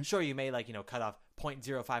 sure, you may cut off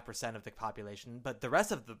 0.05% of the population, but the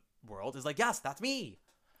rest of the world is like, yes, that's me.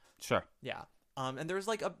 Sure. Yeah. And there's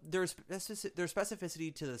there's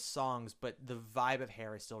specificity to the songs, but the vibe of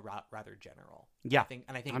Hair is still rather general. Yeah.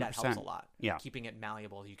 I think that helps a lot. Yeah. Keeping it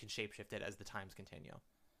malleable, you can shapeshift it as the times continue.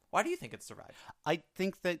 Why do you think it's survived? I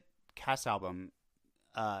think that Cast album,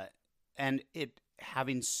 and it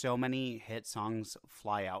having so many hit songs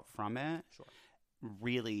fly out from it,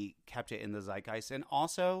 really kept it in the zeitgeist. And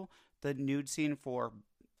also the nude scene, for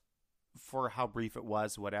how brief it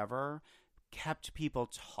was, whatever, kept people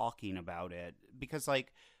talking about it, because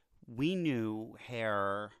we knew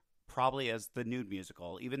Hair probably as the nude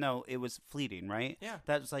musical, even though it was fleeting, right? Yeah.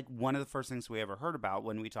 That's one of the first things we ever heard about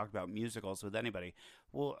when we talked about musicals with anybody.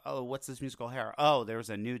 Well, oh, what's this musical Hair? Oh, there was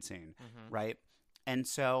a nude scene, right? And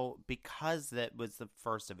so because that was the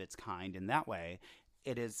first of its kind in that way,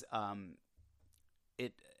 it is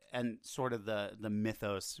and sort of the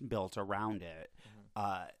mythos built around it.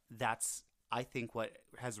 That's, I think, what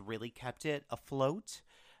has really kept it afloat.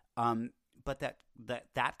 But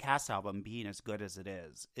that Cast album, being as good as it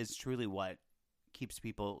is truly what keeps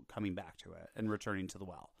people coming back to it and returning to the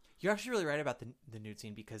well. You're actually really right about the nude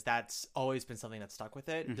scene, because that's always been something that's stuck with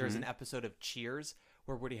it. There's an episode of Cheers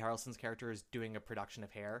where Woody Harrelson's character is doing a production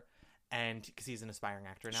of Hair, and because he's an aspiring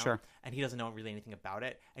actor now, and he doesn't know really anything about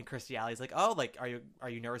it. And Kirstie Alley's like, "Oh, are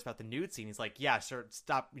you nervous about the nude scene?" He's like, "Yeah, sure.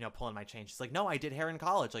 Stop, pulling my chain." She's like, "No, I did Hair in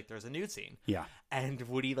college. There's a nude scene." Yeah. And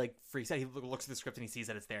Woody freaks out. He looks at the script and he sees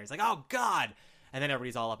that it's there. He's like, "Oh God!" And then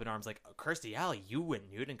everybody's all up in arms, like, Kirstie Alley, you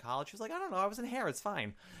went nude in college? She was like, "I don't know. I was in Hair. It's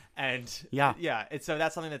fine." And yeah. So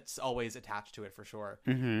that's something that's always attached to it for sure.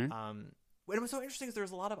 What was so interesting is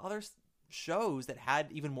there's a lot of other shows that had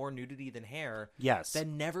even more nudity than Hair. Yes. That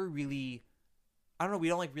never really, I don't know, we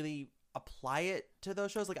don't really apply it to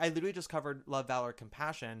those shows. I literally just covered Love, Valor,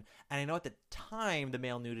 Compassion, and I know at the time the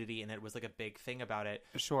male nudity in it was a big thing about it.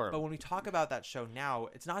 Sure. But when we talk about that show now,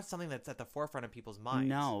 it's not something that's at the forefront of people's minds.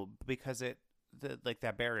 No, because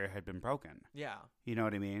that barrier had been broken. Yeah. You know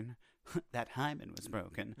what I mean? That hymen was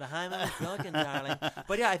broken. The hymen was broken, darling.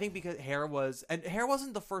 But yeah, I think because Hair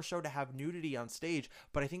wasn't the first show to have nudity on stage,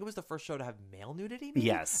 but I think it was the first show to have male nudity. Maybe?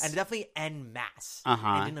 Yes. And definitely en masse.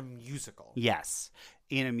 And in a musical. Yes.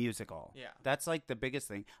 In a musical. Yeah. That's the biggest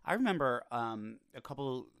thing. I remember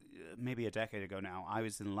maybe a decade ago now, I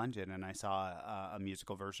was in London and I saw a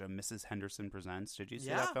musical version of Mrs. Henderson Presents. Did you see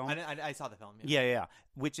that film? I saw the film. Yeah.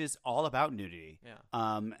 Which is all about nudity.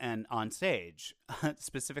 Yeah. And on stage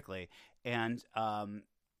specifically. And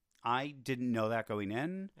I didn't know that going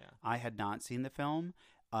in. Yeah. I had not seen the film.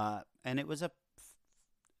 And it was a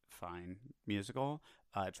fine musical.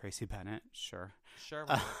 Tracy Bennett, sure. Sure.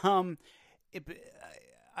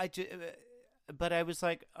 But I was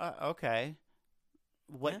like, okay.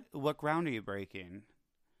 What ground are you breaking?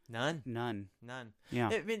 None. Yeah.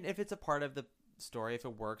 I mean, if it's a part of the story, if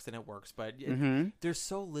it works, then it works. But there's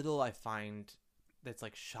so little I find that's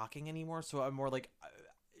shocking anymore. So I'm more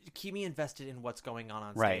keep me invested in what's going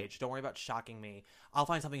on Right. stage. Don't worry about shocking me. I'll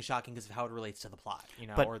find something shocking because of how it relates to the plot,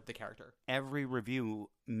 But or the character. Every review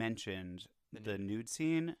mentioned the nude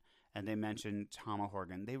scene, and they mentioned Tama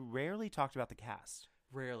Horgan. They rarely talked about the cast.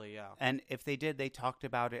 Rarely, yeah. And if they did, they talked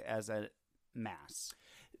about it as a mass.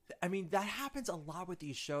 I mean, that happens a lot with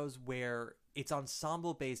these shows where it's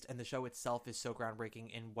ensemble based and the show itself is so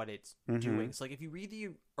groundbreaking in what it's doing. So, like, if you read the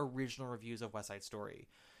original reviews of West Side Story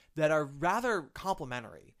that are rather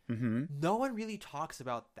complimentary, no one really talks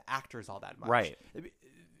about the actors all that much. Right.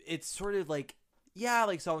 It's sort of like, yeah,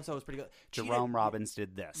 like so-and-so was pretty good. Jerome Robbins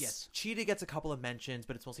did this. Yes. Cheetah gets a couple of mentions,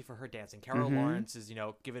 but it's mostly for her dancing. Carol Lawrence is,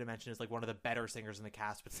 given a mention as like one of the better singers in the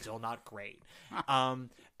cast, but still not great.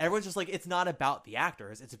 Everyone's just like, it's not about the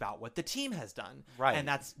actors. It's about what the team has done. Right. And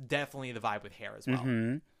that's definitely the vibe with Hair as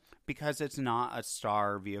well. Because it's not a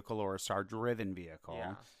star vehicle or a star-driven vehicle.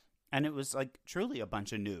 Yeah. And it was like truly a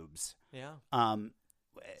bunch of noobs. Yeah.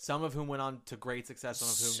 Some of whom went on to great success, some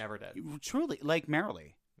of whom never did. Truly, like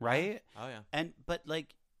Merrily, right? Oh, yeah. But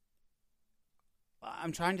like,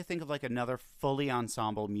 I'm trying to think of like another fully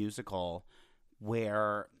ensemble musical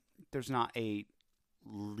where there's not a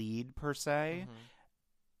lead per se.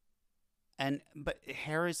 But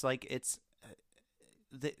Hair is like, it's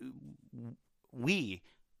we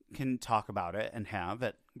can talk about it and have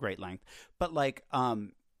at great length, but like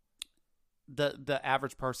the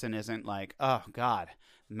average person isn't like, oh God,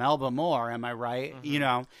 Melba Moore, am I right?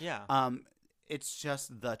 Yeah. It's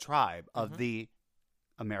just the tribe of the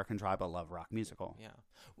American Tribal Love Rock musical.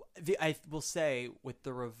 Yeah. I will say with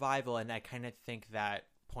the revival, and I kind of think that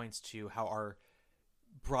points to how our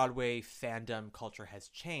Broadway fandom culture has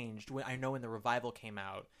changed. When I know when the revival came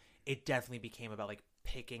out, it definitely became about like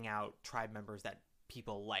picking out tribe members that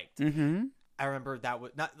people liked. I remember that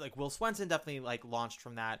was not like Will Swenson definitely like launched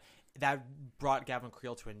from that. That brought Gavin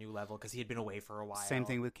Creel to a new level because he had been away for a while. Same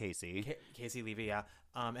thing with Casey. Casey Levy, yeah.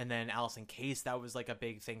 And then Alison Case, that was like a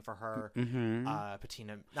big thing for her. Not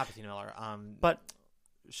Patina Miller. But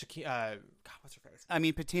God, what's her face? I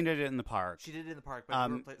mean, Patina did it in the park. She did it in the park,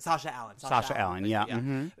 but Sasha Allen,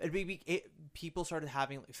 yeah. People started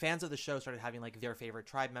having, fans of the show started having like their favorite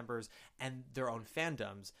tribe members and their own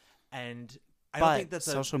fandoms. And I don't think that's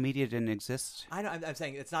social media didn't exist. I know. I'm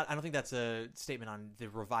saying it's not. I don't think that's a statement on the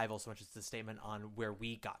revival so much as a statement on where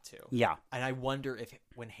we got to. Yeah. And I wonder if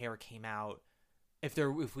when Hair came out, if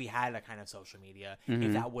we had a kind of social media,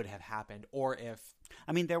 if that would have happened, or if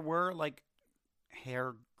I mean, there were like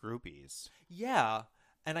Hair groupies. Yeah,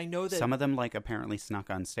 and I know that some of them like apparently snuck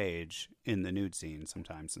on stage in the nude scene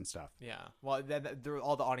sometimes and stuff. Yeah. Well, there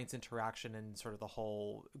all the audience interaction and sort of the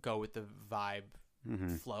whole go with the vibe.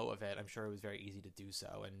 Flow of it. I'm sure it was very easy to do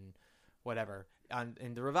so, and whatever.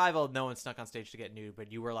 In the revival, no one snuck on stage to get nude,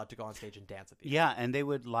 but you were allowed to go on stage and dance at the end. Yeah, and they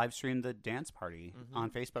would live stream the dance party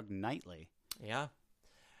on Facebook nightly. Yeah,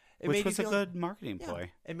 which was a good marketing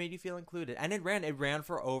ploy. It made you feel included, and it ran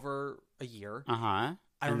for over a year. And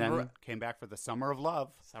then came back for the Summer of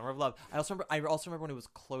Love. I also remember when it was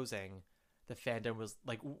closing, the fandom was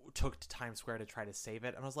like took to Times Square to try to save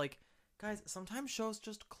it, and I was like, guys, sometimes shows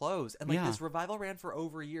just close. And like this revival ran for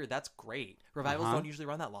over a year. That's great. Revivals don't usually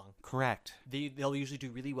run that long. Correct. They'll usually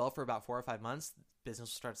do really well for about 4 or 5 months. Business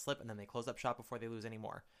will start to slip, and then they close up shop before they lose any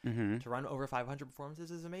more. To run over 500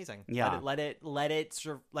 performances is amazing. Yeah. Let it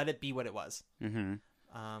be what it was.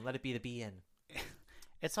 Let it be the be in.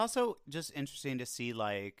 It's also just interesting to see,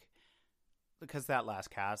 like, because that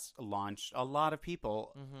last cast launched, a lot of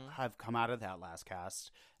people have come out of that last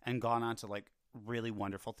cast and gone on to like really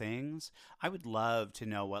wonderful things. I would love to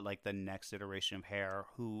know what like the next iteration of Hair,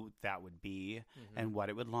 who that would be and what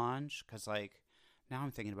it would launch, because like now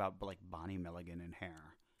I'm thinking about like Bonnie Milligan in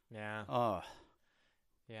Hair.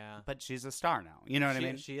 But she's a star now, you know what I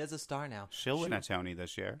mean? She is a star now. She'll win a Tony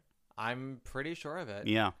this year. I'm pretty sure of it.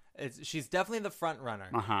 Yeah. She's definitely the front runner.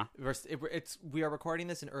 We are recording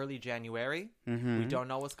this in early January. We don't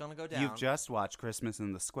know what's going to go down. You've just watched Christmas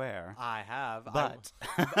in the Square. I have. But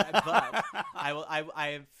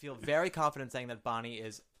I feel very confident saying that Bonnie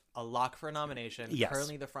is a lock for a nomination. Yes.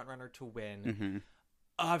 Currently the front runner to win.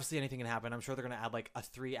 Obviously anything can happen. I'm sure they're going to add like a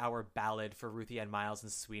 3-hour ballad for Ruthie Ann Miles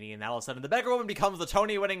and Sweeney, and all of a sudden the Beggar Woman becomes the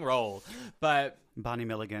Tony winning role. But Bonnie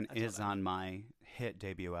Milligan is on my hit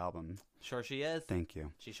debut album. Sure she is. Thank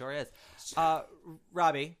you. She sure is.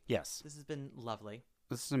 Robbie. Yes. This has been lovely.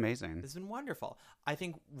 This is amazing. This has been wonderful. I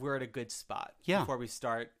think we're at a good spot before we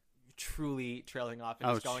start truly trailing off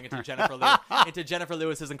and just going into Jennifer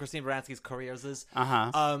Lewis's and Christine Baranski's careers.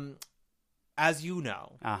 As you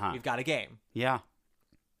know, we've got a game. Yeah.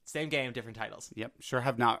 Same game, different titles. Yep. Sure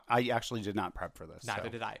have not. I actually did not prep for this. Neither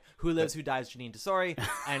did I. Who Lives, Who Dies, Janine Tesori.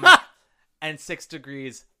 and 6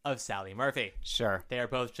 Degrees of Sally Murphy. Sure. They are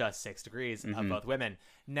both just 6 degrees of both women.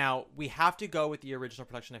 Now, we have to go with the original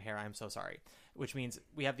production of Hair, I'm so sorry, which means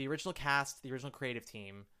we have the original cast, the original creative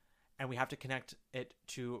team, and we have to connect it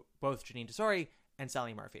to both Janine Tesori and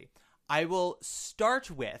Sally Murphy. I will start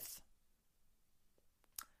with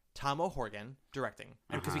Tom O'Horgan directing,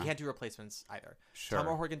 because we can't do replacements either. Sure. Tom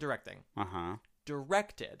O'Horgan directing.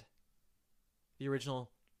 Directed the original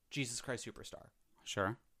Jesus Christ Superstar.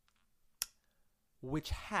 Sure. Which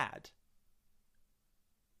had,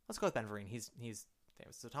 let's go with Ben Vereen. He's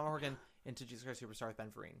famous. So Tom O'Horgan into Jesus Christ Superstar with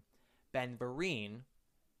Ben Vereen. Ben Vereen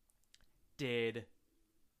did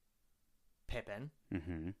Pippin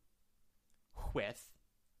with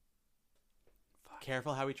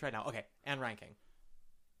Careful How We Tread Now. Okay, Anne Ranking.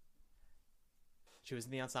 She was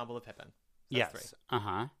in the ensemble of Pippin. So that's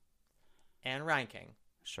 3. Anne Ranking.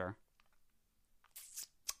 Sure.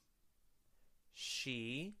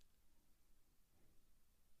 She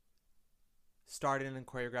started and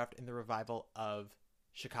choreographed in the revival of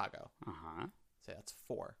Chicago. So that's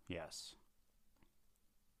 4. Yes.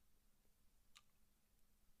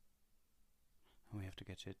 We have to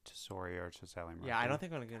get you to Tesori or to Sally Murphy. Yeah, I don't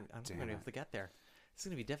think I'm going to be able to get there. It's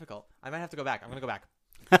going to be difficult. I might have to go back. I'm going to go back.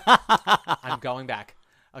 I'm going back.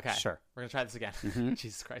 Okay. Sure. We're going to try this again.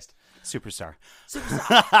 Jesus Christ. Superstar.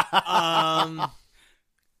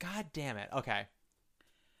 God damn it. Okay.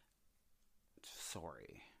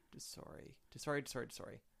 Tesori.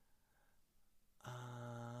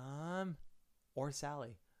 Or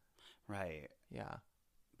Sally. Right. Yeah.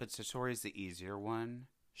 But Tesori's the easier one.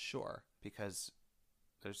 Sure. Because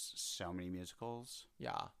there's so many musicals.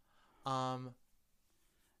 Yeah. And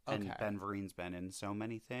Ben Vereen's been in so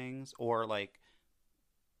many things. Or like,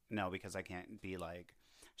 no, because I can't be like,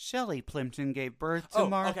 Shelley Plimpton gave birth to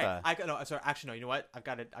Martha. Okay. Actually, no. You know what? I've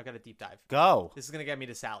got a deep dive. Go. This is gonna get me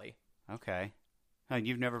to Sally. Okay. Oh,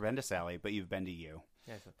 you've never been to Sally, but you've been to you.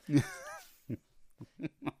 Yes.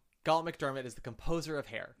 Galt McDermott is the composer of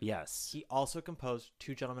Hair. Yes. He also composed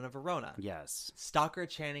Two Gentlemen of Verona. Yes. Stockard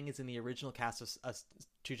Channing is in the original cast of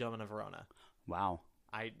Two Gentlemen of Verona. Wow.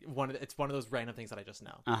 It's one of those random things that I just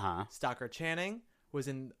know. Stockard Channing was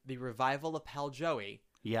in the revival of Pal Joey.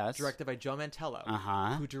 Yes. Directed by Joe Mantello.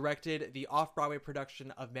 Who directed the off-Broadway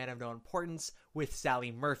production of Man of No Importance with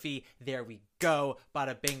Sally Murphy. There we go.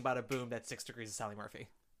 Bada bing, bada boom. That's 6 Degrees of Sally Murphy.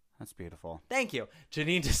 That's beautiful. Thank you.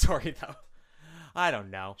 Janine Tesori, though. I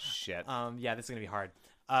don't know. Shit. Yeah, this is going to be hard.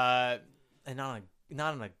 And not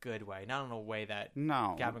in a good way. Not in a way that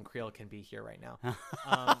Gavin Creel can be here right now.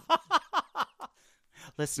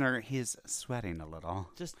 Listener, he's sweating a little.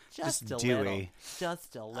 Just a dewy. little.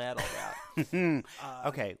 Just a little bit.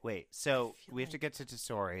 Okay, wait. So we have to get to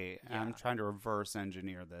Tesori. Yeah. I'm trying to reverse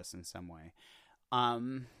engineer this in some way.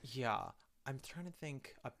 Yeah. I'm trying to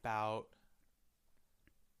think about...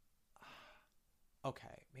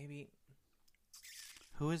 Okay, maybe...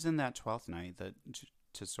 Who is in that 12th Night that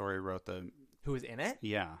Tesori wrote the... Who is in it?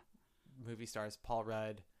 Yeah. Movie stars Paul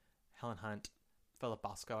Rudd, Helen Hunt, Philip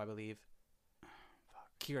Bosco, I believe.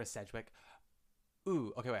 Kira Sedgwick.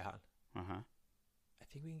 Ooh, okay, wait, hold on. I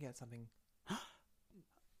think we can get something.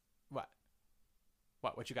 What?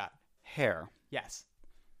 What you got? Hair. Yes.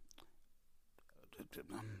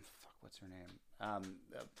 Fuck, what's her name?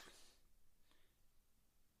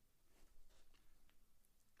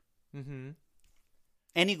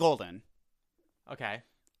 Annie Golden. Okay.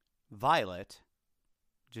 Violet.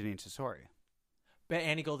 Janine Tesori. But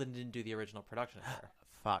Annie Golden didn't do the original production of Hair.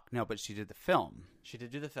 Fuck. No, but she did the film. She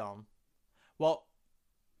did do the film. Well,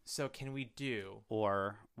 so can we do...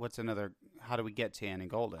 Or what's another... How do we get to Annie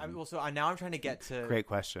Golden? Now I'm trying to get to... Great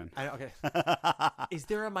question. Okay. Is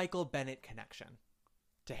there a Michael Bennett connection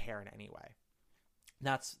to Hair in any way?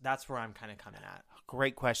 That's where I'm kind of coming at.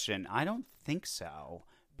 Great question. I don't think so.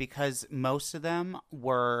 Because most of them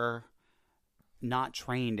were not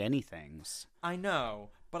trained anythings. I know,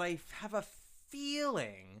 but I have a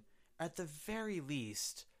feeling, at the very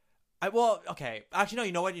least, okay.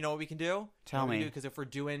 Actually, no. You know what we can do? Tell me. Because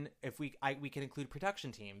we can include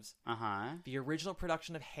production teams. The original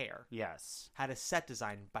production of Hair. Yes. Had a set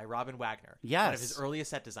design by Robin Wagner. Yes. One of his earliest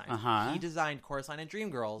set designs. He designed Chorus Line and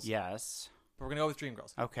Dreamgirls. Yes. But we're going to go with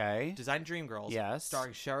Dreamgirls. Okay. Designed Dreamgirls. Yes.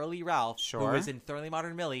 Starring Cheryl Lee Ralph. Sure. Who was in Thoroughly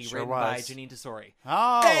Modern Millie, written by Janine Tesori.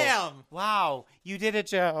 Oh. Bam! Wow. You did it,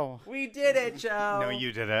 Joe. We did it, Joe. No,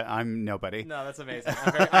 you did it. I'm nobody. No, that's amazing.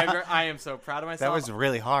 I am so proud of myself. That was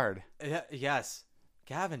really hard. Yes.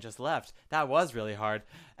 Gavin just left. That was really hard.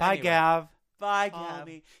 Bye, anyway. Gav. Bye, Gav.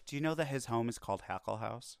 Do you know that his home is called Hackle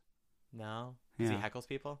House? No. Yeah. He heckles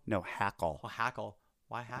people? No, Hackle. Well, Hackle.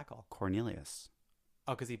 Why Hackle? Cornelius.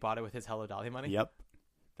 Oh, because he bought it with his Hello Dolly money? Yep.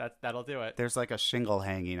 That'll do it. There's like a shingle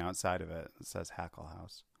hanging outside of it that says Hackle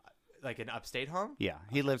House. Like an upstate home? Yeah,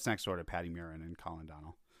 he lives next door to Patty Murin and Colin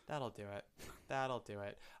Donnell. That'll do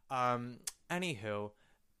it. Anywho,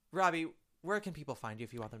 Robbie, where can people find you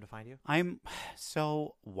if you want them to find you? I'm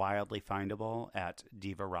so wildly findable at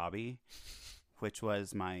Diva Robbie, which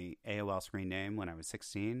was my AOL screen name when I was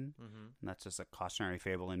 16. Mm-hmm. And that's just a cautionary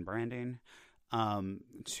fable in branding.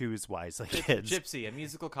 Choose wisely, kids. Gypsy, a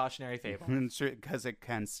musical cautionary fable. Because it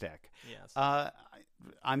can stick. Yes.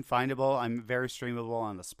 I'm findable. I'm very streamable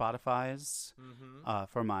on the Spotifys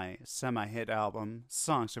for my semi-hit album,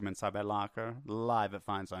 Songs from Inside My Locker, live at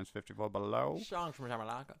Fine Signs 54 Below. Songs from Inside My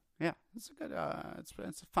Locker. Yeah, it's a good. It's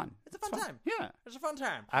fun. It's a fun time. Yeah, it's a fun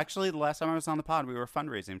time. Actually, the last time I was on the pod, we were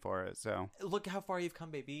fundraising for it. So look how far you've come,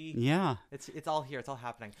 baby. Yeah, it's all here. It's all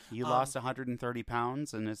happening. You lost 130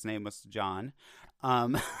 pounds, and his name was John.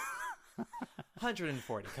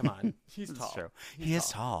 140. Come on, he's tall. True. He is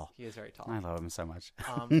tall. He is very tall. I love him so much.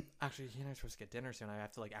 Actually, you and I are supposed to get dinner soon. I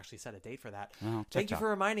have to actually set a date for that. Well, thank you for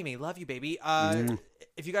reminding me. Love you, baby.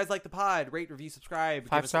 If you guys like the pod, rate, review, subscribe.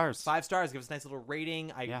 5 stars. 5 stars. Give us a nice little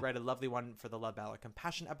rating. I read a lovely one for the Love, Battle,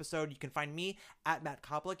 Compassion episode. You can find me at Matt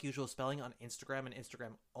Koplik, usual spelling on Instagram and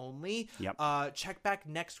Instagram only. Yep. Check back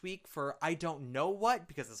next week for I don't know what,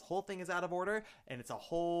 because this whole thing is out of order and it's a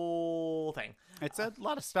whole thing. It's a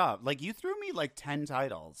lot of stuff. Like, you threw me like 10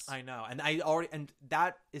 titles. I know, and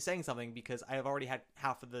that is saying something because I have already had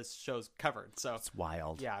half of the shows covered. So it's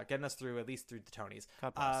wild. Yeah, getting us through at least through the Tonys.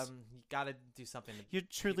 God bless. You got to do something. You're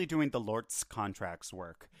truly doing the Lortz contracts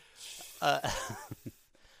work.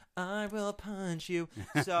 I will punch you.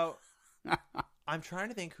 So I'm trying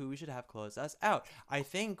to think who we should have close us out. I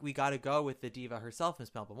think we got to go with the diva herself,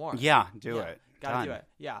 Miss Melba Moore. Yeah, do it. Got to do it.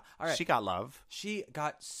 Yeah. All right. She got love. She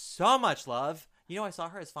got so much love. You know, I saw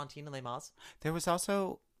her as Fontina Lemos. There was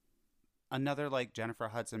also another Jennifer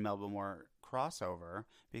Hudson, Melba Moore crossover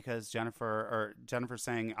because Jennifer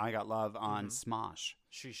sang "I Got Love" on Smosh.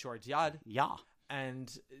 She sure did. Yeah.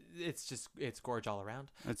 And it's gorge all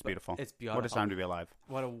around. It's beautiful. It's beautiful. What a time to be alive.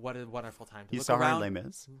 What a wonderful time to You look saw around. her in Les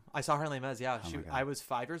Mis? I saw her in Les Mis, yeah. Oh I was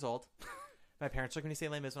 5 years old. My parents took me to see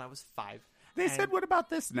Les Mis when I was 5. They said, "What about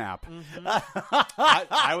this nap?"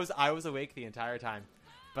 I was awake the entire time.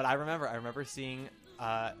 But I remember seeing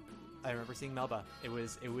Melba. It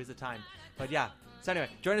was a time. But yeah. So anyway,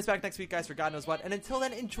 join us back next week, guys, for God knows what. And until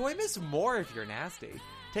then, enjoy Miss Moore if you're nasty.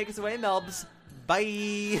 Take us away, Melbs.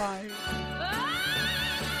 Bye. Bye.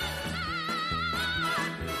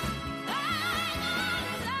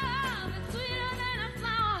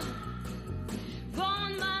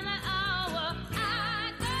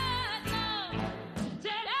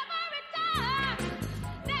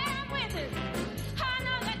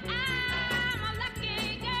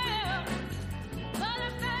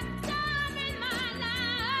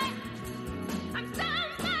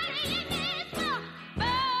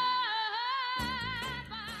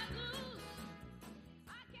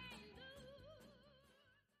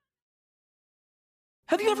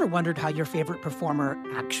 Have you ever wondered how your favorite performer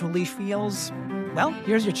actually feels? Well,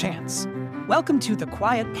 here's your chance. Welcome to The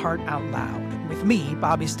Quiet Part Out Loud with me,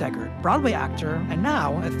 Bobby Steggert, Broadway actor and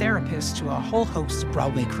now a therapist to a whole host of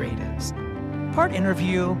Broadway creatives. Part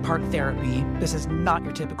interview, part therapy, this is not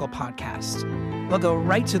your typical podcast. We'll go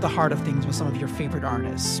right to the heart of things with some of your favorite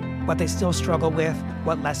artists, what they still struggle with,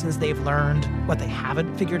 what lessons they've learned, what they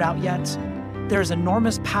haven't figured out yet. There's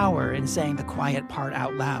enormous power in saying the quiet part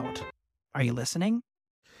out loud. Are you listening?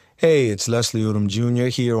 Hey, it's Leslie Odom Jr.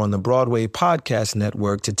 here on the Broadway Podcast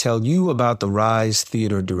Network to tell you about the Rise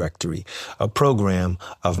Theater Directory, a program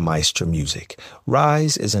of Maestra Music.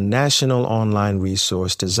 Rise is a national online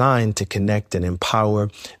resource designed to connect and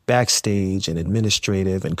empower backstage and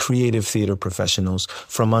administrative and creative theater professionals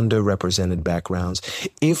from underrepresented backgrounds.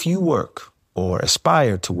 If you work or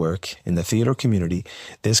aspire to work in the theater community,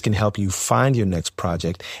 this can help you find your next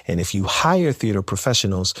project. And if you hire theater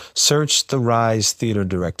professionals, search the Rise Theater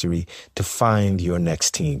Directory to find your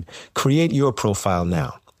next team. Create your profile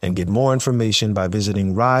now and get more information by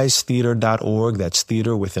visiting risetheater.org. That's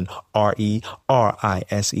theater with an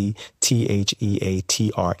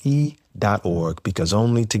RERISETHEATRE.org, because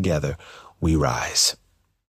only together we rise.